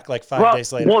unpack like 5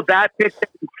 days later. Well, that fits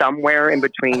in somewhere in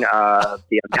between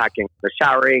the unpacking, the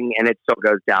showering, and it still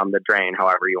goes down the drain,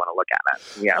 however you want to look at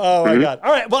it. Yeah. Oh, my God.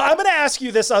 All right. Well, I'm going to ask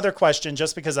you this other question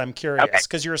just because I'm curious,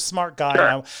 because you're a smart guy. Sure.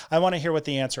 And I want to hear what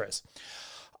the answer is.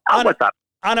 What's up?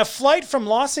 On a flight from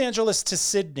Los Angeles to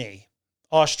Sydney,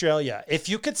 Australia, if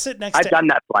you could sit next I've done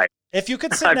that flight. If you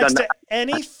could sit next to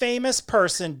any famous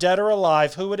person, dead or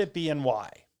alive, who would it be and why?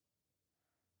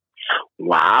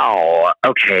 Wow.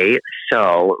 Okay.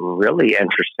 So really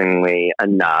interestingly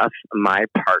enough, my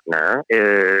partner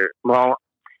is, well,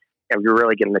 you're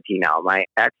really getting the tea now. My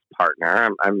ex-partner,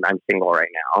 I'm single right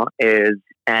now, is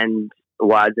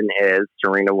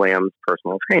Serena Williams'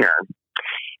 personal trainer.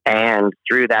 And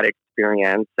through that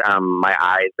experience, my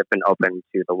eyes have been open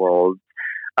to the world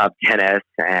of tennis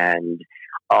and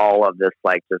all of this,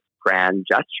 like, this grand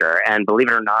gesture. And believe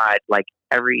it or not, like,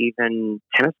 every even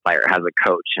tennis player has a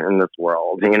coach in this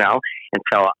world, you know? And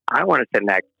so I want to sit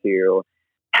next to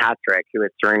Patrick, who is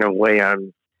Serena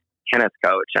Williams' tennis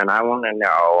coach. And I want to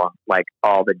know, like,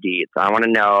 all the deets. I want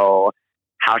to know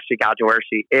how she got to where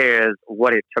she is,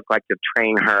 what it took, like, to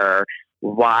train her,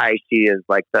 why she is,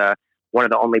 like, one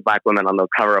of the only Black women on the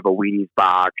cover of a Wheaties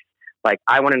box. Like,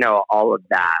 I want to know all of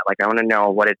that. Like, I want to know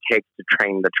what it takes to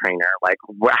train the trainer. Like,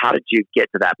 how did you get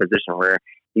to that position where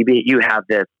you have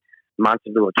this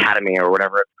Monster Blue Academy or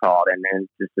whatever it's called, and then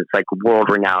this like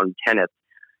world-renowned tennis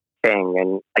thing,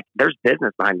 and like there's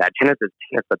business behind that. Tennis is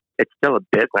tennis, but it's still a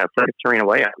business. Look at Serena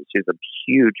Williams; she's a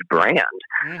huge brand.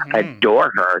 I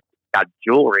adore her. She's got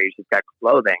jewelry, she's got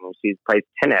clothing, she plays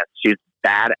tennis, she's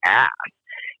badass.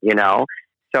 You know,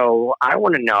 so I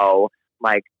want to know,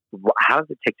 like, how does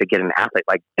it take to get an athlete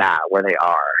like that where they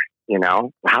are? You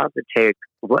know, how does it take?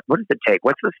 What does it take?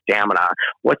 What's the stamina?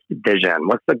 What's the vision?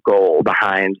 What's the goal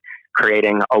behind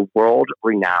creating a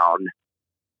world-renowned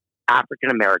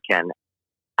African-American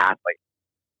athlete?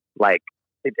 Like,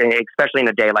 especially in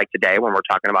a day like today when we're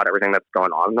talking about everything that's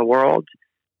going on in the world,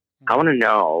 I want to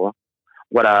know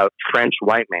what a French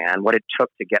white man, what it took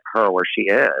to get her where she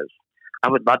is. I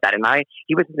would love that. And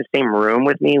he was in the same room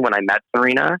with me when I met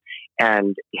Serena,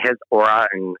 and his aura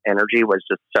and energy was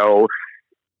just so,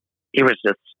 he was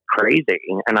just crazy.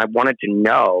 And I wanted to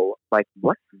know, like,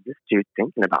 what's this dude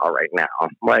thinking about right now?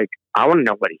 Like, I want to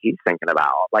know what he's thinking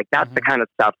about. Like, that's the kind of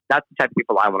stuff, that's the type of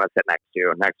people I want to sit next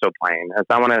to a plane. Is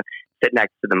I want to sit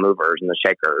next to the movers and the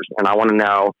shakers, and I want to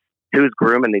know who's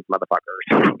grooming these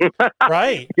motherfuckers.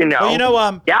 Right. You know? Well, you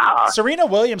know, yeah. Serena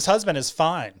Williams' husband is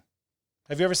fine.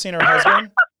 Have you ever seen her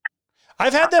husband?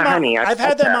 I've had them on, I've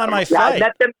had them on my flight. Yeah, I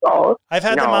met them both. I've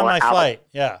had them on my flight.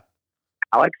 Yeah.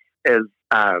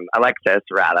 Alexis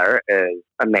rather is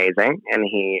amazing, and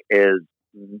he is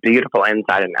beautiful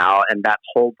inside and out, and that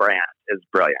whole brand is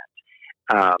brilliant.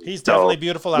 He's definitely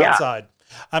beautiful outside.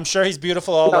 I'm sure he's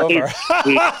beautiful all over.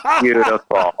 He's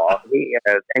beautiful. He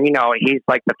is, and you know, he's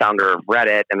like the founder of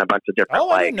Reddit and a bunch of different.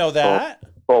 I didn't know that.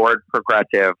 Forward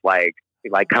progressive like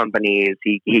companies.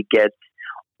 He gets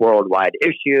worldwide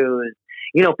issues.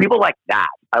 You know, people like that.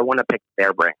 I want to pick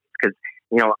their brains because,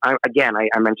 you know, I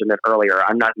mentioned it earlier.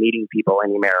 I'm not meeting people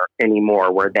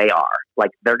anymore where they are. Like,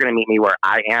 they're going to meet me where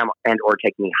I am and or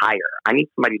take me higher. I need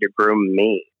somebody to groom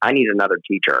me. I need another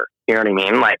teacher. You know what I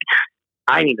mean? Like,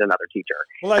 I need another teacher.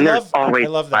 Well, I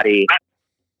love that.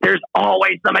 There's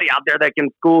always somebody out there that can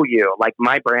school you. Like,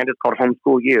 my brand is called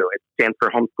Homeschool U. It stands for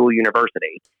Homeschool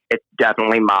University. It's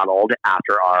definitely modeled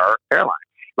after our airline.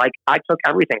 Like, I took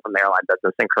everything from the airline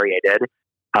business and created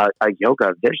a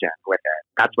yoga vision with it.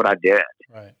 That's what I did.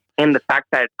 Right. And the fact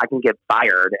that I can get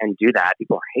fired and do that,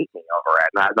 people hate me over it.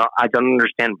 And I don't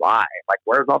understand why. Like,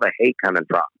 where's all the hate coming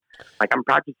from? Like, I'm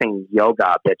practicing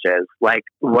yoga, bitches. Like,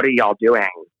 what are y'all doing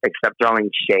except throwing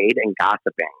shade and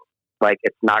gossiping? Like,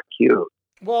 it's not cute.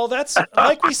 Well, that's,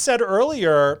 like we said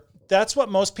earlier, that's what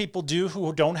most people do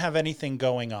who don't have anything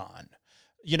going on.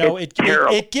 You know, it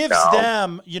gives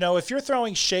them, you know, if you're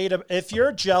throwing shade, if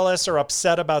you're jealous or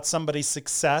upset about somebody's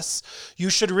success, you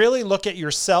should really look at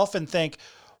yourself and think,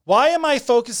 why am I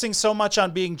focusing so much on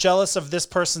being jealous of this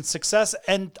person's success?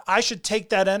 And I should take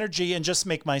that energy and just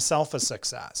make myself a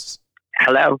success.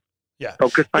 Hello? Yeah.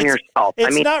 Focus on yourself.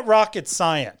 It's not rocket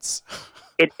science.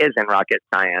 It isn't rocket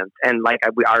science. And like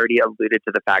we already alluded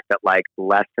to the fact that like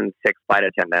less than 6 flight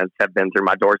attendants have been through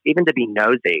my doors, even to be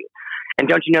nosy. And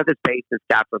don't you know this base is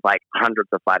staffed with like hundreds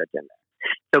of flight attendants?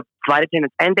 So flight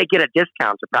attendants, and they get a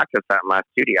discount to practice at my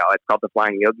studio. It's called the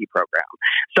Flying Yogi Program.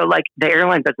 So like the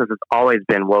airline business has always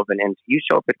been woven into, you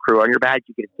show up at crew on your badge,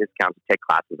 you get a discount to take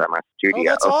classes at my studio. Oh,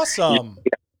 that's awesome.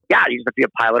 Yeah, you just have to be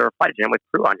a pilot or a flight attendant with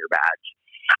crew on your badge.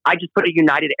 I just put a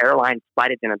United Airlines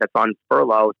flight attendant that's on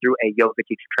furlough through a yoga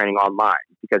teacher training online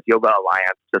because Yoga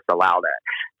Alliance just allowed it.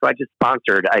 So I just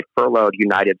sponsored a furloughed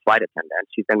United flight attendant.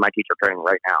 She's in my teacher training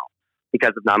right now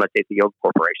because of Namaste Yoga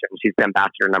Corporation. She's the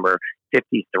ambassador number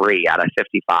 53 out of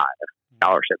 55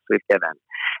 scholarships we've given.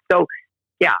 So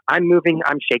yeah, I'm moving,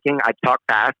 I'm shaking, I talk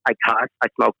fast, I cuss, I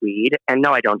smoke weed, and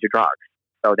no, I don't do drugs.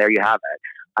 So there you have it.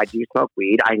 I do smoke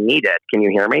weed. I need it. Can you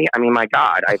hear me? I mean, my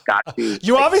God, I've got to.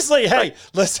 You obviously, hey,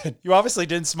 listen, you obviously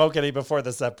didn't smoke any before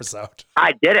this episode.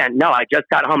 I didn't. No, I just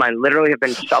got home. I literally have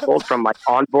been shuffled from like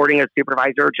onboarding a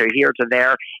supervisor to here to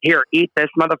there. Here, eat this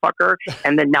motherfucker.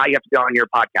 And then now you have to go on your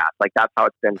podcast. Like, that's how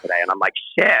it's been today. And I'm like,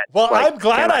 shit. Well, like, I'm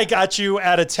glad I got you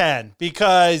at a 10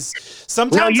 because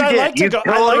sometimes I like to go.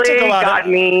 Totally I like to go out. Got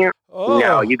me. Oh.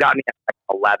 No, you got me at like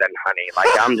 11, honey. Like,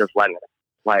 I'm just letting it.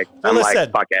 Like, well, I'm listen,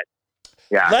 like, fuck it.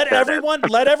 Yeah, let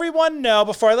everyone know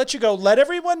before I let you go. Let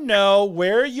everyone know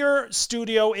where your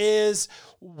studio is,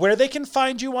 where they can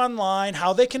find you online,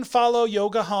 how they can follow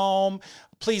Yoga Home.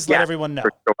 Please let everyone know.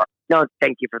 For sure. No,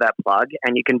 thank you for that plug.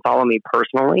 And you can follow me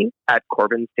personally at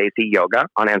Corbin Stacy Yoga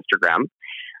on Instagram.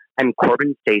 I'm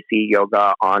Corbin Stacy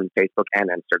Yoga on Facebook and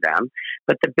Instagram.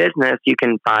 But the business, you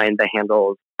can find the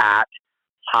handles at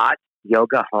Hot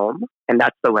Yoga Home, and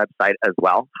that's the website as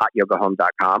well,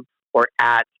 hotyogahome.com, or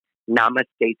at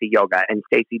Namaste Yoga, and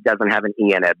Stacy doesn't have an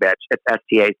E in it, bitch. It's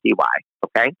STACY.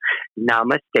 Okay,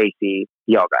 Namaste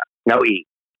Yoga, no E,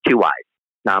 2 Y's.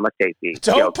 Namaste.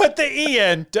 Don't put the E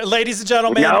in, ladies and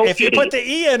gentlemen. No if you put the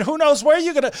E in, who knows where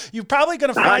you're probably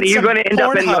gonna find Honey, some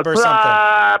Pornhub or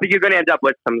something. You're gonna end up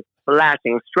with some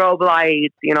flashing strobe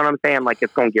lights. You know what I'm saying? Like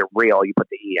it's gonna get real. You put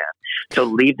the E in, so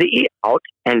leave the E out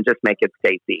and just make it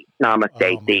Stacy. Namaste.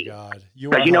 Oh my God,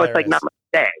 because you know it's like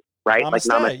Namaste. Right? Namaste,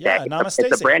 like Namaste. Yeah, Namaste.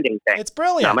 It's a branding thing. It's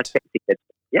brilliant. Namaste.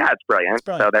 It's brilliant.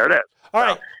 So there it is. All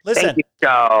right. Listen. Thank you,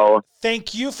 Joe.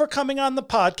 Thank you for coming on the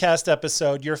podcast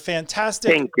episode. You're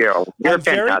fantastic. Thank you. I'm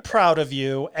very proud of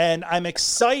you. And I'm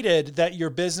excited that your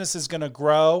business is going to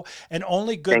grow and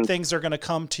only good things are going to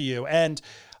come to you. And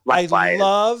I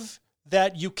love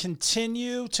that you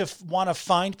continue to want to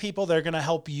find people that are going to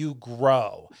help you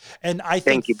grow. And I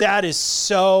think that is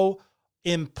so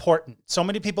important. So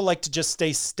many people like to just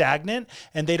stay stagnant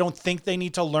and they don't think they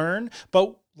need to learn.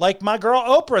 But like my girl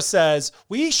Oprah says,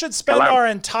 we should spend our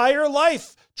entire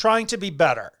life trying to be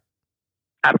better.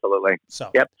 Absolutely. So,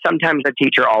 yep. Sometimes a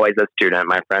teacher, always a student,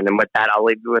 my friend. And with that, I'll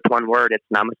leave you with one word. It's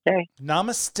namaste.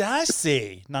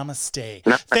 Namaste. Namaste.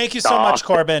 Thank you so much,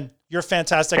 Corbin. You're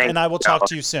fantastic. And I will talk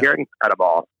to you soon. You're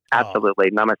incredible. Absolutely.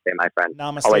 Namaste, my friend.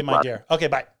 Namaste, always my dear. Okay,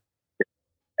 bye.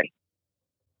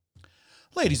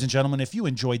 Ladies and gentlemen, if you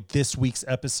enjoyed this week's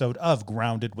episode of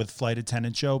Grounded with Flight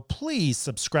Attendant Joe, please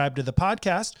subscribe to the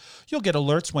podcast. You'll get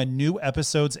alerts when new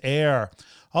episodes air.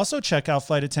 Also, check out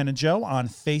Flight Attendant Joe on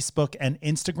Facebook and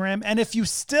Instagram. And if you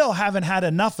still haven't had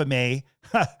enough of me,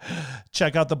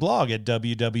 check out the blog at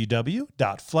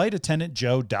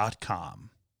www.flightattendantjoe.com.